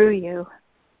move through you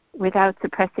without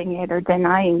suppressing it or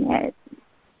denying it.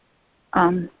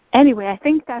 Anyway, I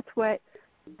think that's what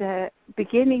the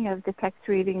beginning of the text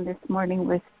reading this morning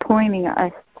was pointing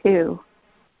us to.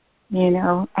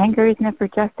 Anger is never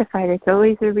justified. It's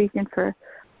always a reason for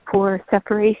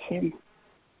separation.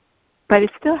 But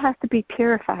it still has to be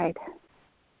purified.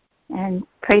 And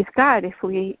praise God, if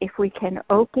we can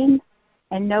open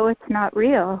and know it's not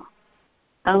real,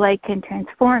 a light can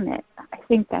transform it. I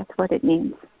think that's what it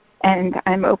means. And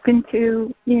I'm open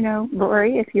to,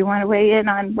 Lori, if you want to weigh in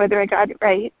on whether I got it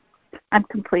right. I'm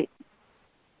complete.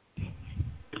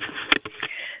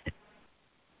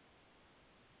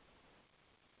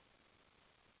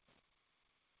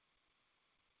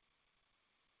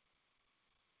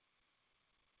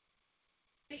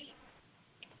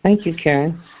 Thank you,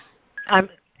 Karen. I'm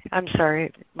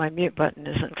sorry, my mute button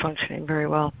isn't functioning very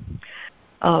well.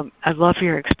 I love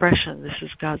your expression, this is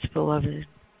God's beloved.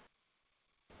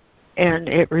 And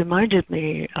it reminded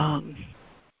me of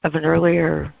an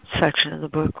earlier section of the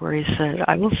book where he said,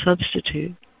 I will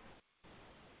substitute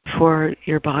for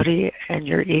your body and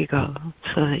your ego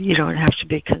so that you don't have to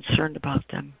be concerned about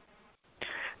them,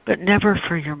 but never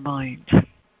for your mind.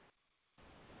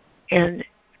 And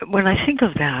when I think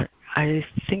of that, I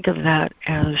think of that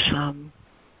as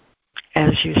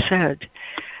you said,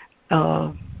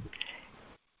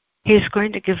 he's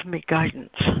going to give me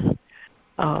guidance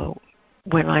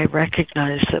when I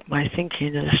recognize that my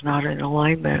thinking is not in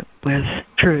alignment with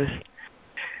truth.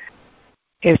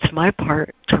 It's my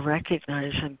part to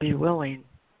recognize and be willing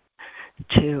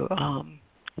to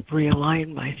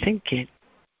realign my thinking.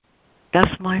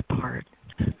 That's my part.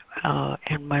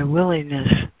 And my willingness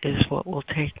is what will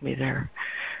take me there,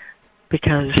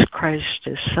 because Christ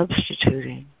is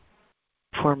substituting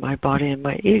for my body and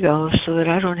my ego so that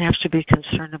I don't have to be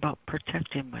concerned about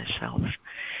protecting myself.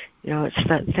 It's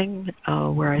that thing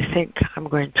where I think I'm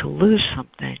going to lose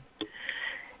something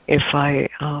if I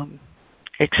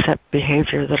accept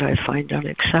behavior that I find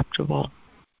unacceptable.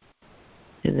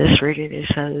 In this reading, he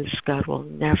says, God will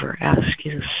never ask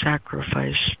you to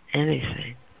sacrifice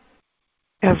anything,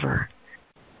 ever.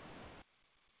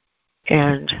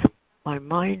 And my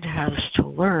mind has to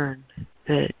learn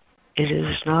that it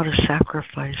is not a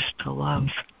sacrifice to love,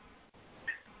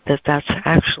 that's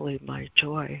actually my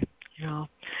joy.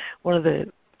 One of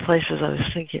the places I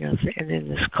was thinking of, and in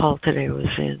this call today, was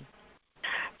in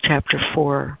chapter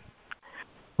 4,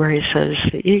 where he says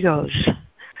the ego's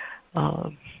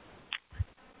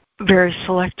very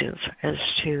selective as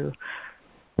to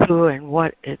who and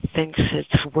what it thinks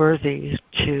it's worthy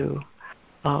to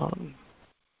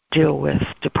deal with,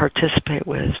 to participate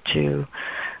with, to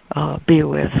be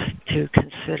with, to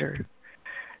consider,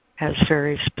 has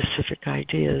very specific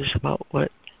ideas about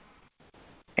what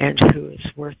and who is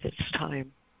worth its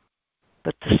time.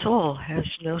 But the soul has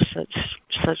no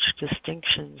such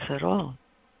distinctions at all.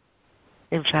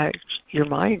 In fact, your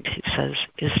mind, he says,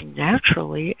 is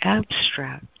naturally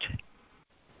abstract.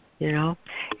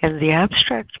 And the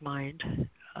abstract mind,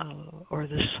 or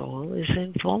the soul, is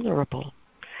invulnerable.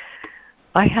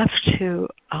 I have to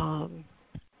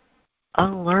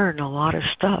unlearn a lot of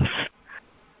stuff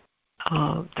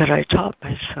that I taught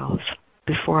myself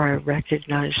before I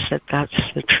recognized that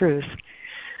that's the truth,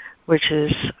 which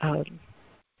is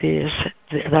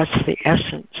that's the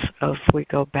essence of we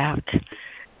go back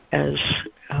as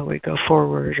we go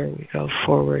forward, or we go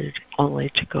forward only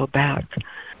to go back.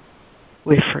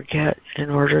 We forget in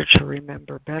order to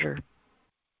remember better.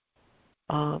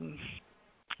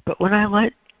 But when I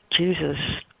let Jesus,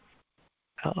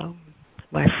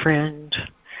 my friend,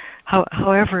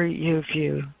 however you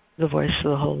view the voice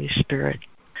of the Holy Spirit,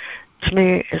 to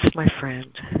me it's my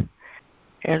friend.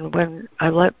 And when I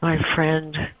let my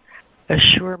friend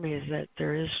assure me that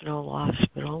there is no loss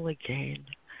but only gain,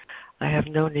 I have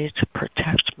no need to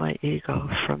protect my ego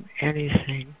from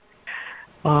anything.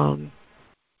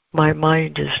 My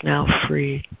mind is now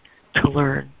free to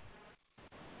learn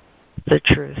the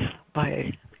truth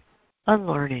by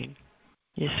unlearning,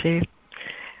 you see?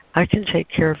 I can take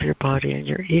care of your body and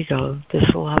your ego. This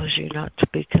allows you not to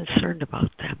be concerned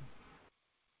about them.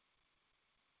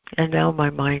 And now my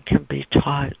mind can be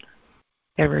taught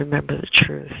and remember the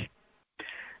truth.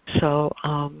 So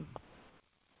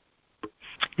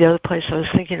the other place I was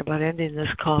thinking about ending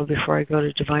this call before I go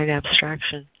to divine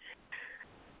abstraction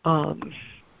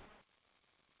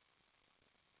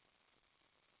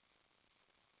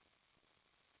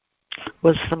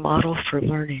was the model for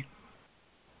learning.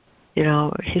 You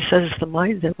know, he says the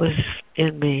mind that was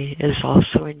in me is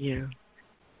also in you.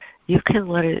 You can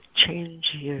let it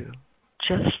change you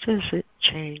just as it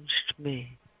changed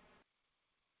me.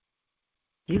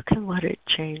 You can let it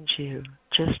change you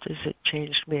just as it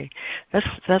changed me. That's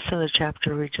in the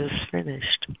chapter we just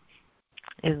finished,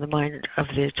 in the Mind of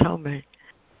the Atonement.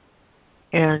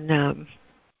 And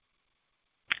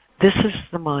this is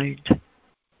the mind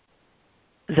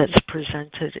that's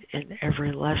presented in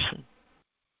every lesson.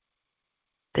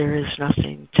 There is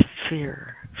nothing to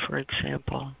fear, for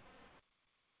example.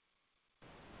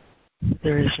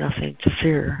 There is nothing to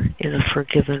fear in a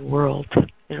forgiven world,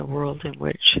 in a world in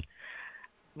which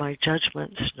my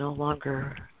judgments no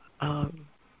longer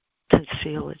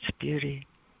conceal its beauty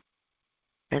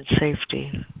and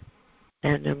safety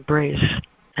and embrace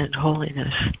and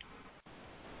holiness.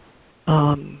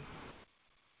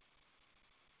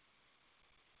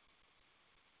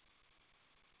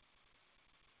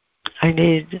 I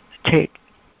need to take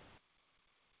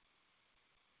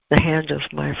the hand of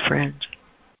my friend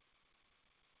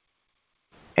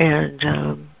and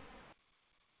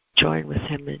join with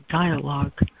him in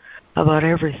dialogue about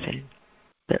everything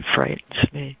that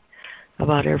frightens me,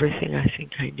 about everything I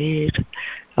think I need,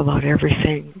 about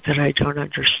everything that I don't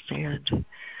understand,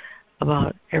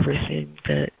 about everything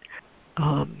that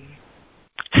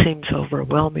seems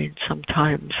overwhelming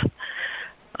sometimes.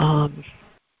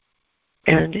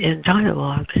 And in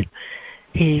dialogue,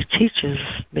 he teaches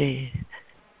me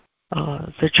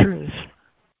the truth.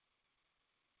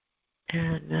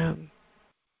 And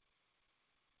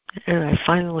I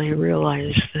finally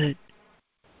realized that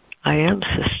I am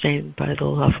sustained by the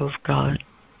love of God.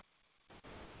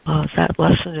 That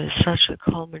lesson is such a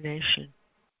culmination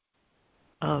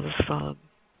of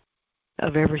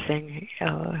everything.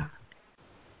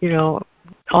 You know,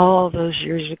 all those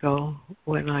years ago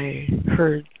when I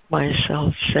heard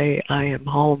myself say, I am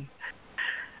home,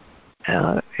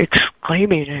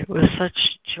 exclaiming it with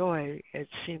such joy, it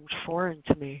seemed foreign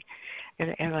to me.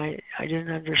 And I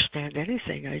didn't understand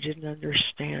anything. I didn't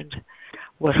understand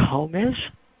what home is.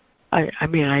 I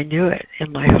mean, I knew it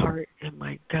in my heart, in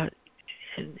my gut,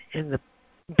 in the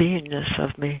beingness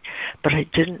of me, but I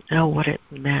didn't know what it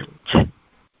meant.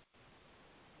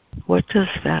 What does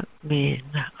that mean?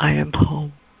 I am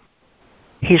home.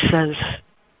 He says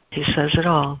it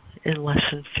all in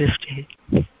lesson 60,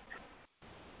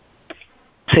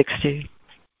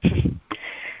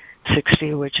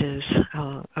 which is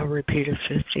a repeat of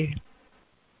 50.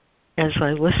 As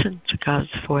I listen to God's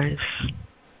voice,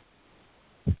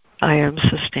 I am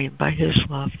sustained by His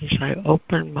love. As I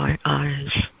open my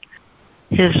eyes,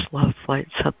 His love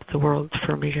lights up the world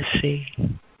for me to see.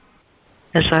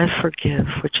 As I forgive,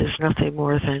 which is nothing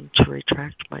more than to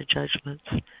retract my judgments,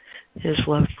 His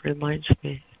love reminds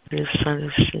me that His Son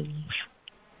is sinless.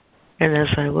 And as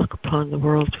I look upon the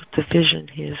world with the vision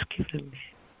He has given me,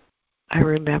 I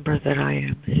remember that I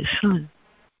am His Son.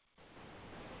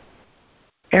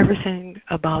 Everything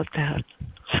about that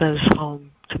says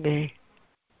home to me.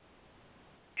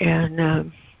 And I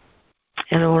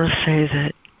want to say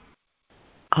that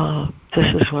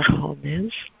this is what home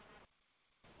is,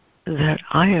 that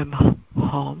I am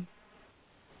home.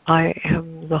 I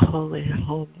am the holy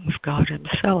home of God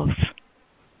Himself,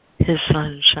 His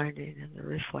Son shining in the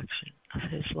reflection of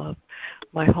His love.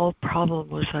 My whole problem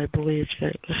was I believed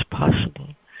that it was possible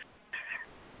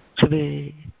to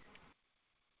be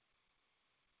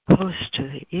host to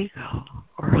the ego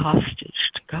or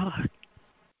hostage to God,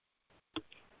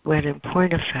 when in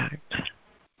point of fact,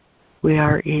 we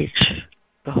are each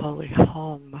the holy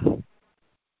home.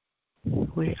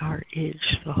 We are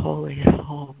each the holy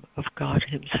home of God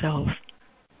Himself.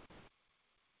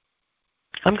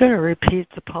 I'm going to repeat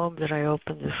the poem that I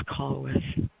opened this call with,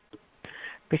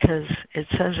 because it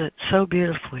says it so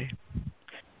beautifully.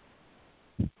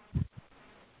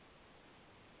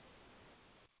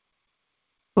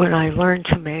 When I learn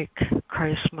to make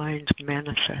Christ's mind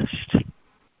manifest,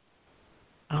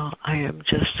 I am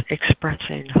just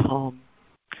expressing home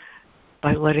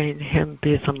by letting Him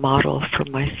be the model for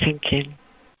my thinking,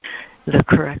 the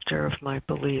corrector of my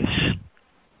beliefs,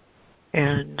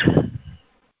 and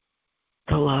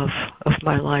the love of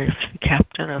my life, the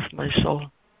captain of my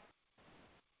soul.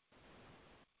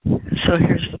 So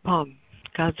here's the poem.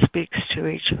 God speaks to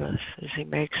each of us as he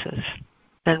makes us,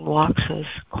 then walks us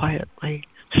quietly,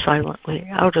 silently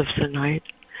out of the night.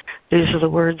 These are the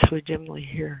words we dimly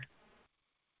hear.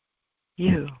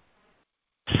 You,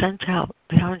 sent out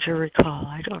beyond your recall.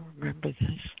 I don't remember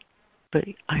this, but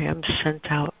I am sent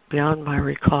out beyond my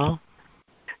recall.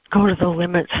 Go to the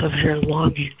limits of your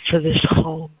longing for this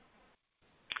home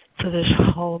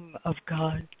of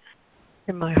God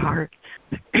in my heart.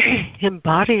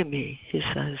 Embody me, he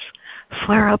says.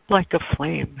 Flare up like a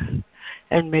flame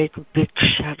and make big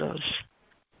shadows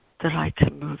that I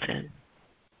can move in.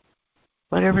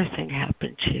 Let everything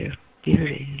happen to you,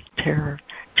 beauty, terror.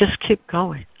 Just keep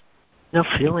going. No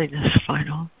feeling is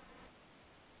final.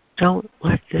 Don't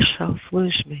let yourself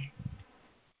lose me.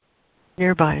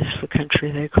 Nearby is the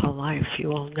country they call life.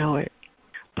 You all know it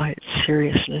by its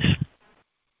seriousness.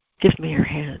 Give me your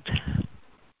hand.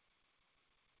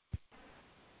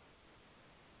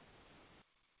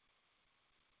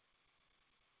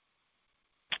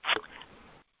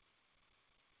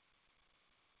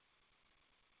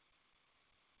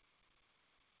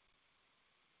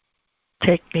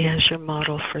 Take me as your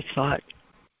model for thought,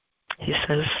 he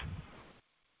says,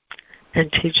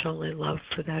 and teach only love,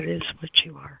 for that is what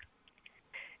you are.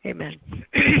 Amen.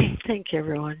 Thank you,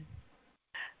 everyone,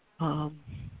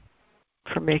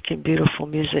 for making beautiful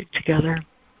music together.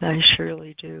 I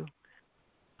surely do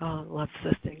love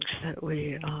the things that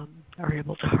we are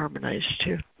able to harmonize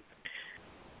to.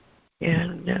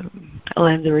 And I'll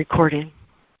end the recording,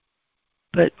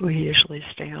 but we usually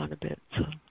stay on a bit, so